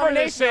What covers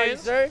his denomination are you,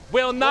 sins sir?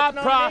 will not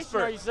What denomination prosper.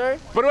 are you, sir?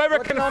 But whoever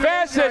What denomination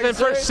confesses are you, and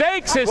sir?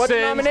 forsakes his What sins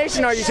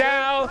denomination are you, sir?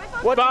 shall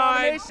What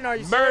find denomination are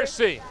you, sir?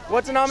 mercy.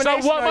 What So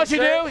denomination what are must you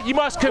sir? do? You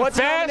must What confess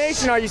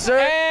denomination are you, sir?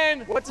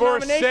 and What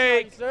denomination are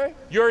you, forsake sir?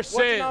 your What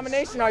sins.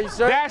 denomination are you,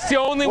 sir? That's the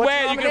only What way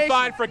you can denomination?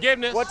 find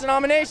forgiveness. What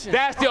denomination?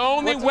 That's the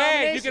only What way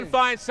you denomination? can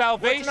find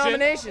salvation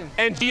denomination?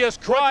 and Jesus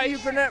What do Christ you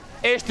pronounce?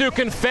 is through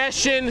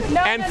confession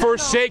and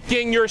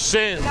forsaking your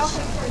sins.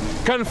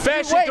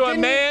 Confession Wait, to a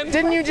man.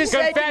 didn't you just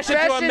say confession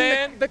to a confession,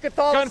 man? the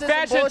Catholicism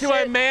Confession to a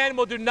bullshit? man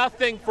will do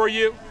nothing for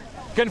you.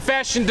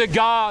 Confession to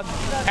God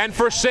and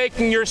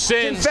forsaking your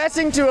sins.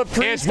 Confessing to a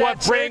priest is what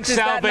at brings church, is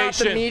that not the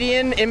salvation.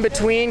 median in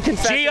between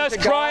confessing Jesus to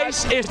God?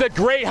 Christ is the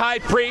great high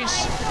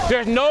priest.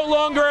 There's no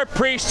longer a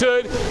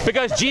priesthood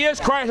because Jesus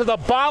Christ has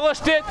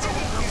abolished it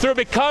through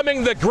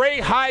becoming the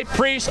great high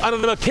priest under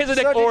the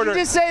Melchizedek So did order. you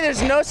just say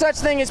there's no such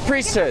thing as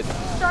priesthood?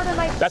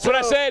 That's what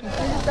I said.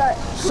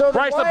 So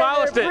Christ why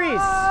abolished are it. there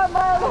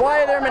priests?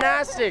 Why are there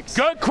monastics?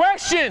 Good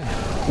question.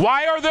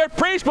 Why are there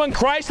priests when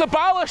Christ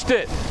abolished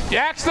it? You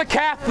ask the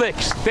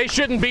Catholics. They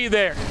shouldn't be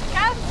there.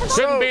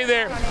 Shouldn't be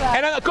there.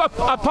 And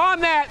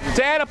upon that,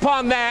 to add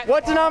upon that,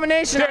 What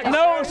denomination? there's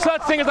no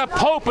such thing as a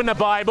pope in the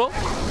Bible.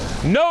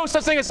 No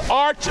such thing as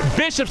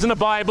archbishops in the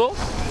Bible.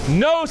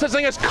 No such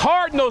thing as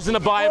cardinals in the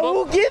Bible.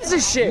 Well, who gives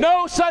a shit?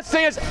 No such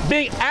thing as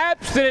being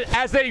abstinent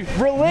as a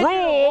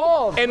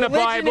rule in the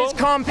Religion Bible. is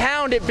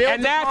compounded, built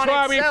And that's upon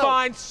why we itself.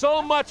 find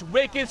so much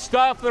wicked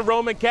stuff in the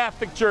Roman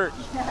Catholic Church.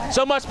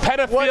 So much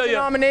pedophilia. What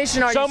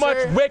denomination are so you, much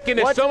sir?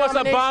 wickedness. What so much denomination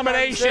are you,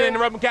 abomination sir? in the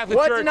Roman Catholic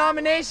What Church.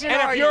 denomination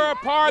And are if you? you're a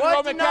part of the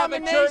What Roman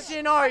Catholic Church,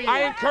 denomination are you? I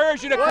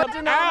encourage you to What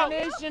come out.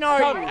 denomination are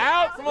Come you?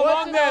 out from What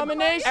among them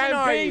denomination and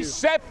are be you?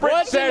 separate,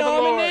 What says the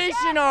Lord.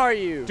 denomination are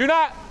you? Do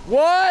not.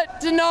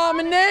 What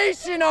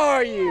denomination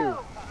are you?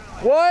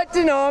 What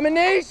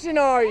denomination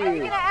are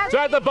you? So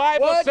as the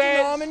Bible What says,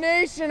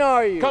 denomination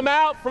are you? come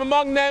out from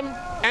among them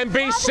and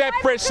be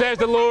separate, says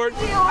the Lord.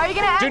 Are you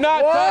gonna Do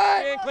not touch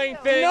What the unclean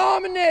thing,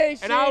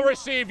 denomination and I'll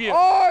receive you.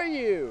 are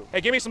you?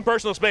 Hey, give me some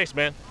personal space,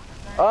 man.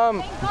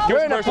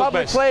 We're in a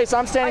public place.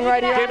 I'm standing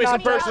right here. Give me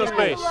some personal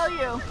space.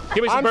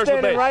 Give me some I'm personal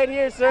standing space. right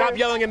here, sir. Stop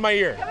yelling in my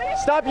ear.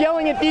 Stop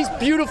yelling at these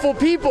beautiful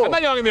people. I'm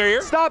not yelling in their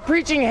ear. Stop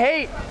preaching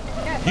hate.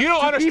 You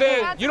don't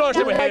understand. You don't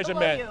understand what hate is,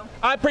 man.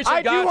 I'm preaching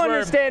God's word. I do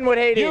understand what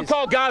hate is. You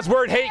call God's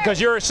word hate because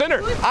you're a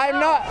sinner. I'm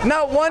not.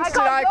 Not once did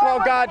I call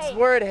God's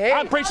word hate.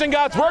 I'm preaching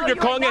God's word. You're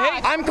calling it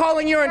hate. I'm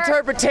calling your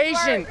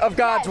interpretation of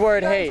God's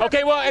word hate.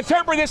 Okay, well,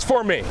 interpret this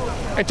for me.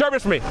 Interpret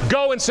this for me.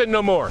 Go and sin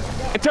no more.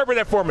 Interpret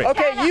that for me.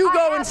 Okay, you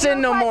go and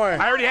sin no more.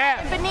 I already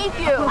have. Beneath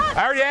you.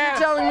 I already have.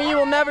 You're telling me you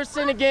will never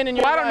sin again in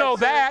your life. I don't know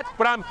that,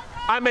 but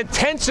I'm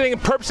intentioning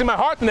and purposing my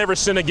heart to never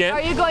sin again.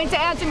 Are you going to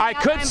answer me? I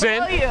could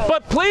sin,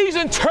 but please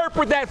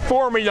interpret that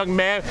for me, young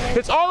man.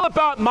 It's all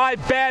about my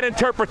bad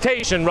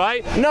interpretation,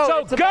 right?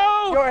 No. So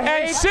go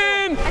and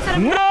sin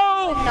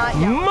no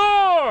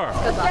more.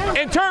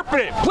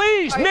 Interpret it.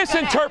 Please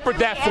misinterpret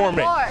that for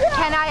me.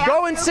 Can I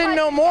go and sin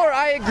no more.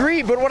 I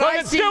agree, but what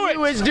I see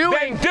you is doing.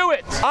 Then do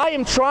it. I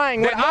am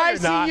trying. What I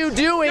see you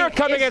doing. You're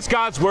coming against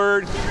God's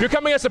word. You're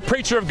coming against a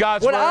preacher of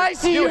God's word. What I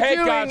see you hate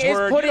doing God's is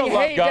word. putting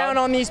hate down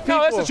on these people.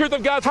 No, that's the truth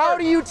of God's word. How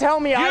do you tell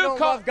me I don't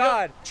love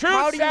God?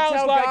 How do you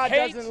tell God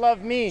doesn't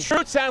love me?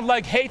 Truth sounds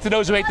like hate to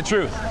those who hate the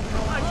truth.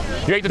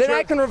 You hate the then truth.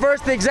 I can reverse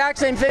the exact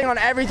same thing on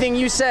everything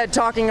you said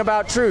talking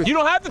about truth. You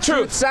don't have the truth.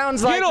 Truth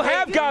sounds like you don't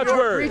have God's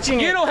word.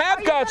 You don't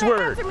have God's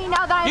word.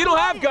 You don't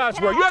have God's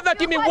word. You have not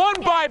given me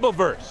one Bible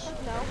verse.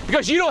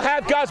 Because you don't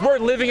have God's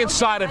word living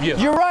inside of you.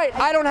 You're right.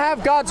 I don't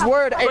have God's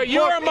word. But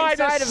you are my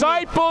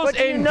disciples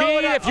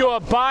indeed if you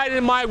abide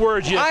in my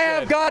words. I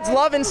have God's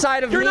love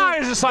inside of me. You're not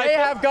a disciple. They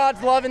have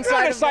God's love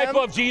inside of them. You're a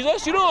disciple of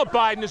Jesus. You don't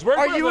abide in his word.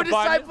 Are you a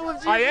disciple of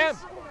Jesus? I am.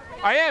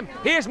 I am.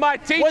 He is my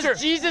teacher.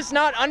 Was Jesus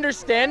not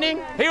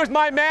understanding? He was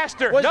my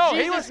master. Was no,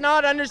 Jesus he was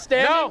not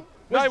understanding? No.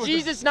 Was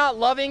Jesus not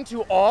loving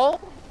to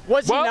all?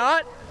 Was he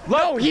not?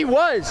 Love, no, he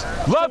was.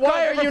 Love so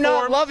why are you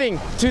not loving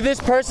to this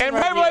person? In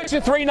Revelation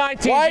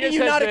 3:19, why do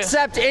you not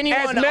accept anyone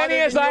as many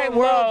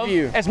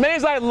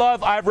as I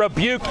love, I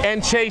rebuke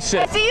and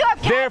chasten.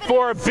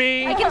 Therefore,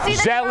 be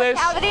zealous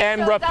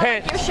and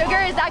repent. Your sugar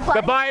is that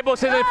the Bible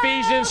says in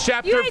Ephesians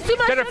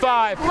chapter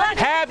 5,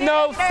 have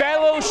no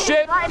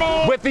fellowship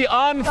with the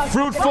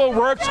unfruitful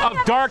works of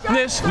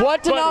darkness,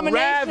 but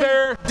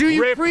rather do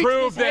you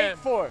reprove them.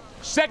 For?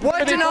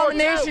 What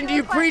denomination do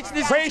you preach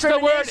this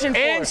discrimination for?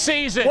 In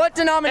season. What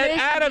denomination and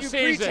out of do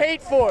you preach season.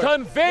 hate for?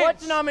 Convince. What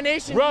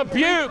denomination rebuke. Do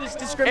you preach this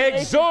discrimination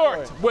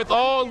exhort for? with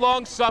all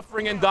long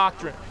suffering and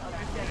doctrine.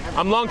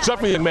 I'm long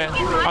suffering, young man.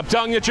 I'm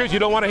telling you the truth. You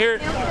don't want to hear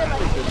it?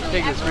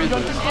 Read this.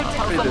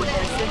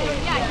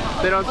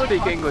 They don't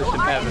speak English in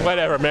heaven.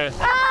 Whatever, man.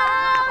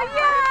 Oh,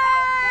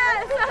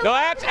 yes! No,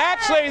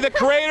 actually, the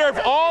creator of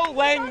all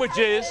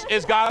languages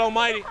is God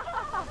Almighty.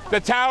 The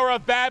Tower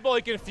of Babel,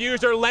 he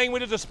confused their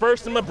languages,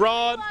 dispersed them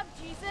abroad,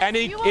 and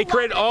he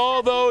created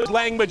all those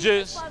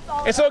languages.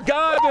 And so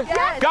God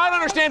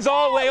understands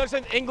all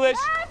languages, English,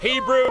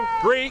 Hebrew,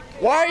 Greek,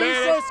 Why are Spanish,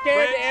 you so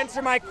scared French. to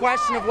answer my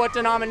question of what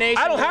denomination?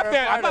 I don't have to.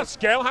 I'm not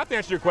scared. I don't have to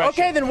answer your question.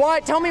 Okay, then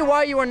why? Tell me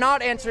why you are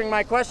not answering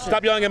my question.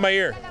 Stop yelling in my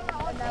ear.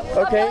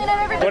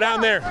 Okay. Go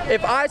down there.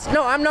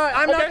 No, I'm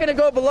not going to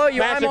go below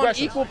you. I'm on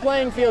questions. equal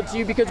playing field to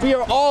you because we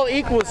are all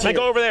equals here. Then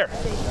go over there.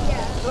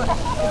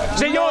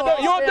 See, you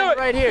won't do it.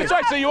 Right here. That's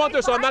right, so you won't do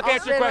it, so I'm not going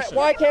to answer your question.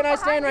 Why can't I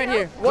stand right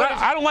here?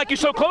 I don't like you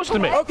so close to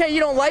me. Okay, you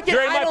don't like it?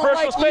 You're in my I don't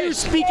personal like space. you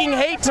speaking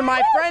hate to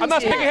my friends. I'm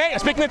not speaking hate, I'm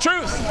speaking the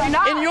truth.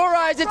 In your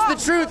eyes, it's the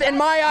truth. In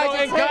my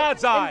eyes, it's in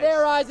God's eyes. In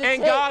their eyes, it's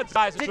in hate. God's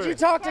eyes, it's Did truth. you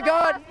talk to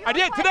God? I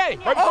did today,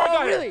 right before I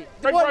got here. Really?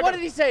 Right What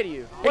did he say to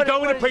you? He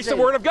told me to preach the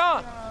word of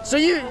God. So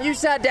you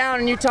sat down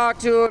and you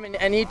talked to him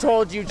and he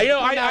told you to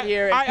come out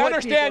here and I put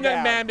understand, people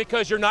young down. man,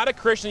 because you're not a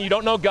Christian, you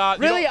don't know God.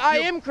 Really, I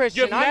am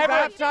Christian. I'm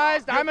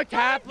baptized. I'm a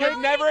Catholic. You've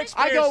never experienced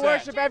I go that.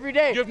 worship every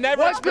day. You've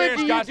never What good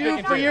do experienced you God do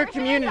speaking for to you. your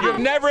community? You've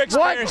never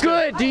experienced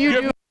What good do you do?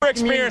 You've never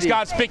experienced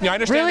God speaking. I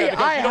understand really, that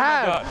because you don't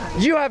know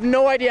God. You have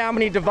no idea how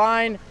many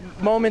divine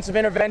moments of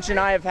intervention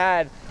I have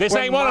had. This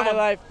ain't one of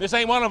them. This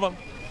ain't one of them.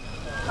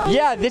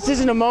 Yeah, this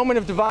isn't a moment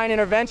of divine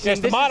intervention.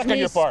 It's demonic on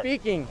your part.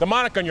 Speaking.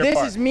 Demonic on your part.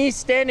 This is me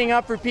standing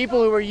up for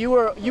people who you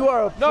are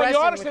oppressing. No, you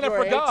ought to with stand up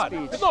your for God. hate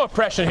speech. There's no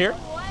oppression here.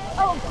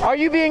 Are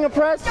you being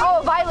oppressed?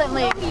 Oh,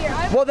 violently.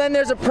 Well, then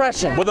there's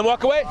oppression. Well, then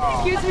walk away.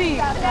 Excuse me.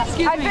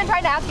 I've been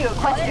trying to ask you a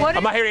question.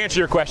 I'm not here to answer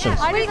your questions.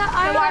 Why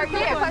are you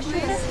here?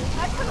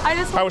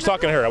 Questions? I was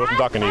talking to her. I wasn't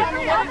talking to you.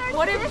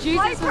 What if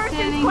Jesus was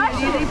standing here?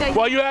 Do you think that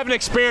Well, you haven't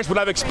experienced what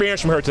I've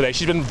experienced from her today.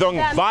 She's been throwing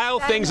vile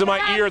things in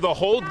my ear the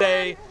whole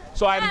day,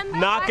 so I'm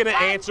not going to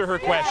answer her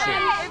question.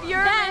 if you're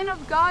a man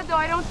of God, though,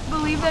 I don't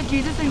believe that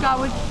Jesus and God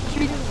would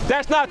treat you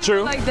That's not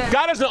true. like that.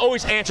 God doesn't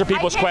always answer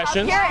people's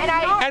questions.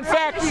 In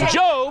fact,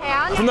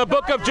 Job, from the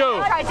book of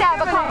Job,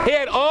 he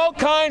had all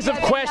kinds of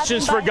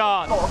questions for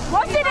God.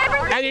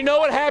 And you know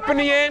what happened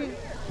in the end?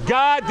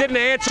 God didn't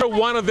answer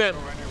one of them.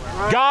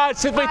 God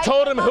simply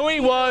told him who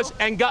he was,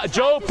 and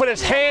Job put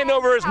his hand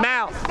over his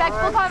mouth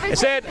and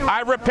said,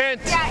 I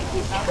repent.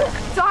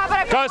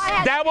 Because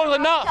that was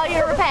enough. Tell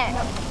you to repent.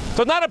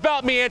 So it's not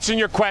about me answering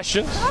your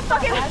questions.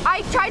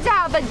 I tried to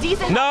have a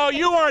decent... No,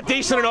 you aren't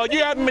decent at all. You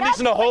haven't been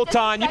decent the whole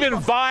time. You've been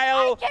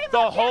vile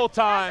the whole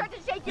time.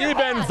 You've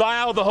been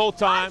vile the whole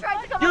time.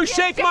 You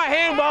shake my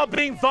hand while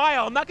being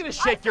vile. I'm not going to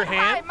shake your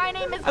hand.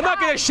 I'm not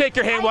going to shake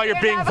your hand while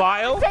you're being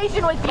vile.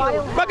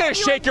 I'm not going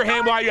to shake your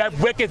hand while you have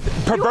wicked,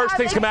 perverse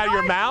things come out of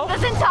your mouth.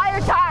 This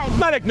entire time. I've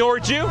not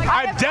ignored you.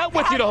 I've dealt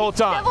with you the whole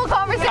time.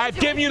 I've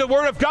given you the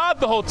word of God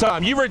the whole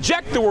time. You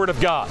reject the word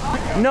of God.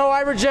 No,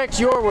 I reject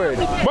your word.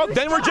 Well,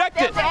 then reject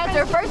it.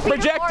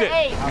 Reject it.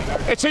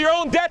 It's to your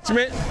own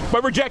detriment,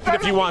 but reject it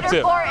if you want to.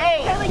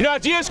 You know,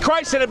 Jesus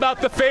Christ said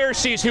about the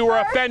Pharisees who were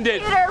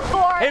offended.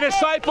 His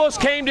disciples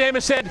came to him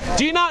and said,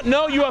 do you not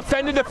know you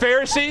offended the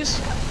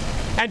Pharisees?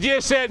 And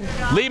Jesus said,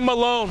 leave them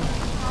alone.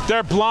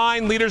 They're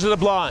blind leaders of the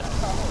blind.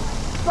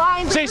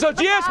 See, so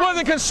Jesus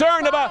wasn't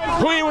concerned about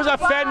who he was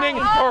offending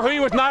or who he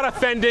was not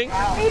offending.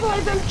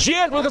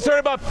 Jesus was concerned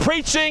about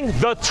preaching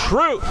the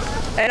truth.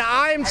 And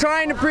I'm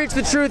trying to preach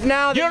the truth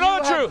now. You don't know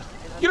the truth.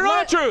 You don't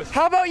know the truth.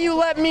 How about you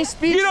let me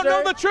speak, You don't sir?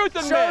 know the truth,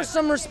 then, Show man.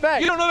 some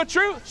respect. You don't know the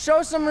truth.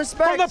 Show some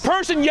respect. From the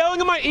person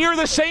yelling in my ear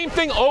the same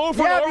thing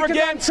over and over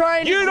again,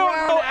 you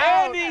don't know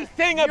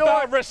anything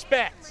about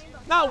respect.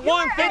 Not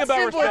one thing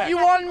about respect. If you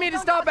wanted me to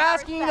stop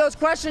asking you those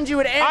questions, you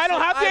would answer. I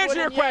don't have to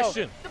answer your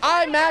question.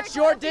 I match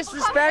your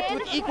disrespect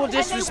with equal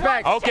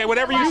disrespect. Okay,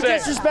 whatever you say. You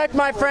disrespect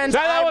my friends,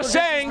 I was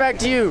saying,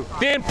 disrespect you.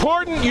 The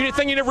important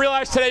thing you need to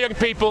realize today, young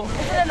people,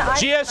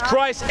 Jesus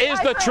Christ is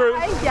the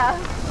truth.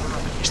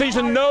 So you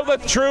should know the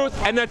truth,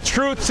 and the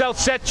truth shall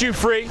set you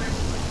free.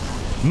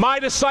 My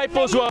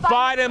disciples who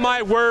abide in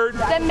my word,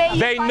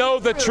 they know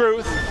the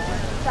truth.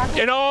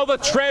 And all the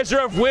treasure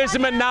of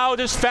wisdom and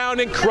knowledge is found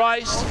in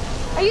Christ.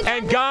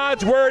 And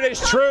God's word is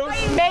truth.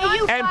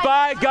 And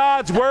by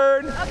God's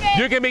word,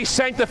 you can be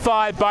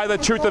sanctified by the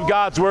truth of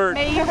God's word.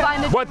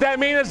 What that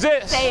means is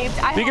this.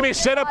 You can be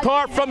set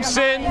apart from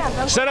sin,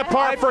 set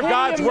apart for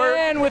God's word,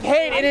 and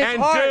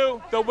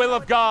do the will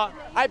of God.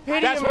 I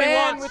pity That's a what he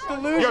man wants. with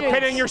delusions. You're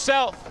pitying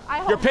yourself.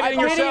 You're pitying I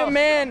pity yourself. a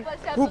man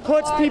who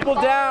puts people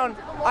down.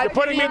 You're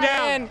putting me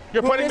down.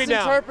 You're putting me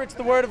down. Misinterprets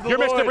the word of the You're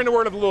Lord. misinterpreting the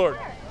word of the Lord.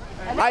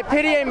 I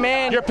pity a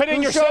man You're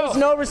pitying who yourself. shows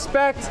no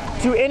respect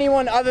to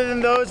anyone other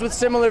than those with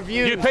similar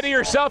views. You pity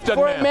yourself, doesn't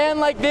For it? a man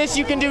like this,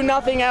 you can do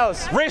nothing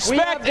else.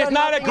 Respect is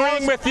not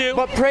agreeing with you.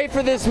 But pray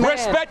for this man.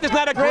 Respect is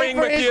not agreeing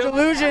pray for with his you.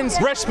 Delusions.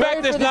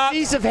 Respect pray is for not. the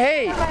cease of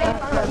hate.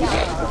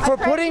 For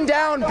putting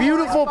down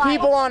beautiful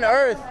people on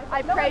earth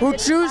who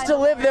choose to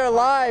live their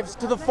lives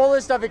to the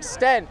fullest of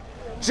extent.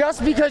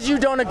 Just because you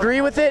don't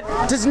agree with it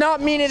does not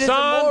mean it is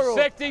immoral. Psalm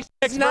 66,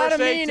 does not verse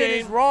mean 18. it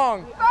is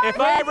wrong. If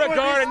I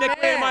regard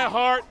iniquity in my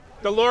heart,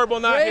 the Lord will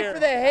not hear. Pray for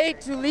the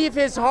hate to leave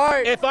his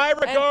heart. If I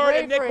regard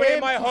iniquity in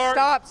my heart,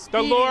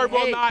 the Lord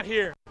will not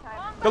hear.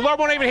 The Lord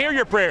won't even hear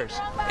your prayers.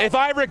 If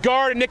I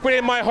regard iniquity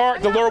in my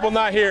heart, the Lord will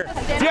not hear.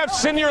 If you have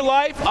sin in your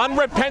life,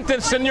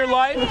 unrepentant sin in your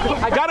life,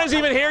 God doesn't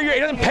even hear you.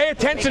 He doesn't pay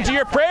attention to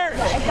your prayers.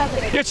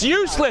 It's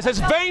useless. It's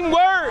vain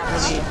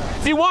words.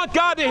 If you want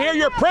God to hear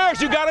your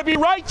prayers, you got to be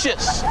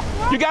righteous.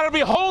 You got to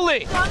be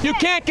holy. You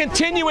can't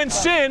continue in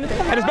sin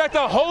and expect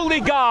a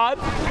holy God,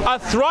 a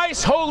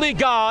thrice holy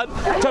God,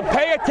 to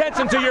pay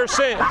attention to your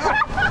sins,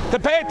 to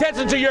pay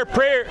attention to your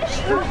prayers.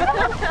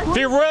 If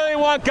you really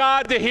want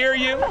God to hear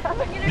you,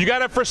 you got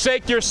to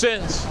forsake your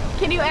sins.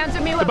 Can you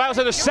answer me? The Bible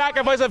says the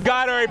sacrifice of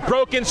God are a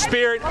broken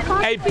spirit,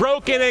 a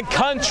broken and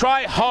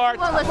contrite heart.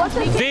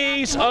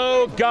 These,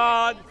 O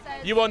God,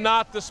 you will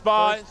not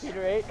despise.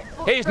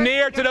 He's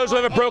near to those who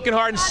have a broken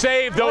heart and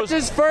save those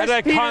that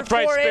have a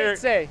contrite spirit.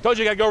 Say? Told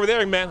you got to go over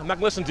there, man. I'm not going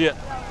to listen to you.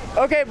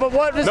 Okay, but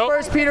what does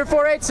 1 Peter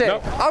 4:8 say?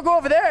 Nope. I'll go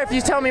over there if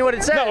you tell me what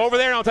it says. No, over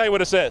there and I'll tell you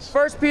what it says.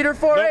 1 Peter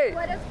 4:8.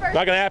 What does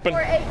Not going to happen.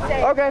 4:8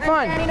 say? Okay,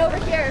 fine. I'm standing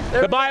over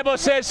here. The Bible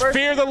says,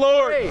 fear the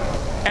Lord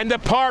and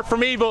depart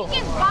from evil.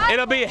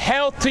 It'll be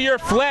health to your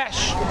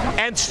flesh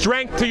and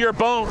strength to your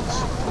bones.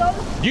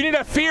 You need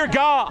to fear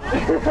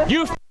God.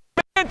 You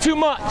man too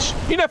much.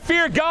 You need to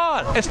fear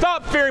God and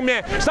stop fearing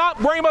man.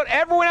 Stop worrying about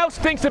everyone else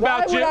thinks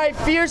about you. Why would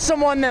I fear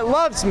someone that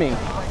loves me?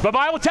 The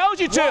Bible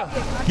tells you to.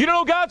 You don't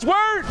know God's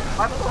word.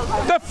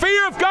 The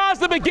fear of God is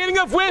the beginning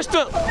of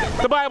wisdom,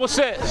 the Bible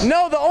says.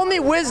 No, the only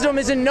wisdom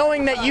is in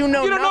knowing that you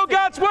know You don't know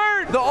God's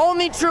word. The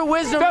only true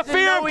wisdom The is in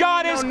fear knowing of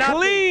God you know is nothing.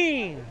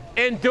 clean,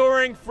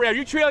 enduring forever.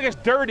 You treat it like it's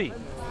dirty.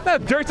 No,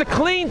 dirt's a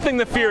clean thing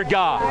to fear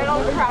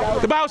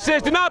God. The Bible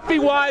says, do not be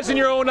wise in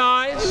your own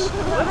eyes.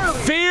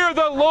 Fear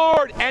the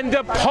Lord and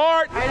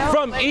depart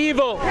from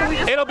evil.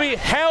 It'll be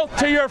health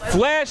to your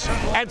flesh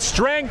and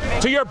strength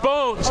to your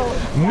bones.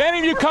 Many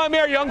of you come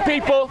here, young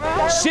people,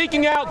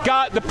 seeking out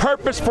God, the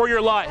purpose for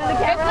your life.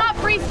 It's not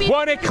free speech.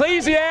 Well, in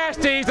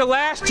Ecclesiastes, the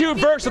last 2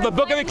 verses of the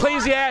book of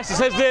Ecclesiastes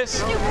says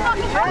this,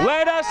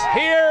 let us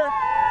hear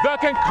the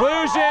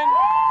conclusion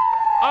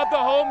of the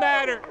whole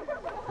matter.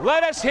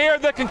 Let us hear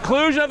the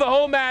conclusion of the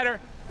whole matter.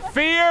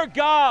 Fear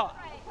God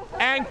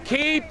and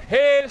keep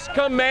his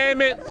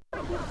commandments,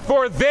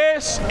 for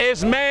this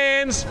is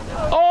man's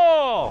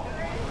all.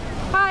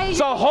 It's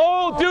the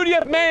whole duty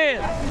of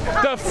man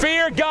to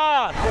fear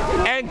God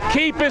and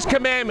keep His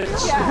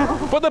commandments.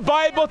 But the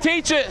Bible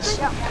teaches.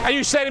 And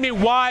you say to me,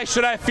 why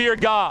should I fear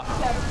God?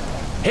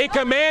 He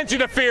commands you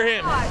to fear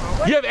Him.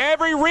 You have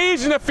every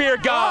reason to fear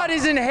God. God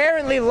is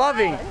inherently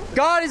loving.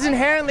 God is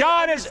inherently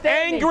God is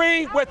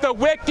angry with the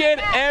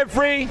wicked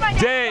every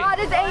day. God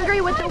is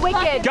angry with the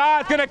wicked.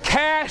 God's going to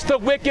cast the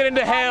wicked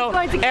into hell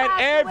and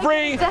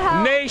every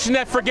nation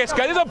that forgets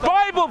God. These are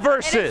Bible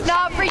verses.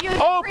 Not for you to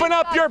Open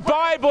up your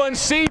Bible and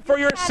see for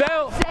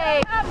yourself.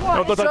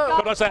 Don't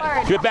touch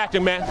that. Give it back to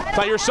him, man. It's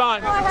not your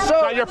son. It's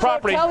not your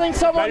property. Telling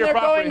someone they're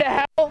going to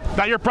hell,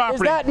 not your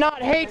property. Is that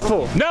not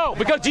hateful? No,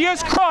 because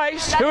Jesus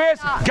Christ, who is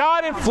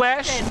God in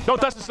flesh, don't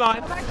touch the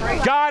sign.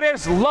 God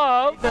is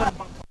love.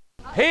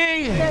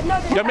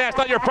 Young man, it's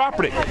not your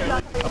property.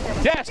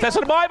 Yes, that's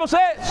what the Bible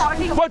says.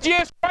 What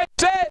Jesus Christ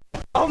said.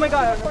 Oh my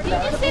God.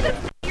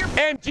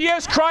 And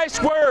Jesus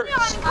Christ's words,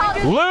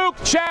 Luke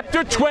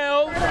chapter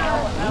 12,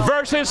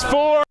 verses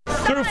 4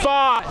 through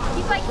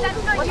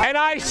 5. And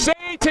I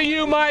say to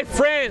you, my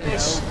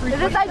friends,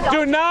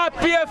 do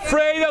not be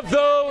afraid of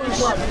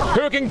those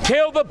who can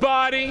kill the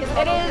body,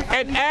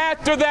 and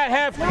after that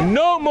have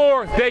no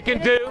more they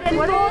can do.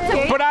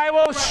 But I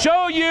will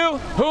show you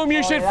whom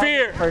you should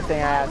fear.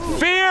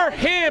 Fear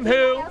Him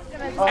who,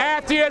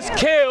 after He has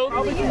killed,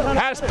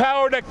 has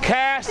power to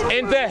cast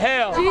into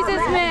hell.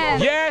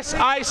 Yes,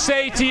 I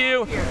say to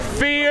you,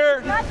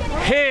 fear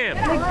Him.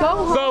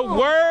 The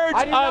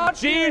words of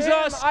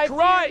Jesus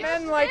Christ.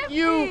 Men like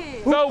you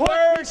who the put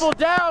words people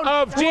down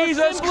of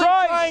Jesus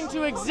Christ. Trying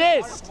to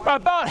exist.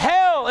 About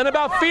hell and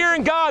about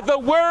fearing God. The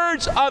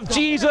words of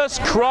Jesus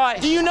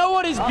Christ. Do you know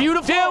what is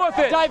beautiful? Deal with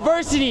it.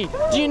 Diversity.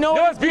 Do you know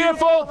what's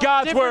beautiful?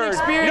 God's word.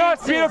 You know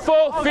what's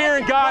beautiful?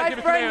 Fearing God.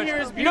 My friend here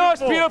is beautiful. You know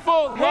what's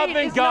beautiful?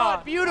 Loving God.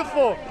 Not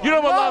beautiful. You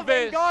know what love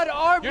is. God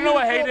are you know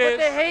what hate is.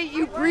 But the hate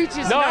you preach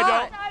is no, not.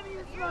 I don't.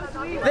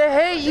 The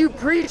hate you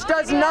preach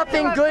does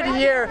nothing good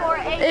here.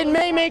 It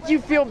may make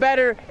you feel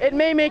better. It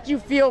may make you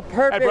feel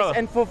purpose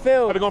and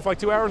fulfilled. I've been going for like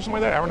 2 hours or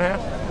something like that, hour and a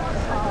half.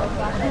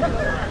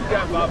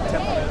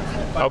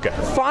 Okay.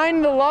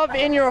 Find the love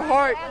in your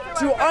heart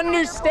to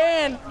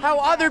understand how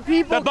other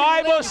people. The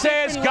Bible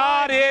says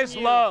God is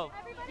love.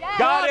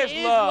 God is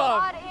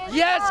love.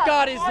 Yes,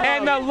 God is love.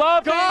 And the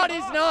loving God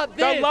is not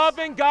this. The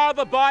loving God of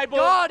the Bible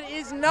God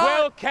is not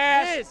will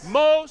cast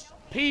most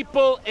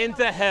people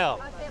into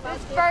hell.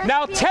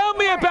 Now tell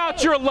me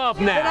about your love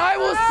now. And I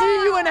will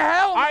see you in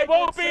hell. I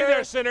won't be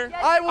there, sinner.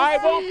 I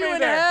will see you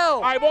in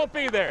hell. I won't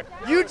be there.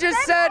 You just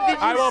said that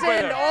you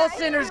sinned. All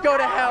sinners go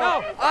to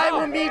hell. No, I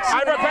will meet you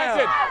I in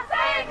repented. hell.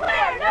 Say it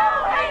clear,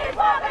 no haters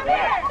welcome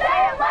here.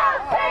 Say it loud,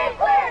 say it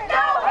clear,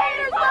 no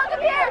haters welcome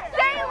here.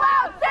 Say it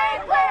loud, say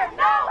it clear,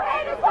 no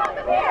haters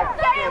welcome here.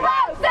 Say it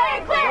loud, say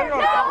it clear,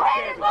 no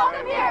haters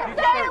welcome here.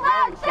 Say it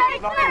loud, say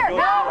it clear,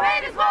 no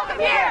haters welcome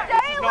here. Say it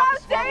loud, say it clear, no haters welcome here. Say it loud,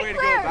 say it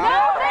clear,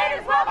 no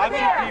haters welcome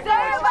here.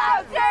 Say it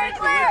loud, say it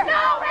clear,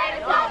 no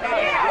haters welcome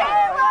here.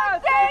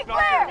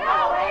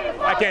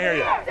 I can't hear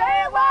you. Say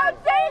it loud,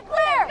 say it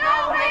clear,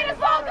 no haters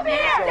welcome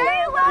here.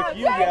 Say it loud,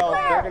 say it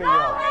clear,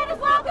 no haters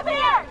welcome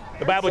here.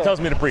 The Bible tells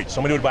me to preach, so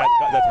I'm going to do it.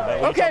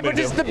 Okay, but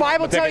does the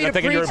Bible tell you to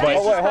preach? Oh,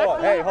 wait, hold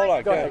on. Hey, hold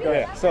on. Go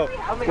ahead. So,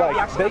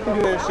 like, they can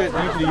do their shit, you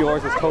can do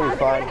yours, it's totally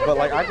fine. But,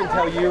 like, I can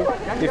tell you,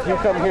 if you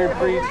come here and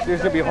preach,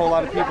 there's going to be a whole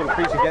lot of people to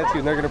preach against you,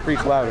 and they're going to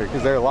preach louder,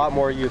 because there are a lot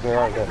more of you than there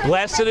are them.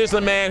 Blessed is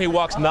the man who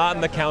walks not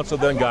in the counsel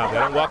of the ungodly.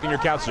 I don't walk in your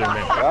counsel,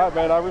 man. All right,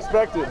 man, I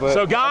respect it. But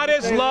so God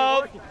is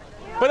love.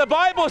 But the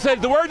Bible says,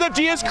 the words of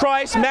Jesus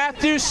Christ,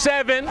 Matthew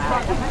 7,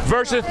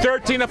 verses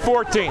 13 to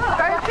 14.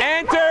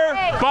 Enter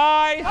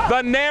by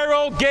the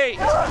narrow gate.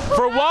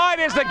 For wide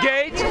is the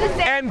gate,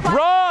 and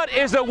broad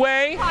is the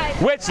way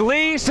which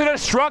leads to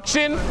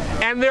destruction,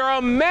 and there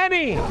are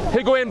many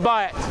who go in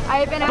by it.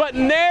 But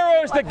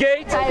narrow is the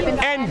gate,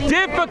 and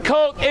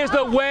difficult is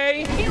the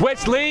way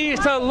which leads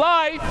to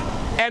life,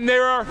 and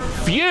there are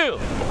few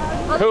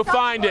who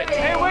find it.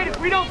 Hey, wait, if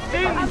we don't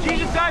sin, then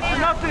Jesus died for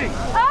nothing.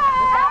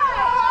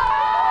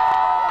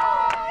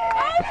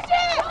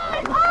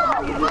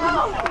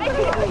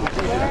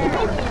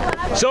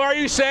 So are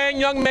you saying,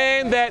 young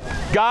man, that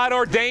God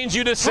ordains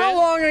you to sin? How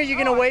long are you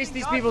going to waste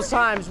these people's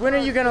times? When are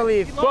you going to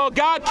leave? Well,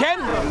 God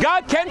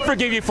can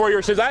forgive you for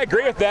your sins. I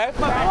agree with that.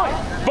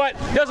 But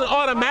doesn't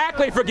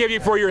automatically forgive you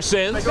for your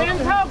sins.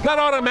 Not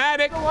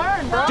automatic.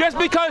 Just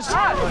because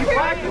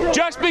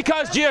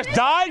Jesus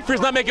died for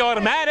does not make it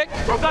automatic.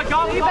 You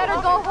better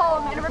go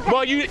home and repent.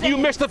 Well, you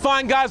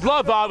misdefine God's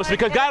love, obviously,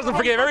 because God doesn't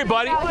forgive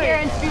everybody.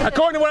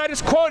 According to what I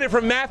just quoted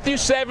from Matthew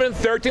 7,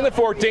 13 to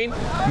 14,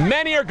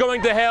 many are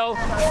going to hell,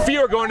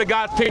 few are going to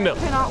God's kingdom.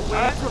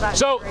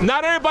 So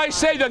not everybody's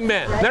saved, young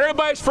man. Not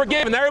everybody's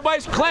forgiven. Not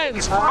everybody's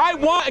cleansed.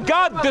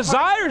 God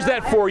desires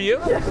that for you.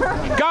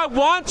 God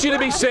wants you to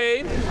be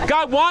saved.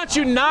 God wants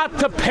you not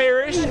to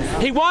perish.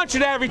 He wants you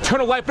to have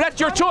eternal life, but that's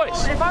your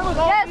choice.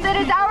 Yes, it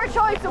is our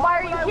choice, so why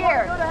are you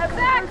here?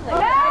 Exactly. It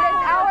is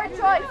our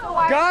choice.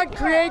 God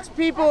creates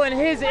people in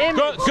His image.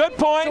 Good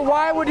point. So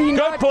why would He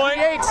not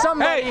create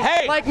somebody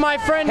like my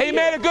friend He here?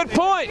 made a good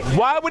point.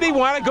 Why would He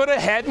want to go to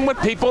heaven with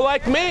people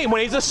like me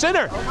when He's a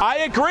sinner? I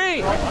agree.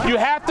 You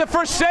have to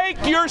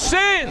forsake your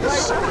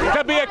sins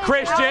to be a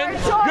Christian.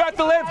 You have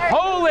to live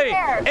holy.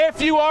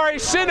 If you are a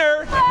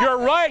sinner, you're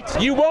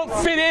right. You won't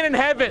fit in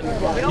heaven.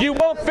 You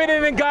won't fit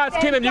in God's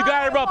kingdom. You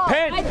got to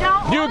repent.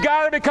 You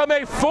got to become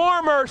a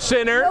former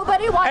sinner,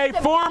 a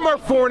former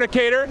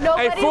fornicator,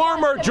 a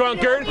former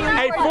drunkard,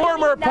 a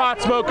former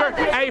pot smoker,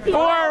 a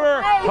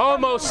former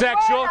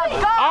homosexual.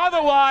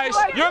 Otherwise,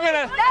 you're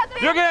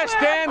gonna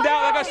stand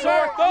out like a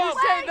sore thumb. You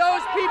say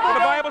those people what the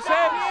Bible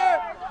says.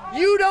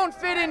 You don't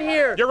fit in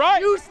here. You're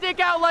right. You stick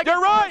out like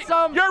You're right.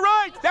 You're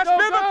right. That's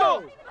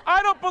biblical. Go.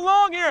 I don't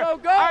belong here. So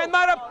go. I'm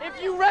not a.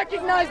 If you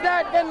recognize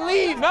that, then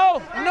leave.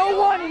 No. No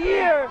one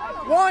here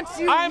wants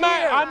you here.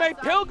 I'm a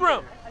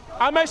pilgrim.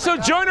 I'm a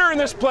sojourner in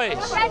this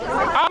place.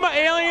 I'm an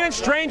alien and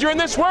stranger in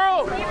this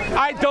world.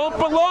 I don't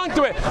belong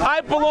to it.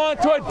 I belong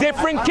to a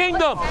different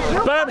kingdom.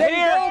 But I'm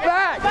here. Go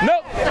back.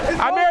 No,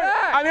 I'm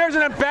here as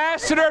an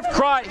ambassador of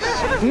Christ.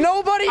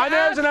 Nobody I'm here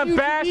as an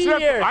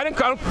ambassador. I didn't.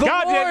 God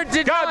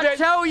did not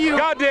tell you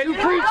God did. to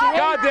preach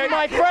God did.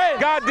 my friend.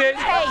 God did.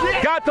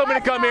 God told me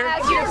to come here.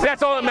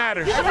 That's all that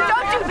matters.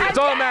 That's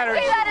all that matters.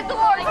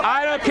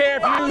 I don't care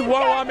if you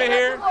want me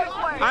here.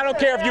 I don't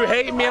care if you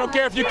hate me. I don't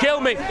care if you kill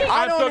me.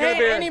 I'm still gonna be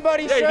here.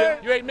 Anybody, sir.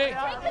 You hate me.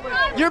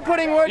 You're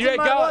putting words in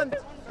my God.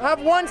 mouth.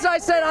 Have once I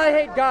said I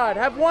hate God.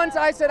 Have once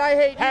I said I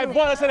hate you. Have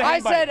one I said I hate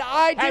anybody. I said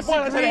I disagree Have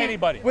one I said I hate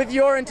anybody. with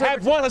your interpretation.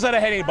 Have one I said I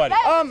hate anybody.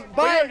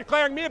 But you're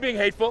declaring me being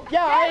hateful.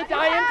 Yeah,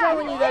 I am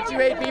telling you that you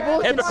hate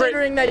people,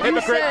 considering that you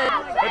said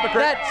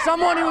that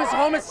someone who is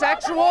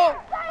homosexual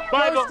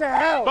goes to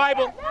hell.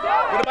 Bible.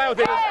 What the Bible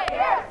says. Say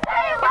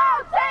it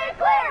loud, say it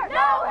clear.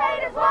 No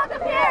hate is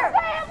welcome here.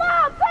 Say it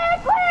loud, say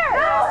it clear.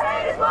 No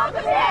hate is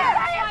welcome here.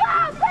 Say it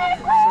loud, say it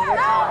clear.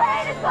 No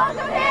hate is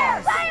welcome here.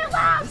 Say it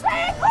loud,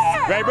 say it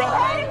clear. Ready, bro? No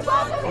hate is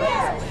welcome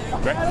here.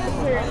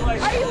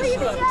 Are you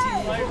leaving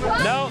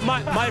yet? No,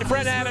 my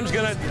friend Adam's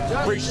gonna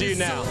preach to you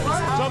now.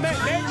 So make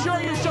sure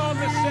you show him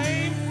the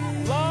same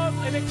love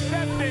and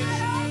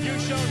acceptance you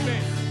showed me.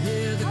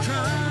 Hear the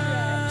cries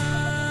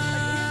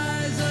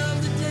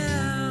of the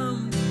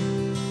damned,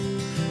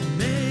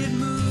 may it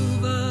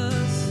move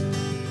us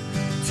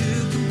to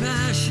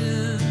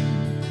compassion.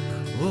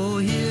 Oh,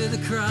 hear the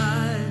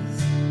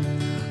cries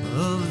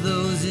of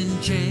those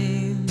in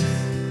chains,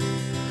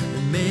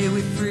 and may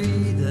we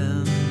free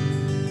them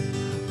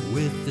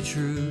with the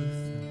truth.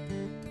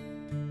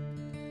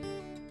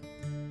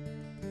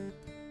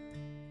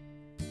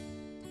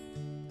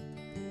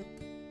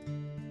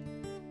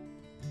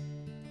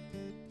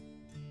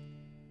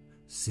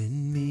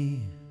 Send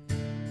me,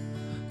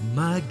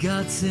 my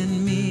God,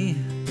 send me.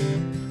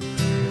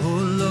 Oh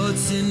Lord,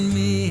 send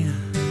me.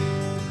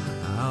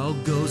 I'll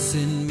go,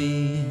 send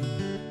me.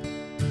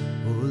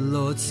 Oh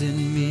Lord, send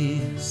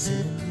me.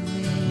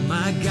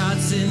 My God,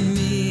 send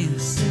me.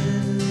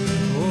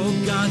 Oh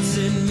God,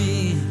 send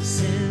me.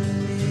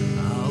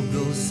 I'll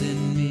go,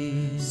 send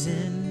me.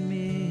 Send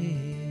me.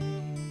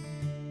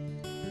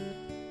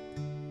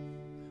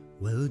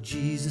 Well,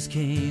 Jesus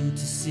came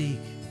to seek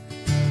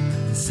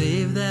and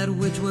save that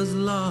which was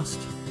lost.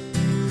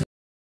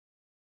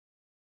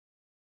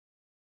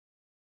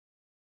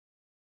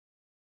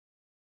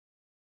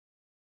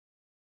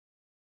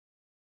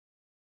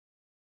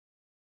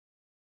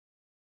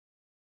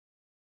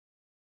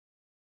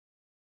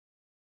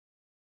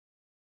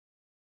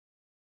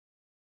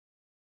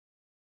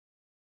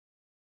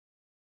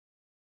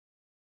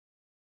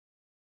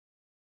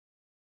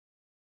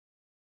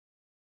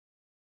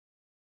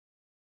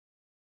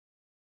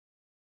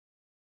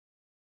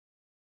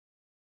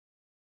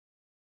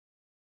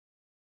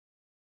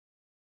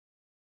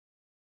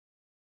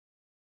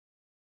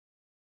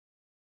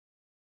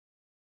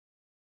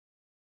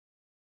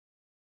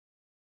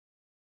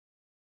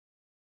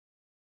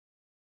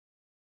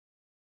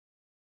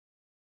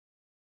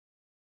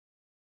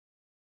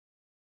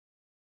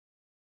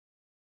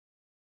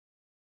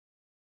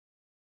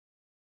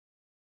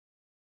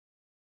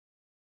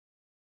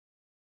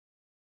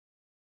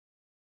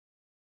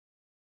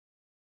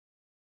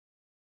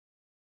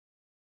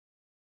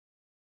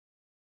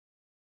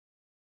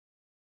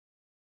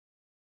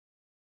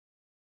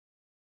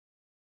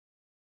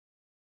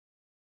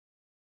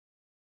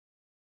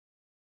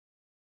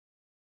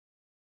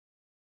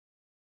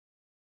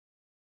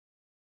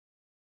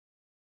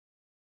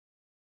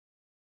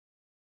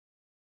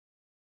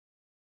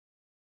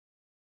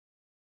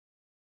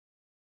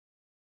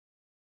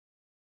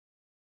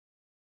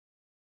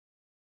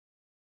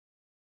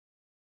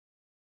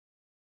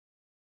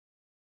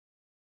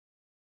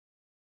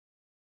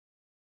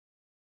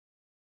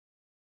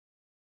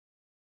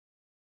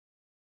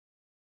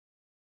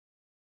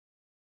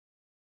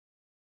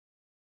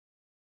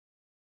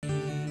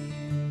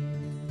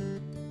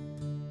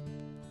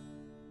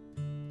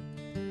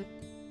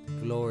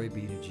 Glory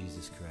be to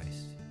Jesus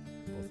Christ,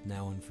 both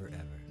now and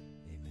forever.